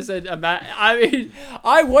 You just said I mean,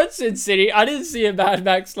 I watched Sin City. I didn't see a Mad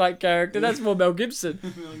Max-like character. That's more Mel Gibson.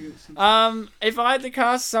 If I had to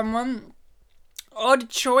cast someone, odd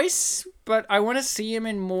choice, but I want to see him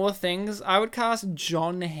in more things, I would cast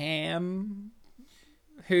John Hamm,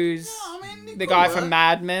 who's the guy from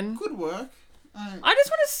Mad Men. Could work. I just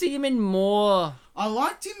want to see him in more. I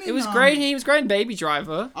liked him in... It was great. He was great in Baby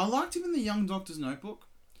Driver. I liked him in The Young Doctor's Notebook.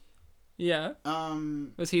 Yeah.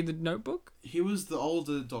 Um, Was he the Notebook? he was the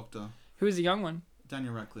older Doctor, Who was the young one?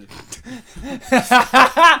 Daniel Radcliffe.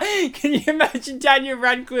 Can you imagine Daniel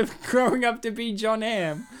Radcliffe growing up to be John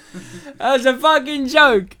Hamm? That's a fucking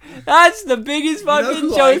joke. That's the biggest fucking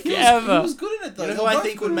who joke He ever. was good in it though. You know They who were I both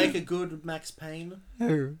think would good in make it. a good Max Payne?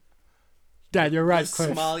 Who? Daniel The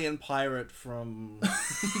Radcliffe. Somalian pirate from The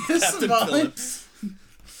Captain Somali- Phillips.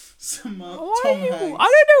 Some Why Tom are you- Hanks.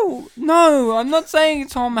 I don't know. No, I'm not saying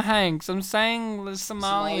Tom Hanks. I'm saying the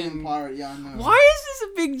Somalian Somalian. pirate, yeah, I know. Why is this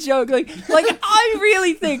a big joke? Like I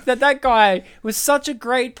really think that guy was such a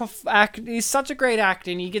great He's such a great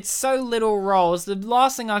actor, and he gets so little roles. The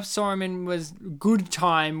last thing I saw him in was Good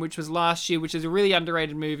Time, which was last year, which is a really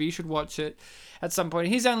underrated movie. You should watch it at some point.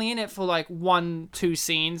 He's only in it for like 1-2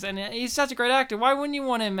 scenes, and he's such a great actor. Why wouldn't you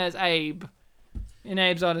want him as Abe in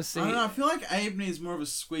Abe's Odyssey? I don't know, I feel like Abe needs more of a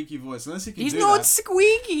squeaky voice, unless he can He's do not that.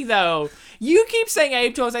 squeaky though. You keep saying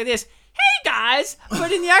Abe talks like this. Hey guys,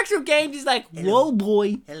 but in the actual game he's like, "Whoa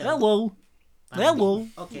boy, hello, hello."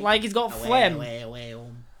 Okay. Like he's got phlegm.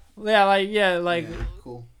 Well. Yeah, like Yeah,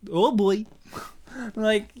 cool. oh boy,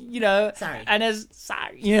 like Sorry. And as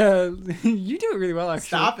sorry, yeah, you do it really well actually.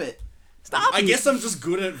 Stop it. Stop. I it. guess I'm just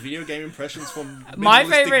good at video game impressions from My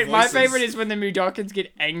minimalistic my voices. favorite is when the Mudokons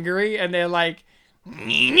get angry and they're like. Like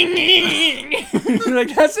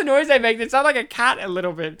that's the noise they make. They sound like a cat a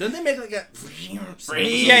little bit. Don't they make like a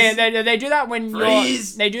freeze? Yeah, they do that when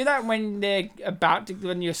Freeze. they do that when they're about to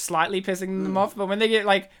when you're slightly pissing them off, but when they get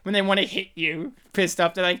like when they want to hit you, pissed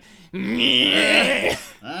up, they're like,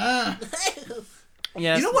 Ah.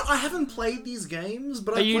 yeah. You know what? I haven't played these games,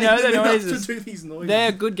 but I You played know the them enough noises. to do these noises.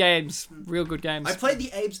 They're good games, real good games. I played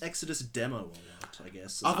the Abe's Exodus demo a lot, I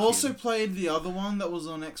guess. I've also played the other one that was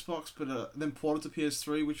on Xbox, but then ported to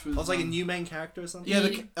PS3, which was. I was like a new main character or something.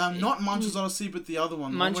 Yeah, not Munch's Odyssey, but the other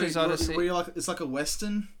one. the one Munch's where you- Odyssey. Where you're like, it's like a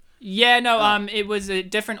western. Yeah, no, it was a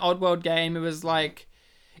different Oddworld game. It was like,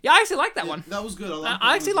 yeah, I actually like that one. That was good.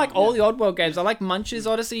 I actually like all the Oddworld games. I like Munch's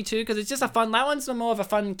Odyssey too because it's just a fun. That one's more of a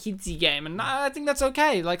fun kidsy game, and I think that's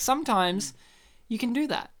okay. Like sometimes you can do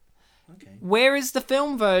that. Okay. Where is the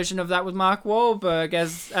film version of that with Mark Wahlberg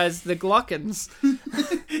as the Glockens?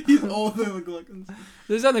 He's all the Gluckens.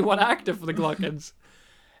 There's only one actor for the Glockens,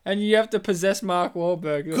 and you have to possess Mark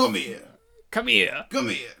Wahlberg. Come here. Come here. Come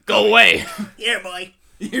here. Go away. Here, boy.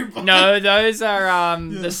 Here, boy. No, those are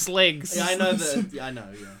the Sligs. Yeah, I know the. Yeah, I know.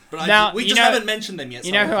 Yeah, but Now, we you just know- haven't mentioned them yet.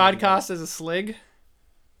 You so know I who won't I'd name cast as a Slig?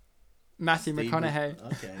 Matthew them. McConaughey.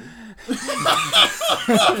 Okay.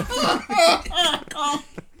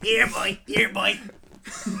 Here, boy. Here, boy.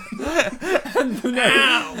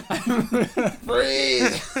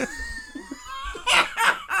 Freeze.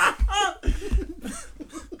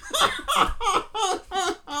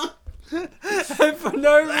 For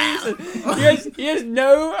no reason. He has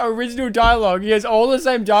no original dialogue. He has all the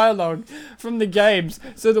same dialogue from the games.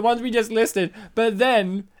 So the ones we just listed. But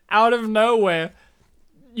then, out of nowhere,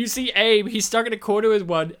 you see Abe, he's stuck in a corner with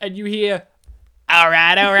one, and you hear,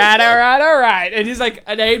 alright. And he's like,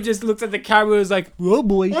 and Abe just looks at the camera and is like, oh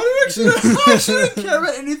boy. I shouldn't care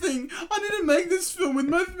about anything. I need to make this film with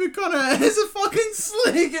Matthew McConaughey as a fucking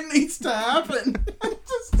slig. It needs to happen.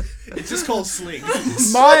 It's just called Slig.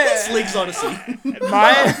 My- Slig's Odyssey.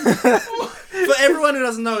 For everyone who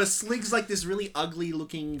doesn't know, a Slig's like this really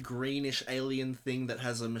ugly-looking greenish alien thing that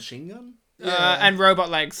has a machine gun And robot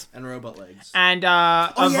legs. and robot legs. And they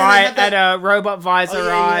have that- a robot visor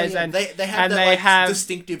eyes. And they have and that they like, have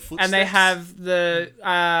distinctive footsteps. and they have the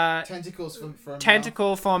Tentacles from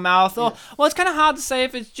tentacle for a mouth. Or well, it's kind of hard to say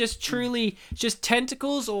if it's just truly just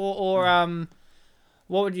tentacles or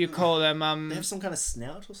what would you call them? They have some kind of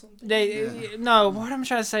snout or something. No, what I'm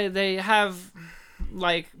trying to say, they have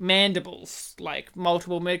like mandibles, like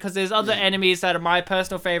multiple because there's other enemies that are my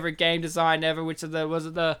personal favorite game design ever, which are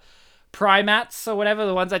the primates or whatever,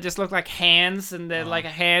 the ones that just look like hands and they're like a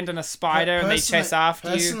hand and a spider and they chase after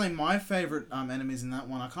you. Personally, my favorite enemies in that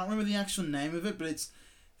one, I can't remember the actual name of it, but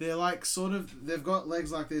they're like sort of, they've got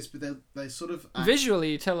legs like this, but they sort of act,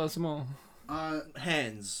 Visually, tell us more.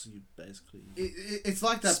 Hands, you basically. it's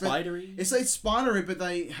like that. Spidery. It's spidery, but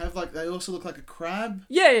they have like, they also look like a crab.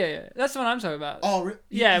 Yeah. That's what I'm talking about. Oh,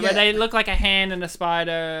 yeah, but they look like a hand and a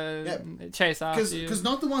spider Yeah. and they chase after you. Because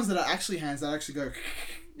not the ones that are actually hands that actually go.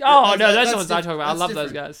 Oh, That- no, those are that's the ones I talk about. I that's love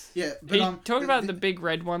those different. guys. Yeah, Are but you talking about the big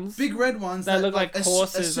red ones? big red ones They look like as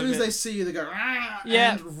horses soon a as bit. they see you, they go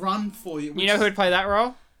Yeah. and run for you. You know who would play that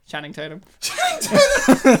role? Channing Tatum.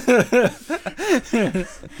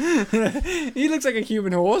 He looks like a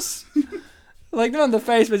human horse. Like, not on the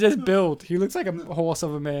face, but just build. He looks like a horse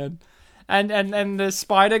of a man. And the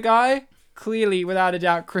spider guy, clearly, without a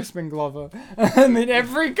doubt, Crispin Glover. I mean,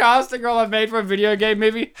 every casting role I've made for a video game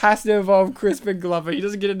movie has to involve Crispin Glover. He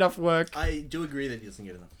doesn't get enough work. I do agree that he doesn't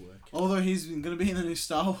get enough work. Although he's going to be in the new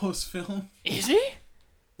Star Wars film. Is he?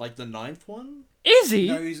 Like the 9th one? Is he?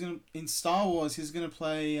 No, he's going to in Star Wars. He's going to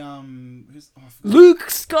play I forgot. Luke Not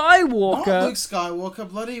Skywalker. Luke Skywalker.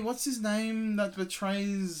 Bloody, what's his name that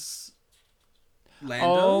betrays? Lando?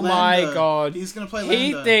 Oh my Lando. god. He's going to play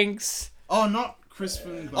He Lando. thinks... Oh, not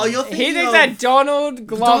Crispin Glover. Oh, you're thinking He thinks of... that Donald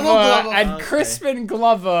Glover, Glover. and Okay. Crispin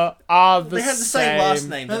Glover are the They have the same last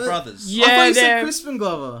name. They're brothers. Yeah, I thought you said they're- Crispin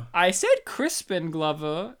Glover. I said Crispin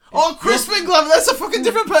Glover. Oh, Crispin Glover. That's a fucking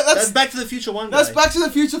different person. That's That's Back to the Future 1 that's guy. Back to the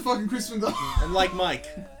Future fucking Crispin Glover. And like Mike.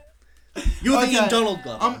 You were thinking Okay. Donald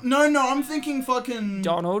Glover. No, I'm thinking fucking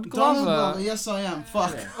Donald Glover. Yes, I am.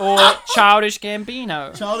 Fuck. Or Childish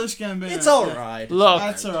Gambino. Childish Gambino. It's alright. Look,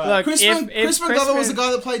 That's alright. look, Crispin if Glover was the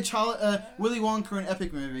guy that played Willy Wonka in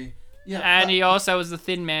Epic Movie. Yeah. and he also was the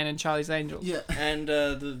Thin Man in Charlie's Angels. Yeah. And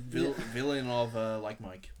the villain of Like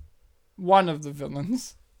Mike. One of the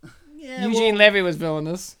villains. Yeah, Eugene Levy was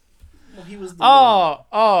villainous. well, he was the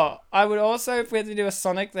I would also, if we had to do a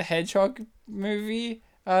Sonic the Hedgehog movie,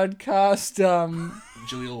 I'd cast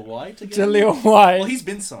Jaleel White again? Jaleel White. Well, he's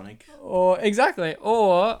been Sonic. Or exactly.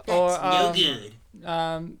 Or good.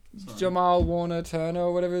 Jamal Warner Turner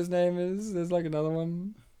or whatever his name is. There's like another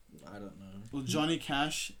one. I don't know. Well, Johnny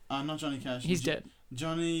Cash. Not Johnny Cash. He's dead.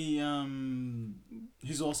 Johnny.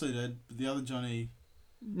 He's also dead. But the other Johnny.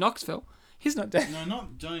 Knoxville. He's not dead. No,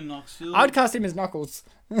 not Johnny Knoxville. I'd cast him as Knuckles.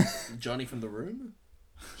 Johnny from The Room?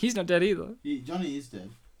 He's not dead either. Johnny is dead.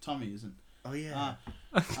 Tommy isn't. Oh, yeah.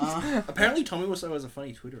 Uh, Apparently Tommy also has a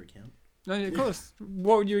funny Twitter account. No, of course.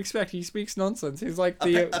 What would you expect? He speaks nonsense. He's like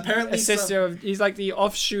the Apparently sister of. He's like the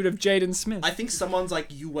offshoot of Jaden Smith. I think someone's like,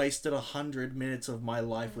 you wasted 100 minutes of my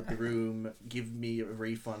life with The Room. Give me a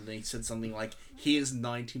refund. And he said something like, here's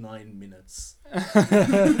 99 minutes.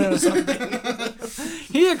 Or something.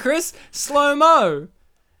 Here, Chris, slow mo.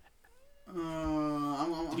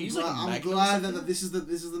 I'm you use, glad, like, I'm Magnum or glad that something? this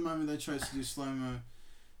is the moment they chose to do slow mo.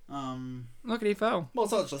 Look at he fell. Well,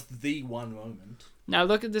 it's not just the one moment. Now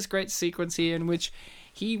look at this great sequence here in which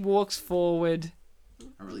he walks forward.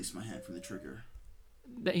 I released my hand from the trigger.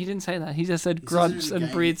 He didn't say that. He just said He says it grunts in the and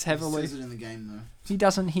game. breathes heavily. He says it in the game though. He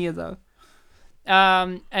doesn't hear though.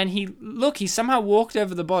 And he somehow walked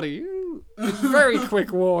over the body. Very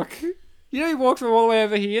quick walk. You know, he walked from all the way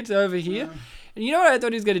over here to over here. And you know what I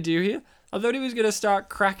thought he was going to do here? I thought he was going to start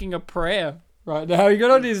cracking a prayer right now. He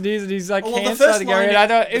got on his knees and he's like, Oh, well, hands started going. And I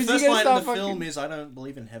thought, the is he first going to line start in the fucking... film is, I don't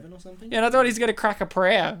believe in heaven or something. Yeah, and I thought he was going to crack a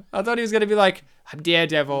prayer. I thought he was going to be like, I'm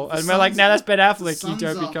Daredevil. The And we're like, sun's- now that's Ben The Affleck, you sun's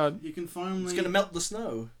dopey up. cunt. You can finally. It's going to melt the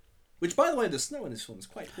snow. Which, by the way, the snow in this film is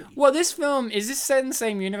quite pretty. Well, this film, is this set in the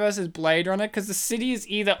same universe as Blade Runner? Because the city is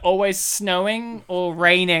either always snowing or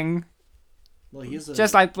raining. Well, here's a,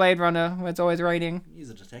 Just like Blade Runner, where it's always raining he's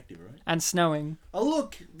a detective, right? and snowing. Oh,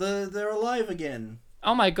 look, they're alive again.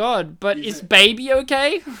 Oh my god, but Is is it- baby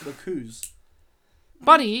okay? The Coos.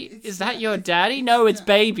 Buddy, It's is that not- your daddy? No, it's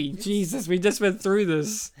baby. Jesus, we just went through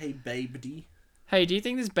this. Hey, baby. Hey, do you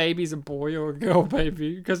think this baby's a boy or a girl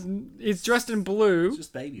baby? Because it's dressed in blue It's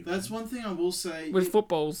just baby. That's one thing I will say. with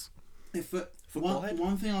footballs. If Football head?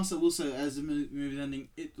 one thing I will say as the movie ending,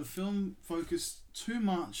 the film focused too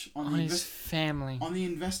much on On his family. on the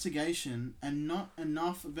investigation and not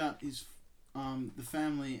enough about his the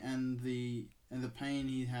family and the pain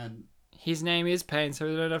he had. His name is Payne, so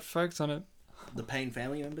we don't have to focus on it. The Payne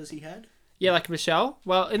family members he had. Yeah, like Michelle.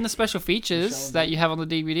 Well, in the special features Michelle that you have on the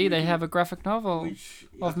DVD, they have a graphic novel. Which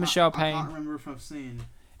Of I can't- Michelle I can't Payne. remember if I've seen.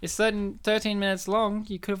 It's 13 minutes long.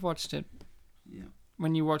 You could have watched it Yeah.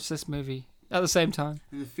 when you watched this movie at the same time.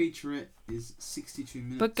 And the featurette is 62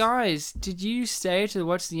 minutes. But guys, did you stay to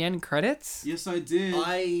watch the end credits? Yes, I did.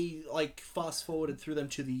 I fast forwarded through them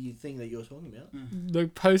to the thing that you were talking about. The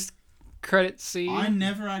post-credit scene. I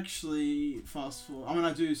never actually fast forward. I mean,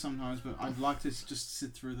 I do sometimes, but I'd like to just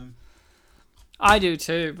sit through them. I do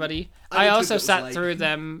too, buddy. I I did too, also but it was sat late. through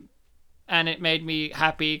them, and it made me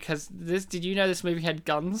happy because this. Did you know this movie had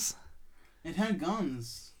guns? It had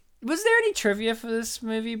guns. Was there any trivia for this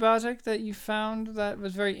movie, Bartek, that you found that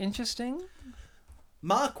was very interesting?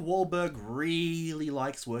 Mark Wahlberg really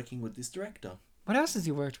likes working with this director. What else has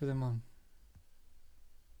he worked with him on?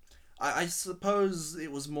 I suppose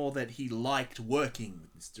it was more that he liked working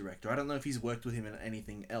with this director. I don't know if he's worked with him in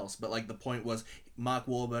anything else, but like the point was, Mark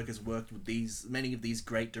Wahlberg has worked with many of these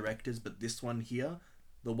great directors, but this one here,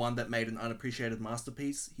 the one that made an unappreciated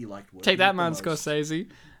masterpiece, he liked working. Take that, with man, the most. Scorsese.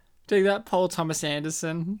 Take that, Paul Thomas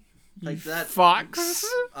Anderson. Take that, Fox.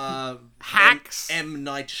 Hacks. M.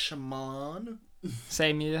 Night Shyamalan.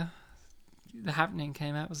 Same year. The Happening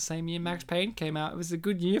came out. It was the same year Max Payne came out. It was a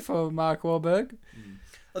good year for Mark Wahlberg.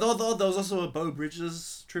 Although there was also a Beau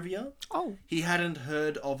Bridges trivia. Oh. He hadn't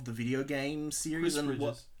heard of the video game series Chris and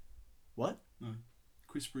Bridges. what?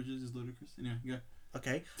 Chris Bridges is ludicrous. Anyway, go.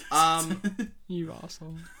 Okay. You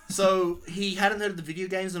asshole. So he hadn't heard of the video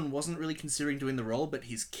games and wasn't really considering doing the role, but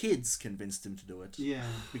his kids convinced him to do it. Yeah.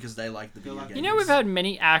 Because they like the video like- games. You know, we've had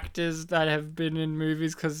many actors that have been in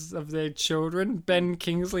movies because of their children. Ben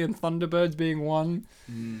Kingsley and Thunderbirds being one.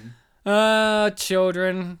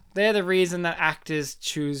 Children. They're the reason that actors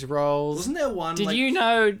choose roles. Wasn't there one? Did like, you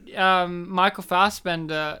know Michael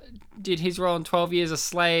Fassbender did his role in 12 Years a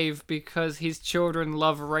Slave because his children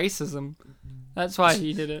love racism? That's why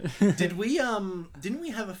he did it. Didn't we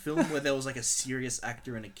have a film where there was like a serious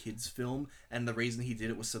actor in a kids film, and the reason he did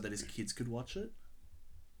it was so that his kids could watch it?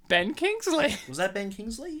 Ben Kingsley. Was that Ben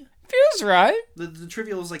Kingsley? Feels right. The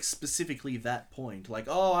trivia was like specifically that point. Like,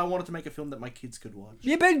 oh, I wanted to make a film that my kids could watch.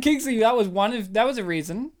 Yeah, Ben Kingsley. That was a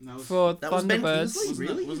reason for that was Ben Thunderbirds. Kingsley?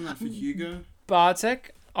 Really? Wasn't that for Hugo?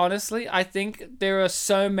 Bartek, honestly, I think there are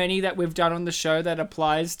so many that we've done on the show that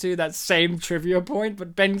applies to that same trivia point,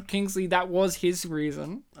 but Ben Kingsley, that was his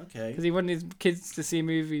reason. Okay. Because he wanted his kids to see a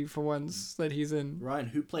movie for once that he's in. Ryan,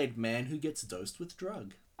 who played man who gets dosed with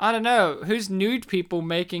drug? I don't know. Who's nude people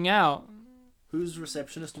making out? Who's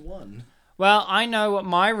receptionist one? Well, I know what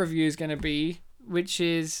my review is going to be, which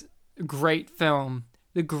is great film.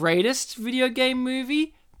 The greatest video game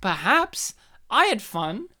movie? Perhaps. I had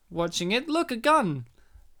fun watching it. Look, a gun.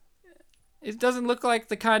 It doesn't look like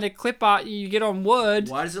the kind of clip art you get on Word.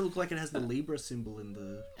 Why does it look like it has the Libra symbol in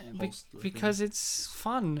the holster Because it's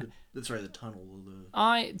fun. the tunnel or the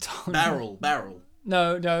I don't barrel.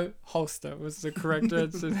 No, holster was the correct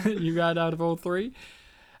answer you got out of all three.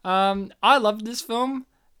 I loved this film.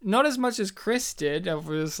 Not as much as Chris did,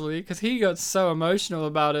 obviously, because he got so emotional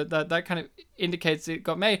about it that kind of indicates it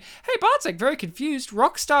got made. Hey, Bartek, very confused.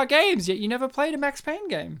 Rockstar Games, yet you never played a Max Payne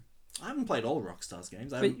game. I haven't played all Rockstar's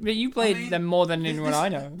games. But you played them more than anyone I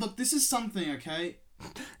know. Look, this is something, okay?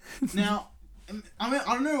 Now, I mean,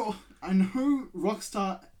 I know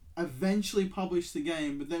Rockstar eventually published the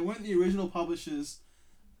game, but they weren't the original publishers.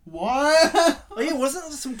 What? Oh yeah, wasn't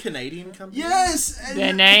it some Canadian company? Yes!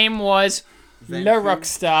 Their name was Le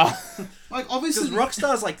Rockstar. Like, obviously... Because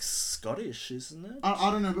Rockstar's like Scottish, isn't it? I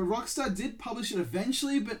don't know, but Rockstar did publish it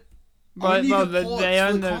eventually, but... But only the they ports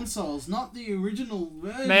own for the consoles, not the original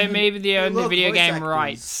version. maybe they own the Look, video voice game actors.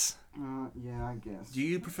 rights. Yeah, I guess. Do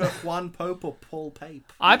you prefer Juan Pope or Paul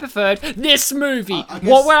Pape? I preferred this movie. I guess-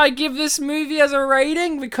 What would I give this movie as a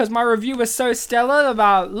rating? Because my review was so stellar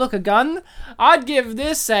about Look a Gun. I'd give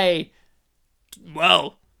this a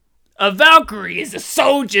Valkyrie is a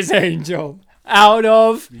soldier's angel. Out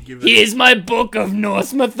of give it- here's my book of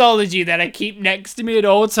Norse mythology that I keep next to me at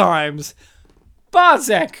all times.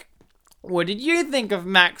 Bartek, what did you think of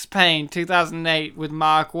Max Payne 2008 with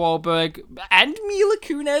Mark Wahlberg and Mila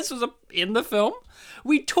Kunis was in the film?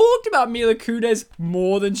 We talked about Mila Kunis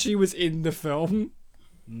more than she was in the film.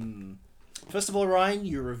 First of all, Ryan,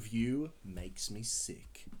 your review makes me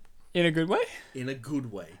sick. In a good way? In a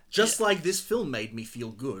good way. Just like this film made me feel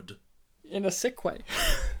good. In a sick way.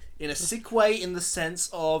 In a sick way, in the sense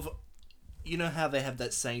of, you know how they have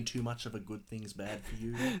that saying, too much of a good thing's bad for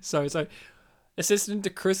you? So, assistant to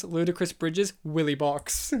Chris Ludacris Bridges, Willy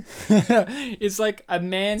Box. It's like a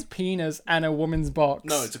man's penis and a woman's box.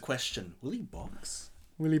 No, it's a question. Will he box?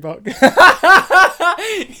 Willy Box.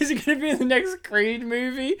 Is it going to be in the next Creed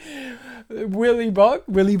movie? Willy Box?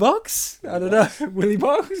 Willy Box? I don't know. Willy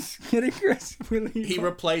Box? Get it, Chris? Willy He Box.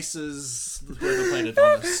 replaces whoever played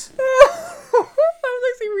Adonis. That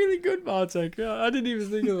was actually really good, Bartek. I didn't even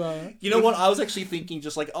think of that. You know what? I was actually thinking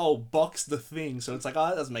just like, oh, box the thing. So it's like, oh,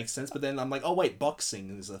 that doesn't make sense. But then I'm like, oh, wait,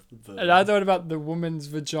 boxing is a verb. And I thought about the woman's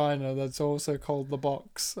vagina that's also called the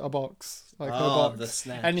box. A box. Like her box. The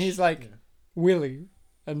snatch. And he's like, Willy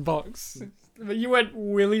and Box. But you went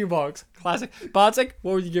Willy Box. Classic. Bartek,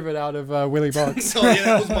 what would you give it out of Willy Box? So yeah,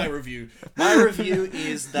 that was my review. My review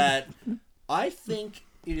is that I think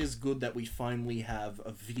it is good that we finally have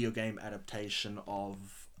a video game adaptation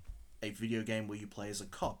of a video game where you play as a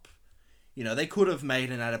cop. You know, they could have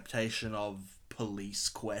made an adaptation of Police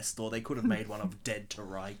Quest, or they could have made one of Dead to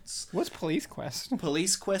Rights. What's Police Quest?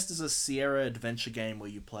 Police Quest is a Sierra adventure game where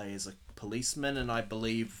you play as a policeman, and I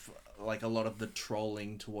believe like a lot of the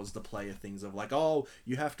trolling towards the player things of like, oh,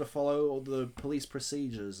 you have to follow all the police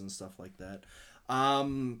procedures and stuff like that.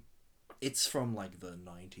 It's from like the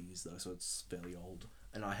 90s though, so it's fairly old,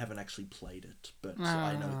 and I haven't actually played it, but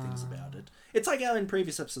I know things about it. It's like how in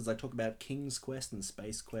previous episodes I talk about King's Quest and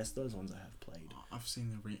Space Quest. Those ones I have played. I've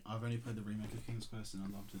seen I've only played the remake of King's Quest and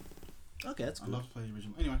I loved it. Okay, that's I good. love to play the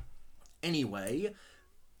original. Anyway,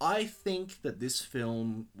 I think that this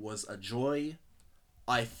film was a joy.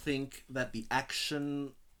 I think that the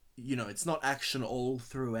action, you know, it's not action all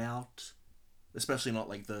throughout. especially not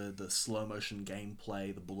like the slow motion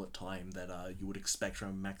gameplay, the bullet time that you would expect from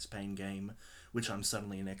a Max Payne game, which I'm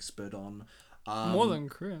suddenly an expert on. More than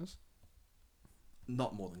Chris.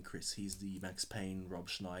 Not more than Chris. He's the Max Payne, Rob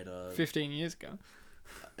Schneider 15 years ago.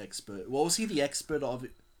 expert. What was he the expert of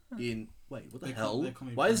in? Wait, what the hell? they call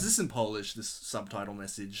me Why is Brian. this in Polish? This subtitle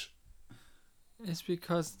message. It's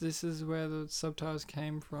because this is where the subtitles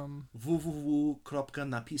came from.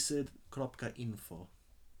 www.napisy.info.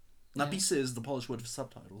 Yeah. Napisy is the Polish word for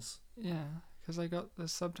subtitles. Yeah, because I got the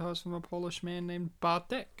subtitles from a Polish man named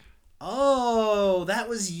Bartek. Oh, that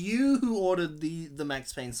was you who ordered the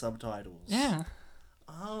Max Payne subtitles. Yeah.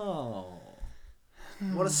 Oh.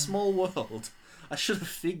 What a small world. I should have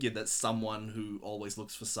figured that someone who always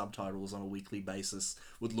looks for subtitles on a weekly basis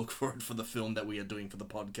would look for it for the film that we are doing for the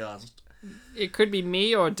podcast. It could be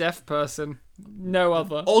me or a deaf person. No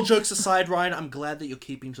other. All jokes aside, Ryan, I'm glad that you're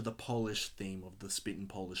keeping to the Polish theme of the Spittin'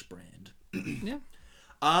 Polish brand. Yeah.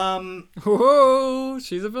 Um, Whoa,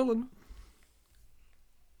 she's a villain.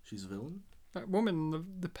 she's a villain? That woman in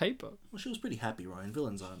the paper. Well, she was pretty happy, Ryan.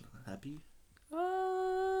 Villains aren't happy.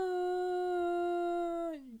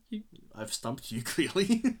 You, I've stumped you,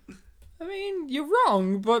 clearly. I mean, you're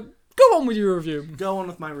wrong, but go on with your review. Go on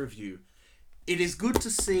with my review. It is good to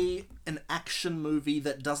see an action movie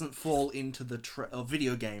that doesn't fall into the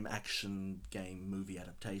video game action game movie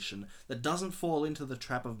adaptation that doesn't fall into the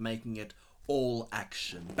trap of making it all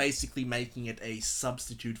action, basically making it a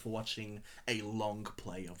substitute for watching a long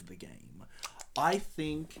play of the game. I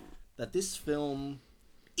think that this film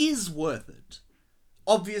is worth it.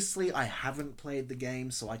 Obviously, I haven't played the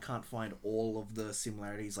game, so I can't find all of the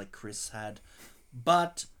similarities like Chris had,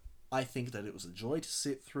 but I think that it was a joy to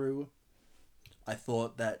sit through. I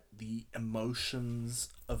thought that the emotions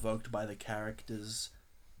evoked by the characters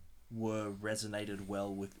resonated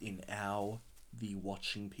well within the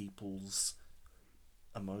watching people's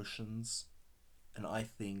emotions, and I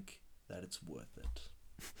think that it's worth it.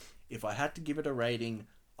 If I had to give it a rating,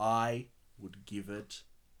 I would give it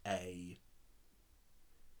a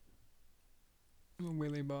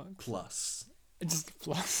Willy Bugs. plus. Just a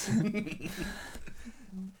plus.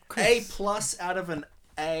 A plus out of an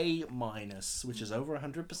A minus, which is over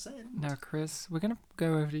 100%. Now, Chris, we're going to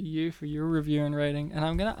go over to you for your review and rating, and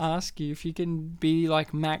I'm going to ask you if you can be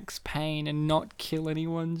like Max Payne and not kill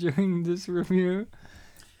anyone during this review.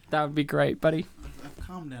 That would be great, buddy. I've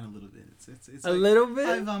calmed down a little bit. It's A like, little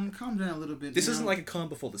bit? I've calmed down a little bit. This now. isn't like a calm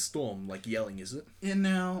before the storm, like yelling, is it? Yeah,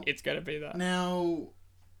 now It's going to be that. Now,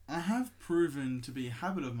 I have proven to be a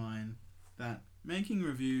habit of mine that making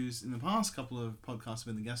reviews in the past couple of podcasts I've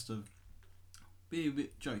been the guest of, be a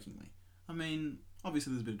bit jokingly. I mean,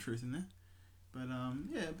 obviously there's a bit of truth in there, but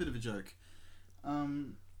yeah, a bit of a joke. I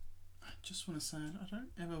just want to say I don't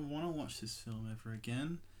ever want to watch this film ever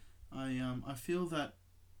again. I feel that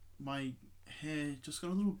my hair just got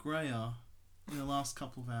a little grayer in the last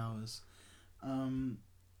couple of hours, and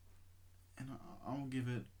I'll give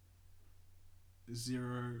it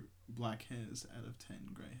 0 black hairs out of 10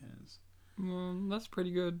 grey hairs. That's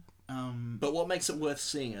pretty good. But what makes it worth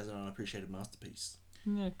seeing as an unappreciated masterpiece?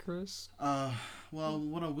 Yeah, Chris. Well,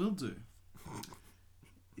 what I will do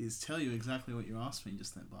is tell you exactly what you asked me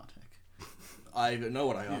just then, Bartek. I know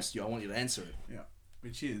what I asked you. I want you to answer it. Yeah.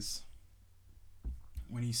 Which is,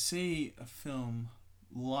 when you see a film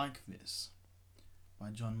like this by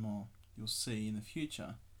John Moore, you'll see in the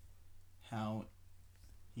future how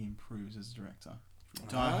he improves as a director. Through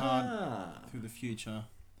Die Hard, through the future,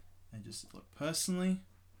 and just look, personally,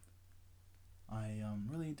 I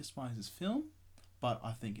really despise this film, but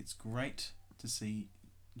I think it's great to see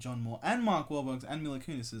John Moore and Mark Wahlberg and Mila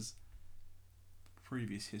Kunis's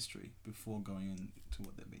previous history before going into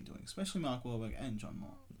what they've been doing, especially Mark Wahlberg and John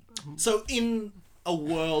Moore. So in a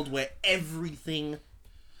world where every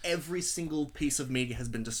single piece of media has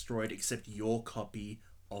been destroyed except your copy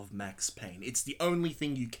of Max Payne, it's the only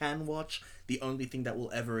thing you can watch, the only thing that will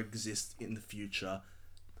ever exist in the future.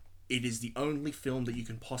 It is the only film that you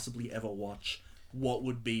can possibly ever watch. What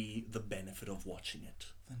would be the benefit of watching it?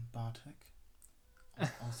 Then Bartek,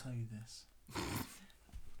 I'll tell you this.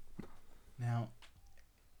 Now,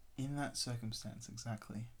 in that circumstance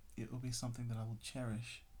exactly, it will be something that I will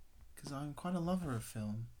cherish, because I'm quite a lover of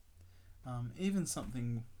film. Even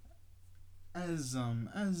something as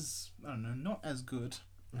I don't know, not as good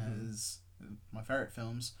as my favorite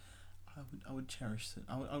films, I would cherish it.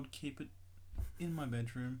 I would keep it in my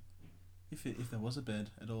bedroom, if there was a bed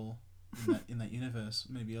at all in that universe.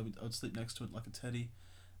 Maybe I would sleep next to it like a teddy.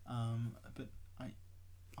 But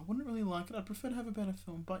I wouldn't really like it. I'd prefer to have a better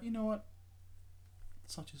film. But you know what?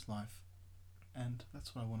 Such is life, and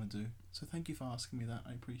that's what I want to do. So thank you for asking me that.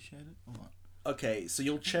 I appreciate it a lot. Okay, so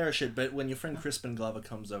you'll cherish it, but when your friend Crispin Glover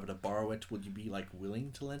comes over to borrow it, would you be like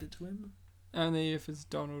willing to lend it to him? Only if it's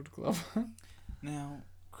Donald Glover. Now,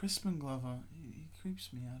 Crispin Glover, he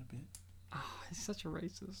creeps me out a bit. He's such a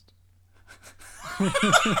racist.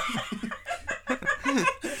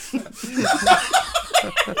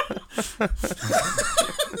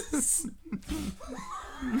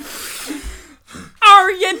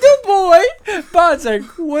 Oriental boy! Bartek,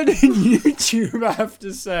 what did YouTube have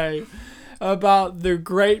to say about the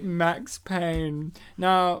great Max Payne?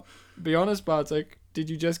 Now, be honest, Bartek, did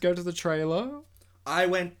you just go to the trailer? I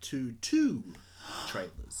went to 2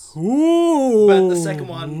 trailers. Ooh! But the second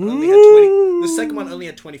one only had 20. The second one only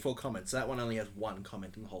had 24 comments. That one only has 1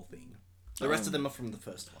 comment in the whole thing. The rest of them are from the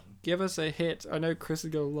first one. Give us a hit. I know Chris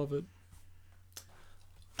is gonna love it.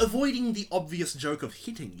 Avoiding the obvious joke of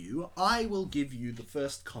hitting you, I will give you the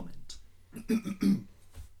first comment.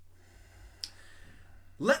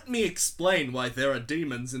 Let me explain why there are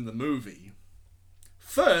demons in the movie.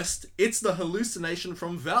 First, it's the hallucination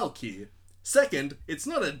from Valkyrie. Second, it's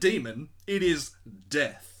not a demon, it is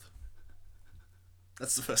death.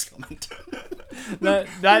 That's the first comment.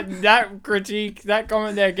 that critique, that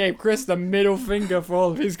comment there gave Chris the middle finger for all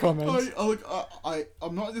of his comments.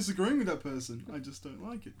 I'm not disagreeing with that person. I just don't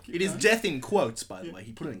like it. It is death in quotes, by the way.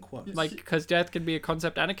 He put it in quotes. Like, because death can be a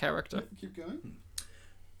concept and a character. Keep going.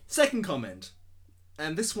 Second comment.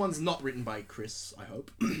 And this one's not written by Chris, I hope.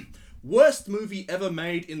 Worst movie ever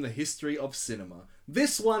made in the history of cinema.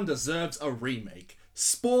 This one deserves a remake.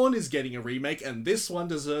 Spawn is getting a remake, and this one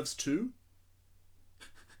deserves 2.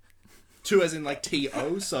 2 as in like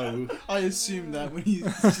T-O, so... I assumed that when he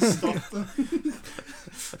just stopped them.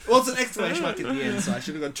 Well, it's an exclamation mark at the end, so I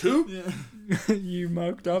should have gone 2. Yeah. You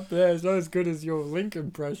mucked up there. It's not as good as your Link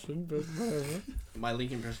impression, but whatever. My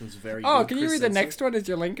Link impression is very Oh, good. can you Chris read the said so. next one as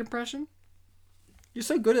your Link impression? You're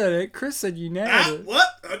so good at it. Chris said you nailed it. What?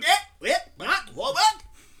 Okay. What?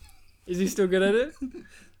 Is he still good at it?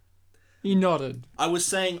 He nodded. I was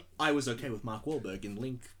saying I was okay with Mark Wahlberg in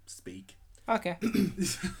Link speak. Okay.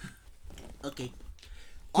 Okay.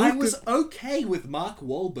 I was okay with Mark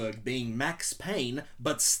Wahlberg being Max Payne,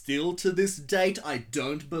 but still to this date, I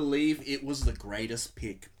don't believe it was the greatest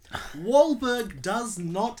pick. Wahlberg does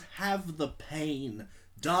not have the pain,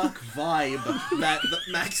 dark vibe that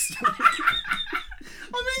Max...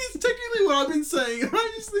 I mean, it's technically what I've been saying.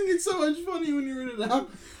 I just think it's so much funny when you read it out.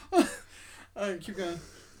 Alright, keep going.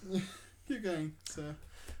 Keep going, sir.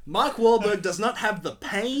 Mark Wahlberg does not have the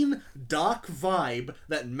pain, dark vibe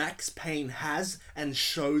that Max Payne has and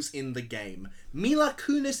shows in the game. Mila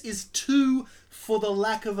Kunis is too, for the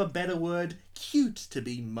lack of a better word, cute to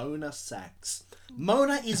be Mona Sachs.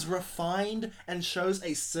 Mona is refined and shows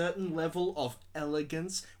a certain level of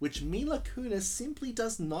elegance which Mila Kunis simply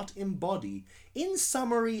does not embody. In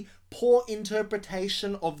summary, poor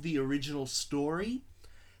interpretation of the original story.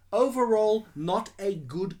 Overall, not a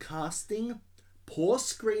good casting, poor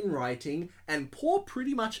screenwriting, and poor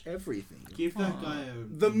pretty much everything. Give that guy a...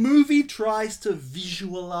 The movie tries to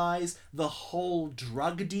visualize the whole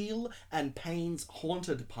drug deal and Payne's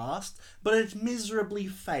haunted past, but it miserably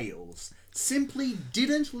fails. Simply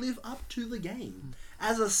didn't live up to the game.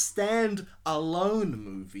 As a stand-alone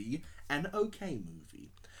movie, an okay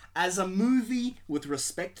movie. As a movie with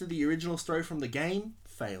respect to the original story from the game,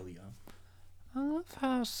 failure. I love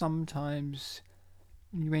how sometimes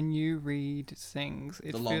when you read things,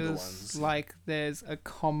 it The longer feels ones. like there's a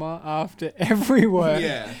comma after every word.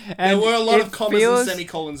 Yeah. And there were a lot it of commas feels- and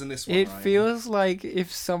semicolons in this one. It Ryan. feels like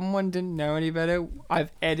if someone didn't know any better,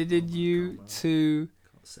 I've edited you to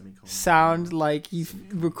Semicolon. sound like you've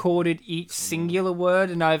recorded each singular word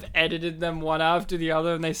and I've edited them one after the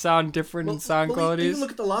other and they sound different in sound qualities. Even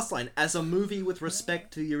look at the last line. As a movie with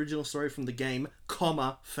respect to the original story from the game,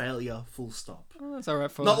 comma, failure, full stop. Oh, that's alright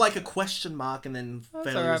for Not like a question mark and then that's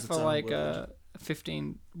failure alright is its for own like word. a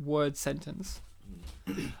 15-word sentence.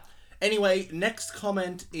 Anyway, next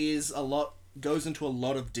comment goes into a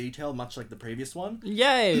lot of detail, much like the previous one.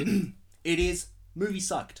 Yay! It is, movie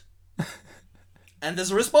sucked. And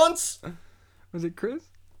there's a response. Was it Chris?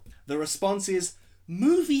 The response is,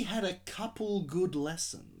 movie had a couple good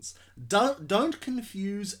lessons. Don't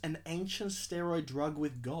confuse an ancient steroid drug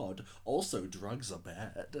with God. Also, drugs are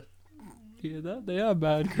bad. Yeah, that they are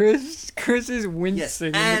bad. Chris is Yes, wincing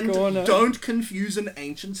in and the corner. don't confuse an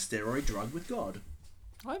ancient steroid drug with God.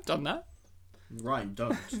 I've done that. Ryan,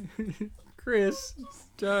 don't. Chris,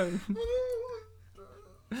 don't.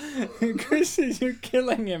 Chris says you're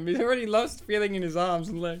killing him. He's already lost feeling in his arms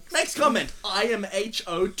and legs. Next comment. I am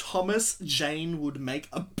H.O. Thomas Jane would make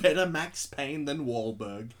a better Max Payne than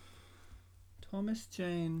Wahlberg. Thomas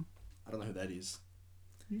Jane. I don't know who that is.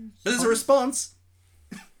 But there's a response.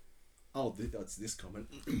 Oh, that's this comment.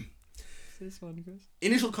 This one goes.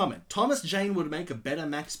 Initial comment. Thomas Jane would make a better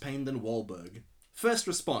Max Payne than Wahlberg. First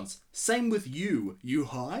response. Same with you. You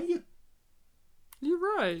high? You're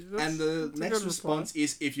right. And the next response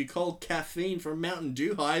is, if you call caffeine from Mountain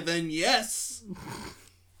Dew high, then yes.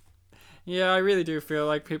 Yeah, I really do feel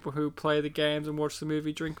like people who play the games and watch the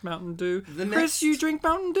movie drink Mountain Dew. Chris, you drink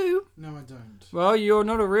Mountain Dew? No, I don't. Well, you're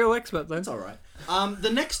not a real expert then. That's alright.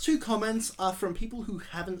 The next two comments are from people who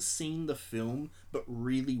haven't seen the film, but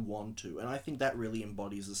really want to. And I think that really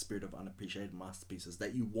embodies the spirit of unappreciated masterpieces,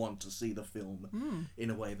 that you want to see the film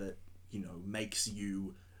in a way that, makes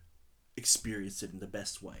you experience it in the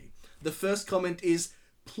best way. The first comment is,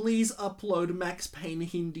 please upload Max Payne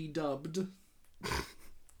Hindi dubbed.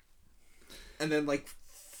 And then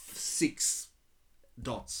 6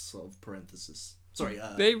 dots of parenthesis. Sorry,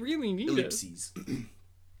 they really need ellipses.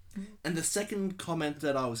 And the second comment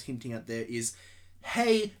that I was hinting at there is,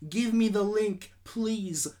 hey, give me the link,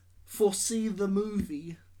 please. Foresee the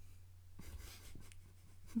movie.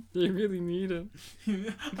 They really need it.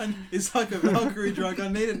 It's like a Valkyrie drug. I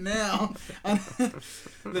need it now.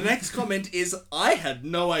 The next comment is, I had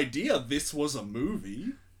no idea this was a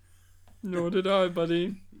movie. Nor did I,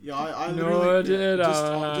 buddy. Yeah, I Nor did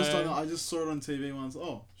I just saw it on TV once.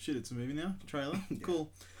 Oh, shit, it's a movie now? Trailer? Yeah.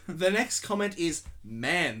 Cool. The next comment is,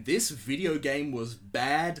 man, this video game was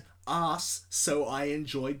bad ass, so I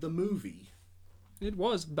enjoyed the movie. It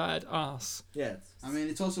was bad ass. Yeah. I mean,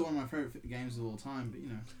 it's also one of my favourite games of all time, but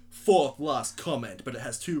Fourth last comment, but it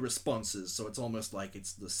has 2 responses, so it's almost like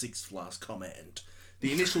it's the 6th last comment.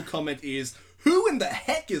 The initial comment is, who in the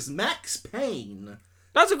heck is Max Payne?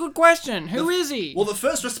 That's a good question. Who is he? Well, the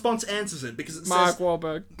first response answers it because it Mark says...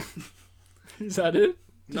 Wahlberg. Is that it?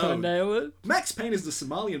 Did No. I nail it? Max Payne is the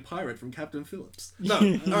Somalian pirate from Captain Phillips. No.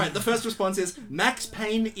 Alright, the first response is, Max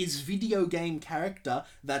Payne is video game character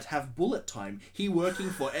that have bullet time. He working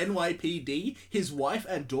for NYPD. His wife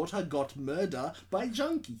and daughter got murder by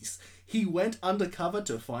junkies. He went undercover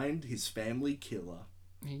to find his family killer.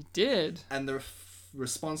 He did. And the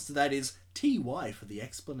response to that is, TY for the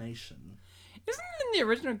explanation. Isn't it in the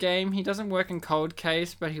original game he doesn't work in Cold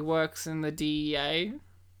Case, but he works in the DEA?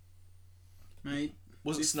 mate.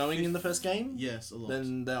 Was it snowing in the first game? Yes, a lot.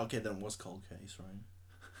 Then it was Cold Case, right?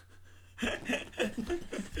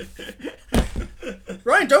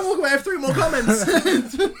 Ryan, don't walk away. I have 3 more comments. Go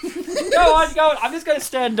on, go on. I'm just going to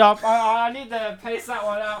stand up. I need to pace that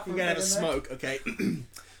one out. We're gonna have a smoke, okay?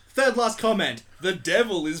 Third last comment. The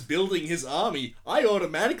devil is building his army. I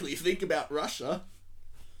automatically think about Russia.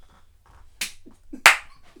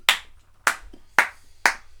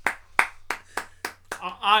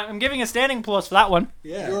 I'm giving a standing applause for that one.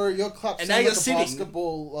 Yeah. Your clap And sound now like you're a sitting.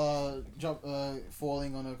 basketball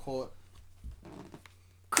falling on a court.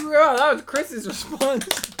 Oh, that was Chris's response.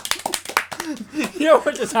 You know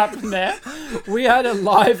what just happened there? We had a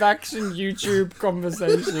live action YouTube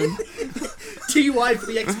conversation. TY for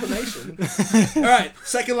the explanation. Alright,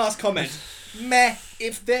 second last comment. Meh,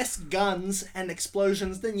 if there's guns and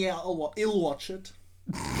explosions, then yeah, I'll watch it.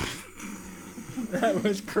 That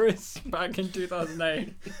was Chris back in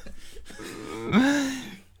 2008.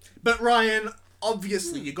 But Ryan,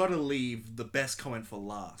 obviously you gotta leave the best comment for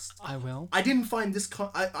last. I will. I didn't find this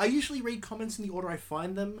I usually read comments in the order I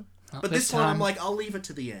find them, Not but this this one I'm time. like, I'll leave it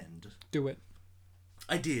to the end. Do it.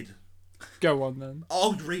 I did. Go on then.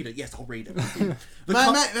 I'll read it. Yes, I'll read it.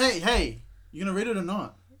 Mate, hey, you gonna read it or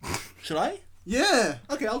not? Should I? Yeah.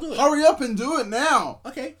 Okay, I'll do it. Hurry up and do it now.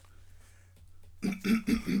 Okay.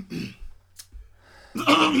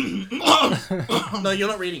 No, you're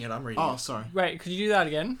not reading it. I'm reading Oh, it. sorry. Wait, could you do that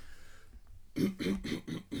again?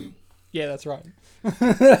 Yeah, that's right.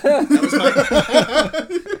 That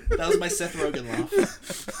was my Seth Rogen laugh.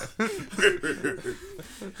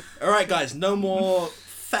 Alright, guys, no more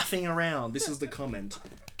faffing around. This is the comment.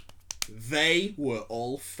 They were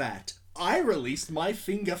all fat. I released my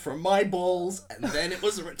finger from my balls, and then it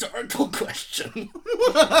was a rhetorical question.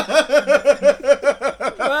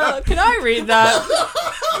 Well, can I read that?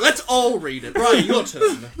 Let's all read it. Right, your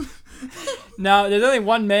turn. No, there's only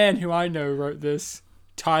one man who I know wrote this.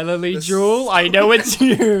 Tyler Lee Jewell, I know it's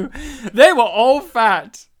you. They were all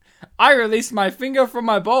fat. I released my finger from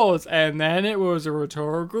my balls, and then it was a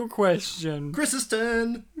rhetorical question. Chris's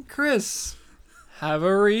turn. Chris, have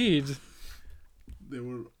a read. They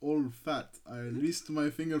were all fat. I released my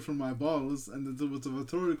finger from my balls, and it was a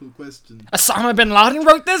rhetorical question. Osama bin Laden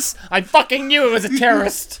wrote this? I fucking knew it was a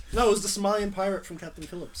terrorist. No, it was the Somalian pirate from Captain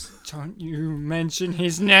Phillips. Don't you mention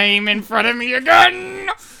his name in front of me again.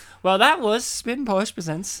 Well, that was Spin Polish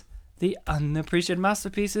Presents the unappreciated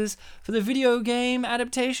masterpieces for the video game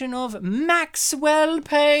adaptation of Maxwell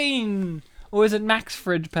Payne. Or is it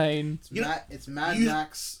Maxfred Payne? It's Mad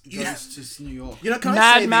Max goes to New York. You know, can I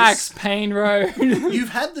Mad say Max this? Payne Road. You've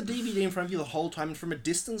had the DVD in front of you the whole time, and from a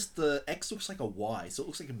distance, the X looks like a Y, so it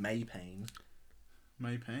looks like a May Payne.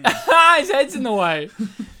 May Payne. His head's in the way.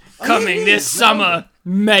 Coming this summer,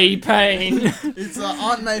 May Payne. It's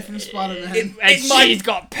Aunt May from Spider-Man. And she's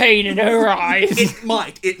got pain in her eyes. It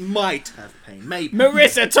might have pain. May Payne.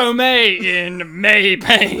 Marissa Tomei in May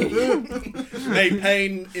Payne. May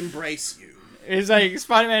Payne embrace you. It's like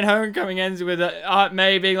Spider-Man Homecoming ends with Aunt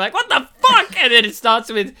May being like, "What the fuck?" And then it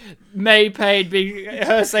starts with May Payne being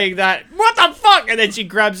her saying that, "What the fuck?" And then she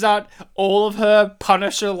grabs out all of her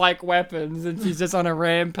Punisher-like weapons and she's just on a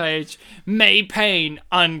rampage. May Payne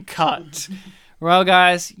uncut. Well,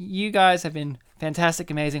 guys, you guys have been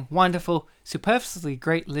fantastic, amazing, wonderful, superfluously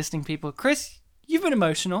great listening people. Chris, you've been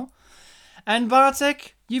emotional. And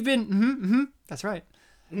Bartek, you've been, that's right.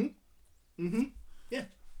 Yeah.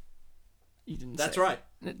 You didn't That's say right.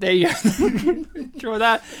 There you go. Draw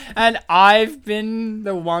that. And I've been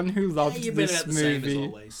the one who loved you've been this about the same as movie.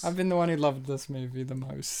 always. I've been the one who loved this movie the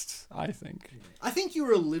most, I think. I think you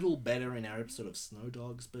were a little better in our episode of Snow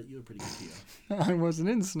Dogs, but you were pretty good here. I wasn't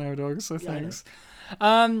in Snow Dogs, so Yeah, I know.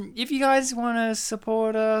 thanks. If you guys want to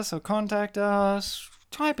support us or contact us,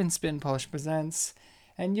 type in Spin Polish Presents,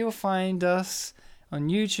 and you'll find us on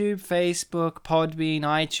YouTube, Facebook, Podbean,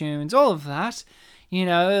 iTunes, all of that. You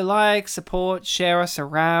know, like, support, share us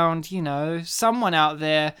around. You know, someone out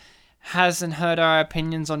there hasn't heard our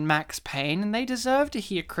opinions on Max Payne, and they deserve to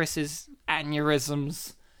hear Chris's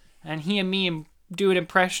aneurysms and hear me do an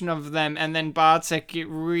impression of them, and then Bartek get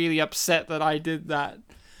really upset that I did that.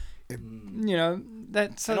 You know,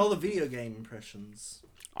 that's... And all the video game impressions.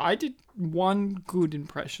 I did one good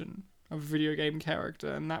impression of a video game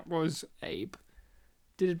character, and that was Abe.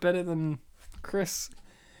 Did it better than Chris.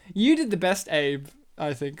 You did the best Abe,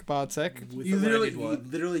 I think, Bartek. With You the way I did you what?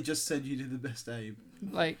 literally just said you did the best, Abe.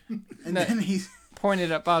 Like, And no, then he's...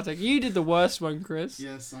 pointed at Bartek. You did the worst one, Chris.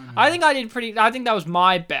 Yes, I know. I think I think that was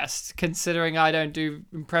my best, considering I don't do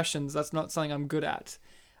impressions. That's not something I'm good at.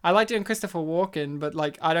 I like doing Christopher Walken, but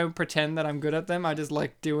like I don't pretend that I'm good at them. I just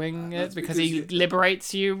like doing it That's because because he you-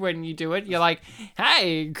 liberates you when you do it. You're like,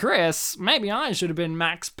 hey, Chris, maybe I should have been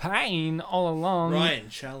Max Payne all along. Ryan,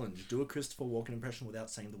 challenge. Do a Christopher Walken impression without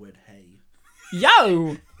saying the word hey.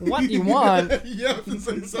 Yo, what do you want? Yeah, I was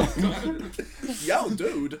gonna say something. Yo,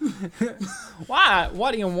 dude.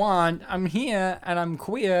 What do you want? I'm here and I'm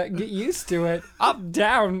queer. Get used to it. Up,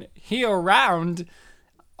 down, here, around.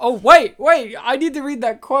 Oh, wait. I need to read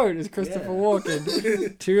that quote as Christopher Yeah.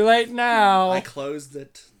 Walken. Too late now. I closed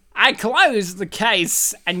it. I closed the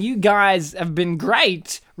case and you guys have been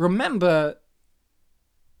great. Remember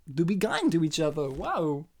to be kind to each other.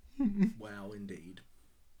 Whoa. Wow, indeed.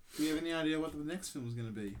 Do you have any idea what the next film is going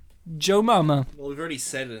to be? Joe Mama. Well, we've already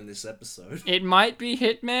said it in this episode. It might be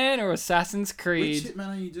Hitman or Assassin's Which Creed. Hitman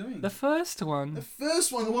are you doing? The first The one.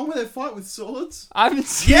 first one, the one where they fight with swords? I haven't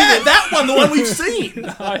seen Yeah, it. that one, the one we've seen.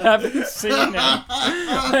 I haven't seen it.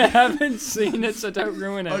 I haven't seen it, so don't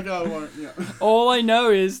ruin it. Okay, I won't, yeah. All I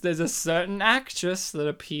know is there's a certain actress that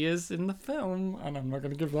appears in the film, and I'm not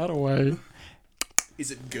going to give that away.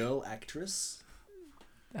 Is it girl actress?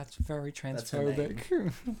 That's very That's her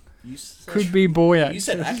transphobic. You said, Could be boy actress. You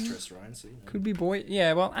said actress, Ryan. So you know. Could be boy.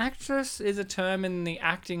 Yeah, well, actress is a term in the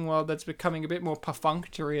acting world that's becoming a bit more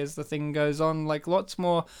perfunctory as the thing goes on. Like, lots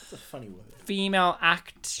more It's a funny word. female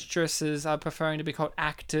actresses are preferring to be called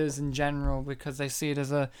actors in general because they see it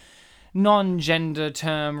as a non-gender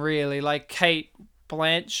term, really. Like, Kate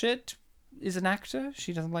Blanchett is an actor.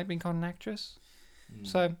 She doesn't like being called an actress.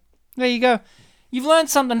 So, there you go. You've learned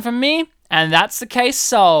something from me, and that's the case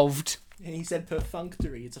solved. And he said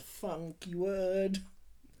perfunctory. It's a funky word.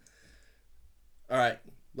 Alright,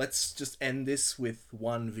 let's just end this with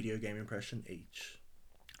one video game impression each.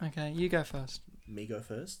 Okay, you go first. Me go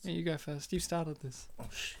first? Yeah, you go first. You started this. Oh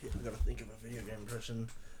shit, I gotta think of a video game impression.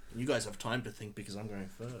 You guys have time to think because I'm going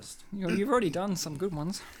first. You've already done some good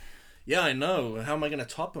ones. Yeah, I know. How am I gonna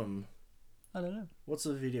top them? I don't know. What's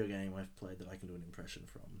a video game I've played that I can do an impression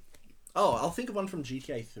from? Oh, I'll think of one from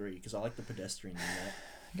GTA 3 because I like the pedestrian in that.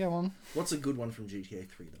 Go on. What's a good one from GTA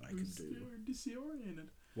 3 that I can do? Disoriented.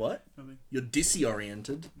 What? Nothing. You're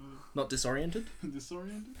disoriented, not disoriented.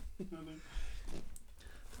 Disoriented? Nothing.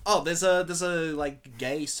 Oh, there's a like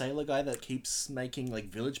gay sailor guy that keeps making like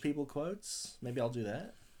village people quotes. Maybe I'll do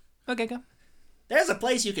that. Okay, go. There's a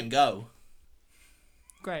place you can go,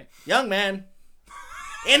 Great. young man,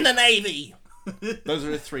 in the Navy. Those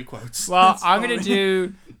are the 3 quotes. Well, That's I'm going to fine.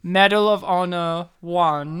 do Medal of Honor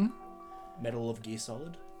 1, Metal of Gear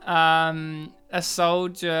Solid. A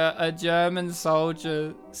German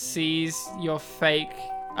soldier sees your fake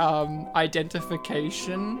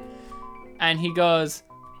identification, and he goes,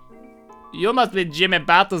 "You must be Jimmy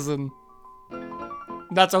Patterson."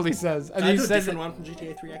 That's all he says. And Can I he do a says different one from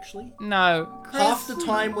GTA 3 actually? no. Chris. Half the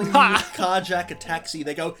time when you carjack a taxi,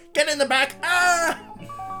 they go, "Get in the back!" Ah!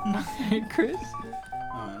 Chris,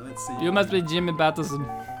 Alright, let's see. you must be Jimmy Patterson.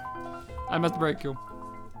 I must break you.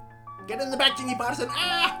 Get in the back, Jimmy Patterson!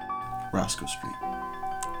 Ah! Roscoe Street.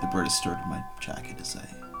 The British started my jacket as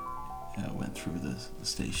I went through the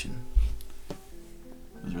station.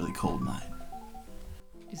 It was a really cold night.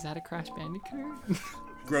 Is that a Crash Bandicoot?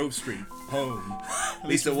 Grove Street, home. At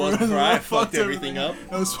least it wasn't before I fucked everything up.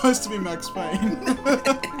 It was supposed to be Max Payne.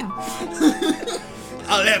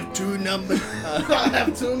 I'll have two number. I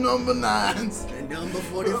have 2 number 9s. And number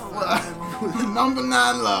 45. Number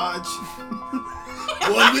 9 large.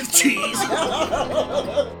 One with cheese.